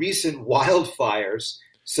had recent wildfires.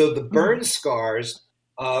 So the burn scars,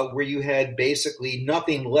 where you had basically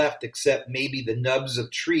nothing left except maybe the nubs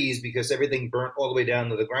of trees because everything burnt all the way down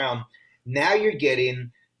to the ground. Now you're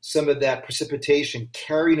getting some of that precipitation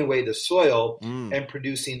carrying away the soil and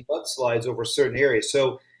producing mudslides over certain areas.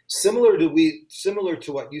 So similar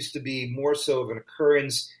to what used to be more so of an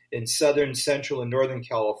occurrence in southern, central, and northern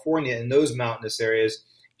California in those mountainous areas,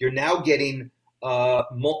 you're now getting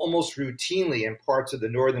almost routinely in parts of the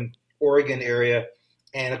northern Oregon area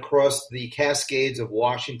and across the Cascades of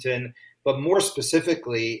Washington, but more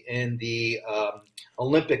specifically in the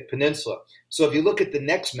Olympic Peninsula. So if you look at the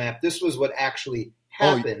next map, this was what actually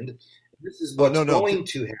happened. This is what's going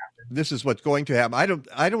to happen. This is what's going to happen.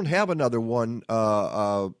 I don't have another one.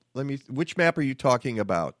 Which map are you talking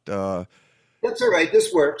about? That's all right.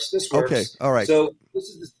 This works. Okay. All right. So this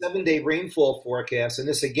is the 7-day rainfall forecast. And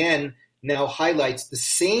this again now highlights the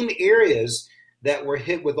same areas that were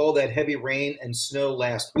hit with all that heavy rain and snow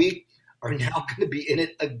last week are now going to be in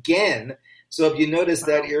it again. So if you notice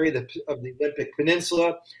that area of the Olympic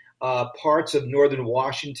Peninsula, parts of northern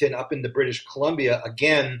Washington up into British Columbia,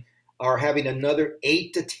 again, are having another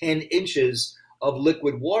 8 to 10 inches of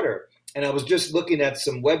liquid water. And I was just looking at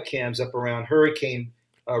some webcams up around Hurricane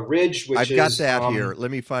Ridge, which I've got that here. Let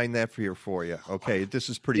me find that for you. Okay, this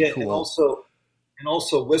is pretty cool. And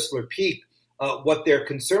also Whistler Peak. What they're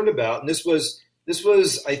concerned about, and this was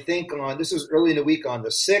I think this was early in the week on the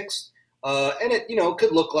 6th, and it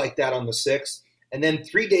could look like that on the 6th, and then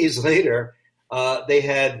 3 days later they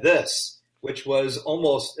had this, which was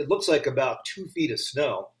it looks like about 2 feet of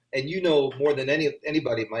snow, and more than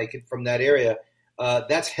anybody, Mike, from that area,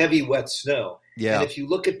 that's heavy wet snow. Yeah. And if you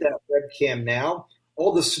look at that webcam now,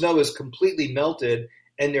 all the snow is completely melted,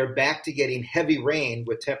 and they're back to getting heavy rain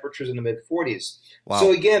with temperatures in the mid-40s. Wow.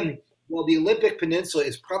 So again, well, the Olympic Peninsula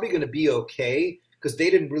is probably going to be okay because they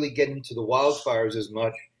didn't really get into the wildfires as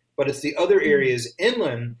much, but it's the other areas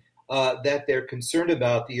inland that they're concerned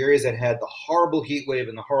about, the areas that had the horrible heat wave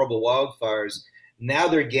and the horrible wildfires. Now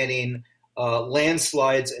they're getting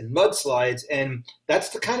landslides and mudslides, and that's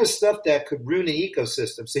the kind of stuff that could ruin an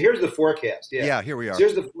ecosystem. So here's the forecast. Yeah, here we are. So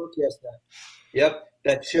here's the forecast.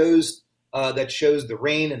 That shows the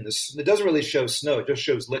rain and it doesn't really show snow; it just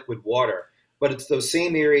shows liquid water. But it's those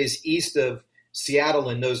same areas east of Seattle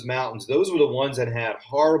in those mountains. Those were the ones that had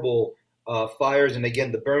horrible fires. And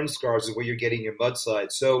again, the burn scars is where you're getting your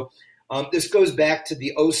mudslides. So this goes back to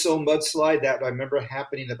the Oso mudslide that I remember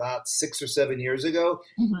happening about 6 or 7 years ago.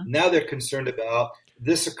 Mm-hmm. Now they're concerned about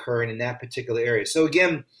this occurring in that particular area. So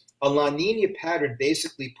again, a La Nina pattern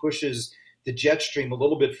basically pushes the jet stream a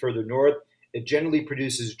little bit further north. It generally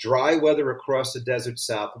produces dry weather across the desert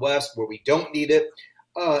Southwest where we don't need it.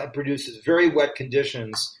 It produces very wet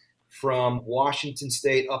conditions from Washington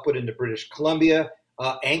State upward into British Columbia.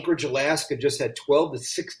 Anchorage, Alaska just had 12 to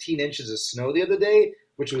 16 inches of snow the other day,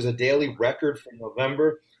 which was a daily record from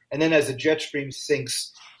November. And then as the jet stream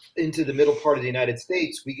sinks into the middle part of the United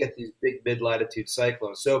States, we get these big mid-latitude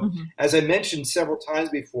cyclones. So as I mentioned several times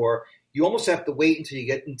before, you almost have to wait until you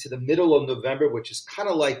get into the middle of November, which is kind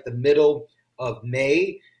of like the middle of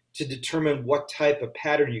May, to determine what type of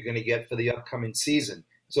pattern you're going to get for the upcoming season.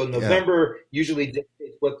 So November usually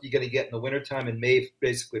dictates what you're going to get in the wintertime, and May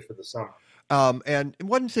basically for the summer. And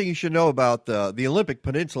one thing you should know about the Olympic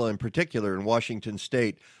Peninsula in particular in Washington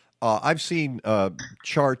State, I've seen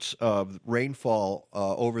charts of rainfall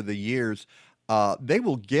over the years. They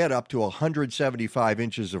will get up to 175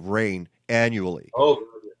 inches of rain annually. Oh,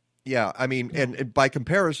 yeah. I mean, and by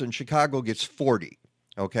comparison, Chicago gets 40.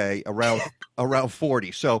 Okay, around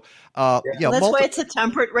 40. So, that's why it's a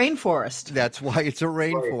temperate rainforest. That's why it's a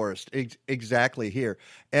rainforest. Exactly here.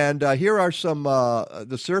 And here are some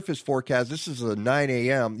the surface forecast. This is a 9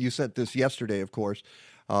 a.m. You sent this yesterday, of course.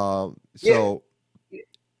 Yeah,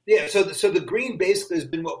 Yeah, so the green basically has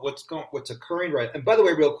been what's occurring right. And by the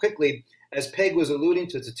way, real quickly, as Peg was alluding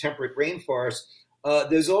to, it's a temperate rainforest.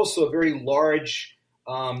 There's also a very large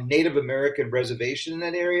Native American reservation in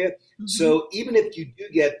that area. Mm-hmm. So even if you do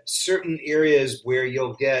get certain areas where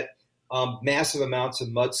you'll get massive amounts of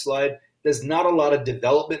mudslide, there's not a lot of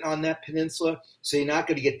development on that peninsula. So you're not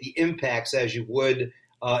going to get the impacts as you would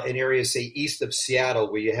in areas, say, east of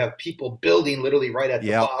Seattle, where you have people building literally right at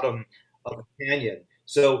the bottom of the canyon.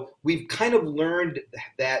 So we've kind of learned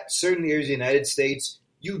that certain areas of the United States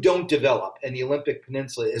you don't develop, and the Olympic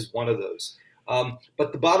Peninsula is one of those.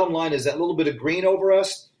 But the bottom line is that little bit of green over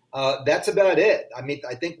us, that's about it. I mean,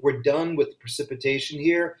 I think we're done with precipitation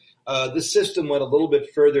here. This system went a little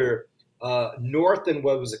bit further north than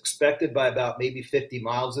what was expected by about maybe 50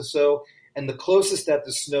 miles or so. And the closest that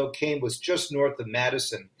the snow came was just north of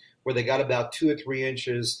Madison, where they got about 2 or 3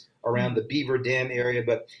 inches around the Beaver Dam area.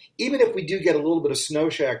 But even if we do get a little bit of snow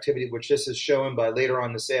shower activity, which this is showing by later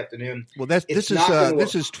on this afternoon. Well,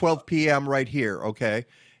 this is 12 p.m. right here, okay?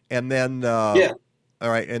 And then all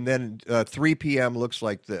right, and then 3 p.m. looks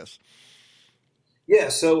like this. Yeah,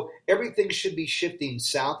 so everything should be shifting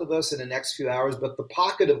south of us in the next few hours, but the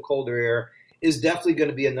pocket of colder air is definitely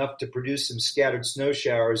going to be enough to produce some scattered snow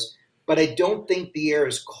showers. But I don't think the air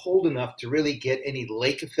is cold enough to really get any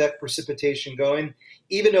lake effect precipitation going,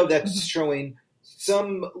 even though that's showing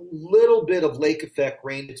some little bit of lake effect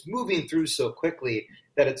rain. It's moving through so quickly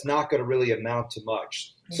that it's not going to really amount to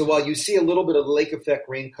much. So while you see a little bit of lake effect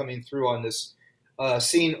rain coming through on this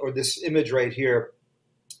scene or this image right here,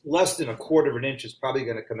 less than 1/4 of an inch is probably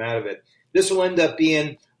going to come out of it. This will end up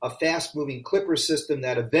being a fast-moving clipper system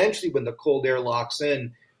that eventually, when the cold air locks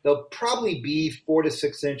in, there'll probably be 4 to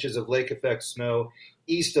 6 inches of lake effect snow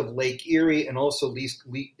east of Lake Erie and also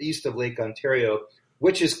east of Lake Ontario,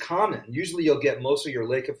 which is common. Usually you'll get most of your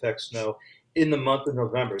lake effect snow in the month of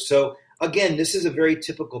November. So again, this is a very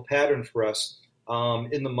typical pattern for us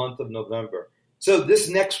in the month of November. So this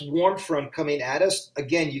next warm front coming at us,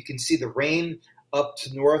 again, you can see the rain up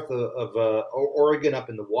to north of Oregon, up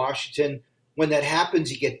into Washington. When that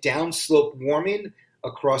happens, you get downslope warming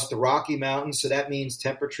across the Rocky Mountains. So that means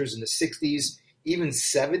temperatures in the 60s, even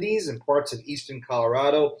 70s in parts of eastern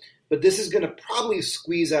Colorado. But this is going to probably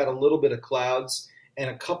squeeze out a little bit of clouds and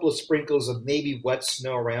a couple of sprinkles of maybe wet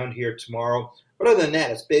snow around here tomorrow. But other than that,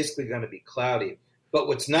 it's basically going to be cloudy. But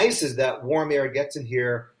what's nice is that warm air gets in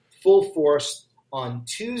here full force on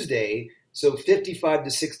Tuesday. So 55 to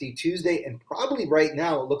 60 Tuesday. And probably right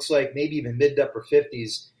now, it looks like maybe even mid to upper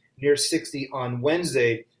 50s, near 60 on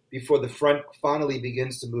Wednesday, before the front finally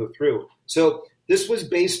begins to move through. So this was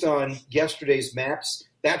based on yesterday's maps.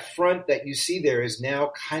 That front that you see there is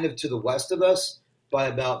now kind of to the west of us by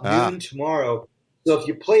about noon tomorrow. So if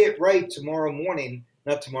you play it right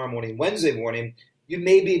Wednesday morning, you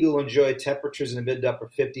may be able to enjoy temperatures in the mid to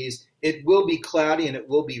upper 50s. It will be cloudy and it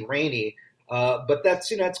will be rainy, but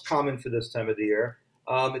that's common for this time of the year.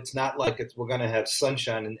 It's not like we're going to have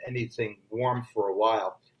sunshine and anything warm for a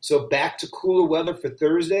while. So back to cooler weather for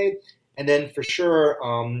Thursday, and then for sure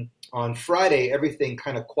on Friday, everything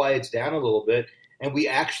kind of quiets down a little bit, and we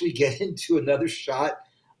actually get into another shot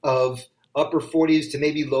of upper 40s to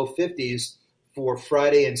maybe low 50s for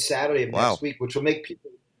Friday and Saturday of next week, which will make people,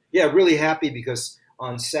 really happy because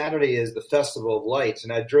on Saturday is the Festival of Lights.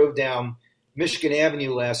 And I drove down Michigan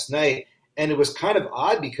Avenue last night, and it was kind of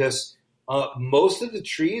odd because most of the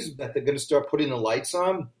trees that they're going to start putting the lights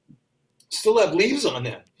on still have leaves on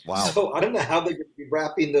them. Wow. So I don't know how they're going to be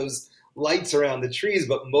wrapping those lights around the trees,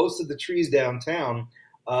 but most of the trees downtown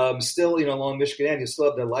still, along Michigan Avenue, still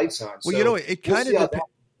have their lights on. Well,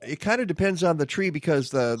 it kind of depends on the tree because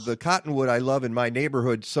the cottonwood I love in my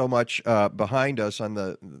neighborhood so much behind us on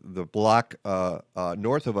the block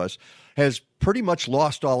north of us has pretty much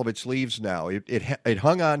lost all of its leaves now. It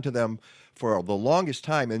hung on to them for the longest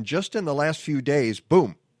time, and just in the last few days,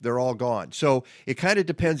 boom, they're all gone. So it kind of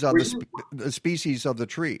depends on the species of the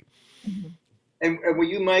tree. Mm-hmm. And were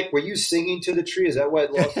you, Mike, were you singing to the tree? Is that why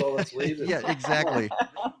it lost all its leaves? Yeah, exactly.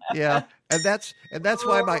 Yeah, and that's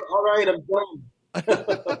why my all right, I'm done.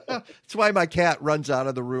 That's why my cat runs out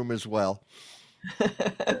of the room as well.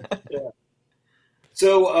 Yeah.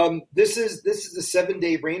 So this is a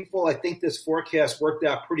 7-day rainfall. I think this forecast worked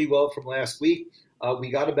out pretty well from last week. We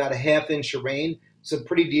got about a ½ inch of rain, some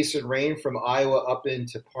pretty decent rain from Iowa up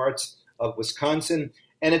into parts of Wisconsin.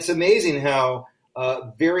 And it's amazing how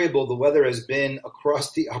variable the weather has been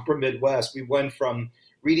across the upper Midwest. We went from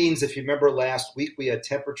readings, if you remember last week, we had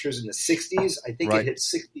temperatures in the 60s. I think it hit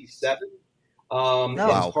 67.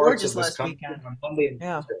 Gorgeous last weekend. On Monday and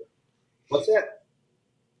Tuesday. What's that?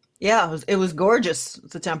 Yeah, it was gorgeous,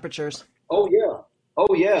 the temperatures. Oh, yeah.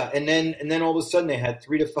 Oh yeah, and then all of a sudden they had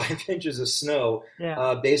 3 to 5 inches of snow,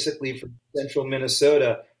 Yeah. basically from central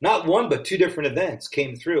Minnesota. Not one, but two different events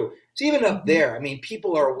came through. So even up there, I mean,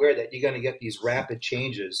 people are aware that you're going to get these rapid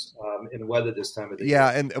changes in weather this time of the year.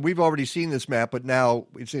 Yeah, and we've already seen this map, but now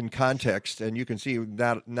it's in context, and you can see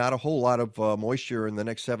not a whole lot of moisture in the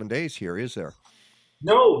next 7 days here, is there?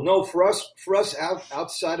 No, for us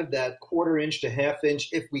outside of that 1/4 inch to 1/2 inch,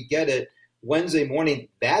 if we get it Wednesday morning,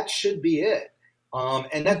 that should be it.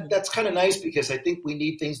 And that's kind of nice because I think we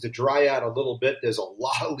need things to dry out a little bit. There's a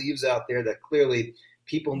lot of leaves out there that clearly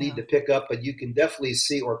people need to pick up, but you can definitely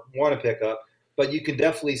see, or want to pick up, but you can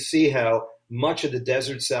definitely see how much of the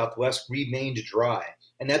desert Southwest remained dry.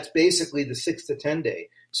 And that's basically the 6 to 10 day.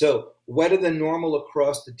 So wetter than normal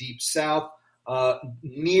across the deep South,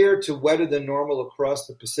 near to wetter than normal across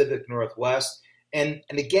the Pacific Northwest. And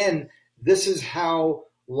again, this is how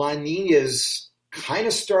La Niñas kind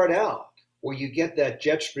of start out, where you get that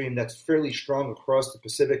jet stream that's fairly strong across the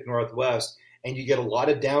Pacific Northwest, and you get a lot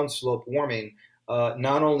of downslope warming,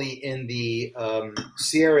 not only in the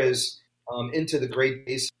Sierras into the Great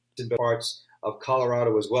Basin parts of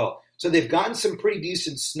Colorado as well. So they've gotten some pretty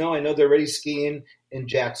decent snow. I know they're already skiing in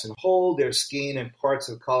Jackson Hole. They're skiing in parts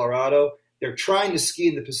of Colorado. They're trying to ski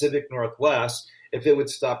in the Pacific Northwest. If it would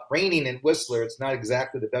stop raining in Whistler, it's not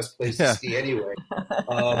exactly the best place to ski anyway.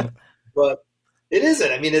 But it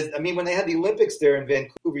isn't. I mean, when they had the Olympics there in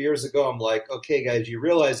Vancouver years ago, I'm like, okay, guys, you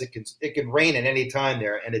realize it can rain at any time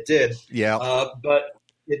there, and it did. Yeah. But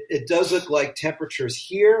it does look like temperatures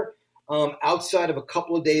here, outside of a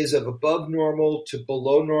couple of days of above normal to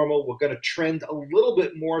below normal, we're going to trend a little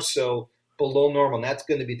bit more so below normal, and that's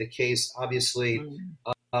going to be the case, obviously,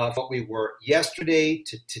 what we were yesterday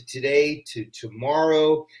to today to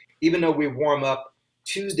tomorrow. Even though we warm up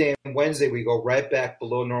Tuesday and Wednesday, we go right back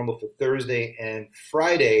below normal for Thursday and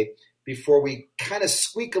Friday before we kind of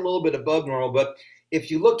squeak a little bit above normal. But if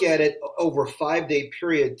you look at it over a 5-day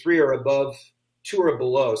period, 3 are above, 2 are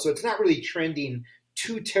below. So it's not really trending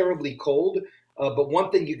too terribly cold. But one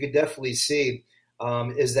thing you could definitely see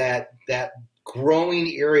is that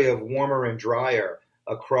growing area of warmer and drier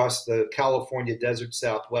across the California desert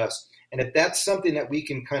Southwest. And if that's something that we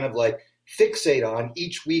can kind of like fixate on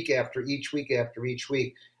each week after each week after each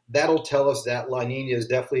week, that'll tell us that La Nina is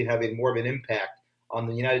definitely having more of an impact on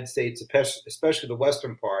the United States, especially the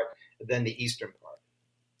western part, than the eastern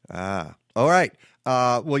part. All right.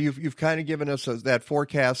 Well, you've kind of given us that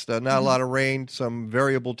forecast. Not a lot of rain, some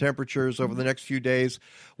variable temperatures over the next few days,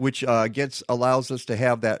 which allows us to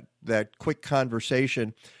have that quick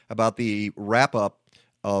conversation about the wrap up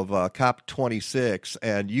of COP26.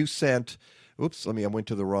 And you sent. Oops, I went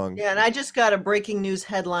to the wrong. Yeah, and I just got a breaking news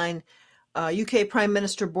headline. UK Prime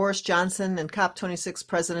Minister Boris Johnson and COP26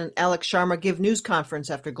 President Alex Sharma give news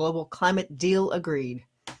conference after global climate deal agreed.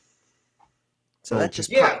 So that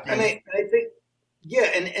just popped in. And I think,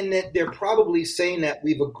 and that they're probably saying that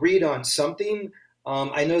we've agreed on something.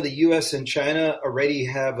 I know the U.S. and China already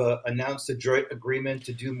have announced a joint agreement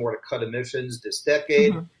to do more to cut emissions this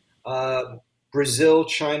decade. Brazil,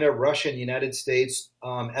 China, Russia, and the United States,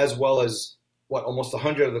 as well as almost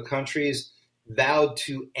 100 of the countries, vowed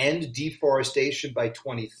to end deforestation by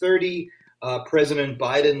 2030. President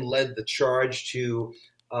Biden led the charge to,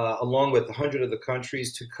 along with 100 of the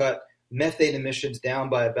countries, to cut methane emissions down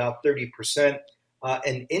by about 30%.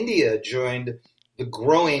 And India joined the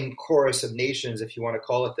growing chorus of nations, if you want to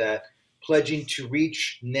call it that, pledging to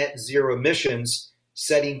reach net zero emissions,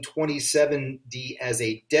 setting 2070 as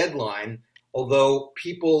a deadline. Although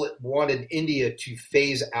people wanted India to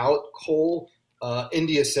phase out coal,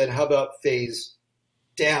 India said, how about phase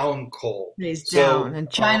down coal? Phase down.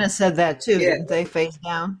 And China said that too, didn't they? Phase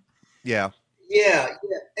down? Yeah.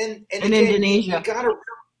 And in again, Indonesia. And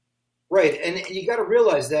you got to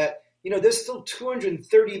realize that, there's still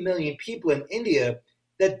 230 million people in India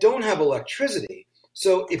that don't have electricity.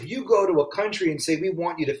 So if you go to a country and say, we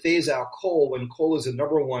want you to phase out coal when coal is the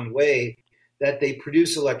number one way that they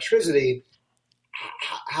produce electricity,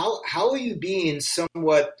 how are you being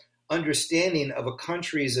somewhat understanding of a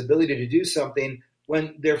country's ability to do something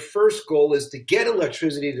when their first goal is to get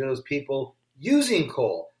electricity to those people using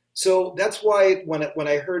coal? So that's why when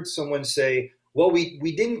I heard someone say, well,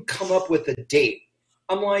 we didn't come up with a date,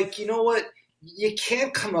 I'm like, you know what? You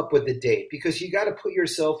can't come up with a date because you got to put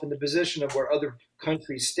yourself in the position of where other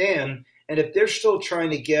countries stand. And if they're still trying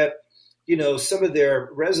to get, some of their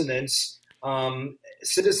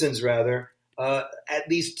citizens rather, at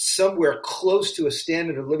least somewhere close to a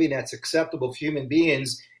standard of living that's acceptable for human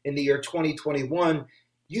beings in the year 2021,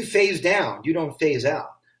 you phase down, you don't phase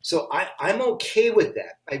out. So I'm okay with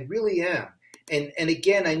that. I really am. And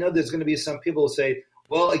again, I know there's going to be some people who say,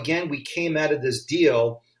 well, again, we came out of this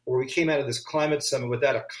deal, or we came out of this climate summit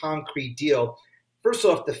without a concrete deal. First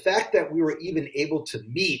off, the fact that we were even able to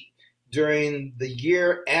meet during the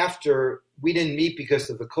year after we didn't meet because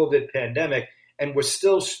of the COVID pandemic, and we're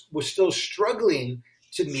still struggling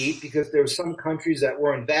to meet because there were some countries that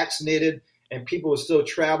weren't vaccinated and people were still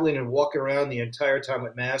traveling and walking around the entire time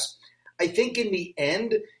with masks. I think in the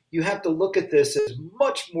end, you have to look at this as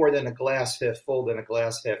much more than a glass half full than a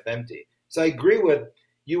glass half empty. So I agree with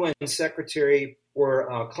UN Secretary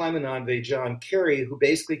or Climate Envoy John Kerry, who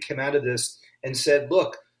basically came out of this and said,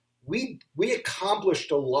 look, we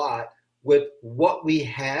accomplished a lot with what we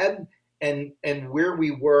had and where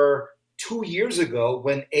we were 2 years ago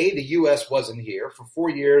when, the U.S. wasn't here. For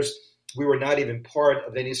 4 years, we were not even part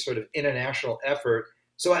of any sort of international effort.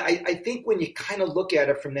 So I think when you kind of look at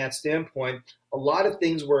it from that standpoint, a lot of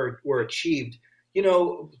things were achieved. You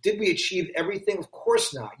know, did we achieve everything? Of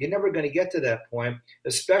course not. You're never going to get to that point,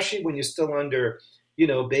 especially when you're still under,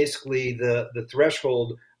 basically the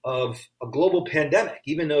threshold of a global pandemic.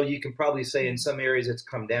 Even though you can probably say in some areas it's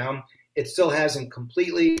come down, it still hasn't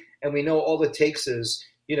completely. And we know all it takes is,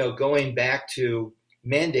 going back to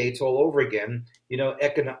mandates all over again,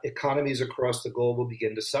 economies across the globe will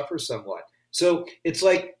begin to suffer somewhat. So it's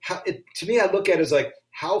like, to me, I look at it as like,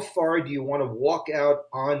 how far do you want to walk out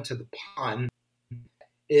onto the pond?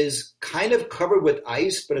 Is kind of covered with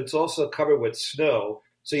ice, but it's also covered with snow.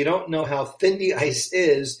 So you don't know how thin the ice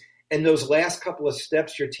is. And those last couple of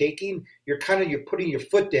steps you're taking, you're putting your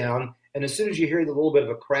foot down. And as soon as you hear the little bit of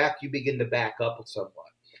a crack, you begin to back up somewhat.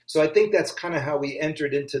 So I think that's kind of how we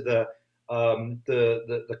entered into the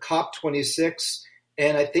COP26.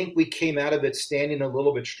 And I think we came out of it standing a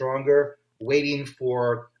little bit stronger, waiting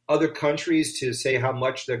for other countries to say how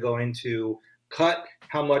much they're going to cut,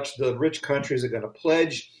 how much the rich countries are going to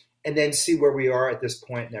pledge, and then see where we are at this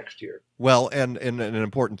point next year. Well, and an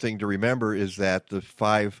important thing to remember is that the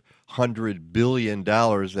 $500 billion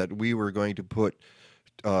that we were going to put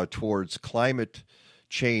towards climate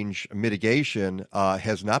change mitigation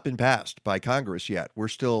has not been passed by Congress yet. We're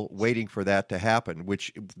still waiting for that to happen,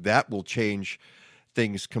 which that will change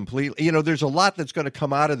things completely. There's a lot that's going to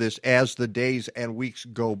come out of this as the days and weeks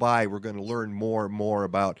go by. We're going to learn more and more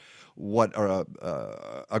about what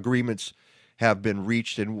agreements have been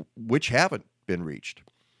reached and which haven't been reached.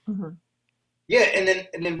 Mm-hmm. Yeah,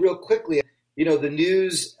 and then real quickly, the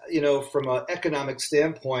news, from an economic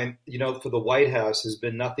standpoint, for the White House has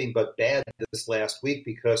been nothing but bad this last week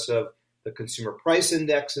because of the consumer price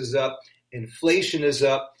index is up, inflation is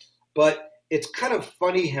up, but it's kind of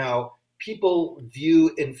funny how people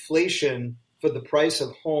view inflation for the price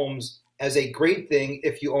of homes as a great thing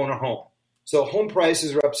if you own a home. So home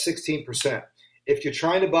prices are up 16%. If you're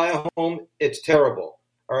trying to buy a home, it's terrible.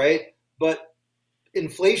 All right. But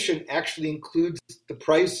inflation actually includes the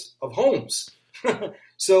price of homes.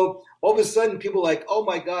 So all of a sudden people are like, oh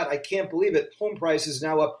my God, I can't believe it. Home price is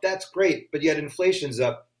now up. That's great. But yet inflation's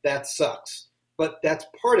up. That sucks. But that's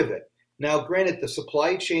part of it. Now, granted, the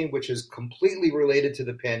supply chain, which is completely related to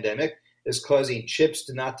the pandemic, is causing chips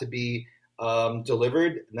not to be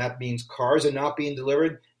delivered. And that means cars are not being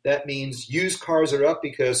delivered. That means used cars are up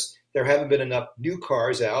because there haven't been enough new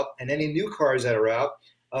cars out. And any new cars that are out,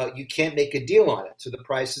 you can't make a deal on it. So the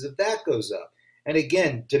prices of that goes up. And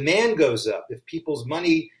again, demand goes up. If people's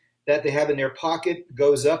money that they have in their pocket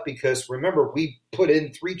goes up, because remember, we put in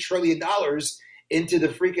 $3 trillion into the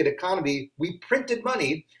freaking economy. We printed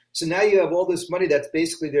money. So now you have all this money that's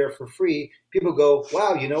basically there for free. People go,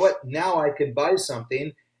 wow, you know what? Now I can buy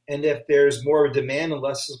something. And if there's more demand and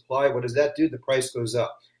less supply, what does that do? The price goes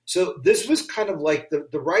up. So this was kind of like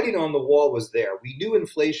the writing on the wall was there. We knew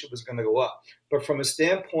inflation was going to go up. But from a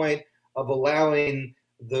standpoint of allowing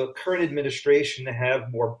the current administration to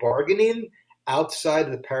have more bargaining outside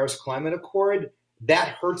of the Paris Climate Accord,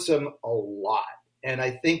 that hurts them a lot. And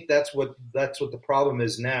I think that's what the problem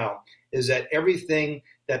is now, is that everything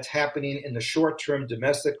that's happening in the short term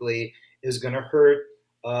domestically is going to hurt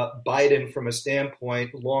Biden from a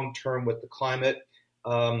standpoint long term with the climate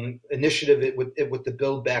initiative with the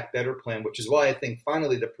Build Back Better plan, which is why I think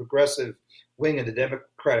finally the progressive wing of the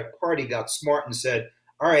Democratic Party got smart and said,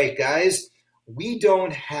 all right, guys, we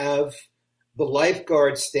don't have the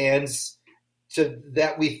lifeguard stands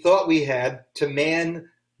that we thought we had to man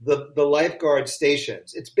the lifeguard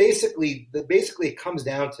stations. It's basically it comes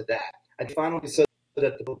down to that. I finally said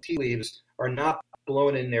that the tea leaves are not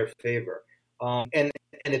blown in their favor. And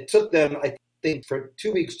it took them, I think, for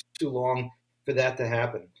 2 weeks too long for that to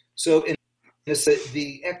happen. So in this,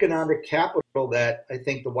 the economic capital that I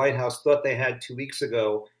think the White House thought they had 2 weeks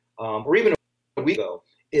ago, or even a week ago,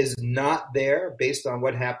 is not there based on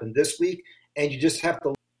what happened this week, and you just have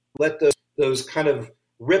to let those kind of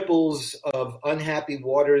ripples of unhappy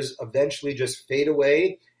waters eventually just fade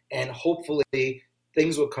away, and hopefully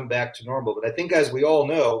things will come back to normal. But I think, as we all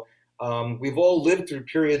know, we've all lived through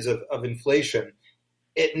periods of inflation.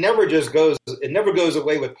 It never goes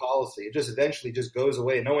away with policy. It just eventually just goes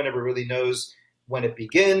away. No one ever really knows when it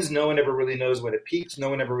begins. No one ever really knows when it peaks. No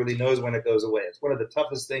one ever really knows when it goes away. It's one of the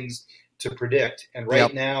toughest things to predict. And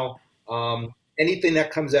right now, anything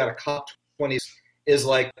that comes out of COP20 is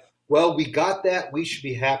like, well, we got that. We should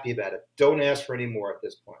be happy about it. Don't ask for any more at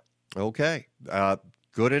this point. Okay.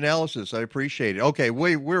 Good analysis. I appreciate it. Okay,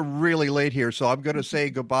 we're really late here, so I'm going to say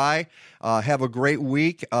goodbye. Have a great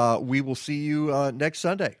week. We will see you next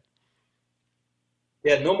Sunday.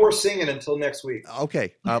 Yeah, no more singing until next week.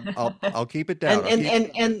 Okay, I'll keep it down.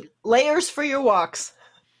 And layers for your walks.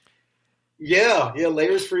 Yeah,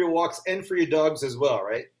 layers for your walks and for your dogs as well,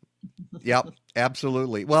 right? Yep,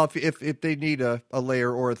 absolutely. Well, if they need a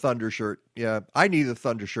layer or a thunder shirt, yeah, I need a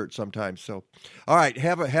thunder shirt sometimes. So, all right,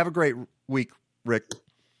 have a great week, Rick.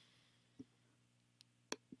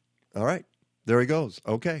 All right, there he goes.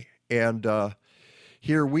 Okay, and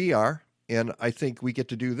here we are, and I think we get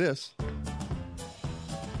to do this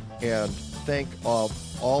and thank all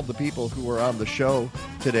the people who were on the show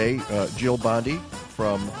today. Jill Bondi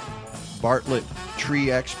from Bartlett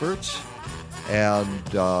Tree Experts, and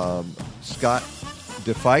Scott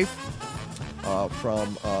DeFife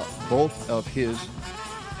from both of his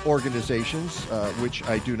organizations, which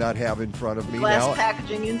I do not have in front of me Glass now.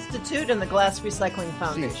 Packaging Institute and the Glass Recycling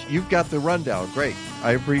Foundation. See, you've got the rundown. Great.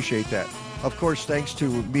 I appreciate that. Of course, thanks to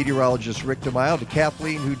meteorologist Rick DeMille, to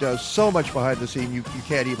Kathleen, who does so much behind the scene you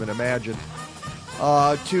can't even imagine,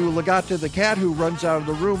 to Legata the cat, who runs out of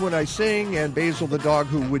the room when I sing, and Basil the dog,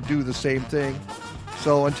 who would do the same thing.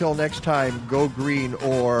 So until next time, go green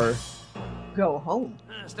or go home.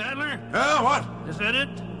 Stadler? Yeah, what? Is that it?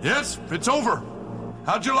 Yes, it's over.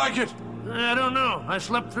 How'd you like it? I don't know. I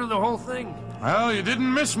slept through the whole thing. Well, you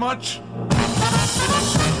didn't miss much.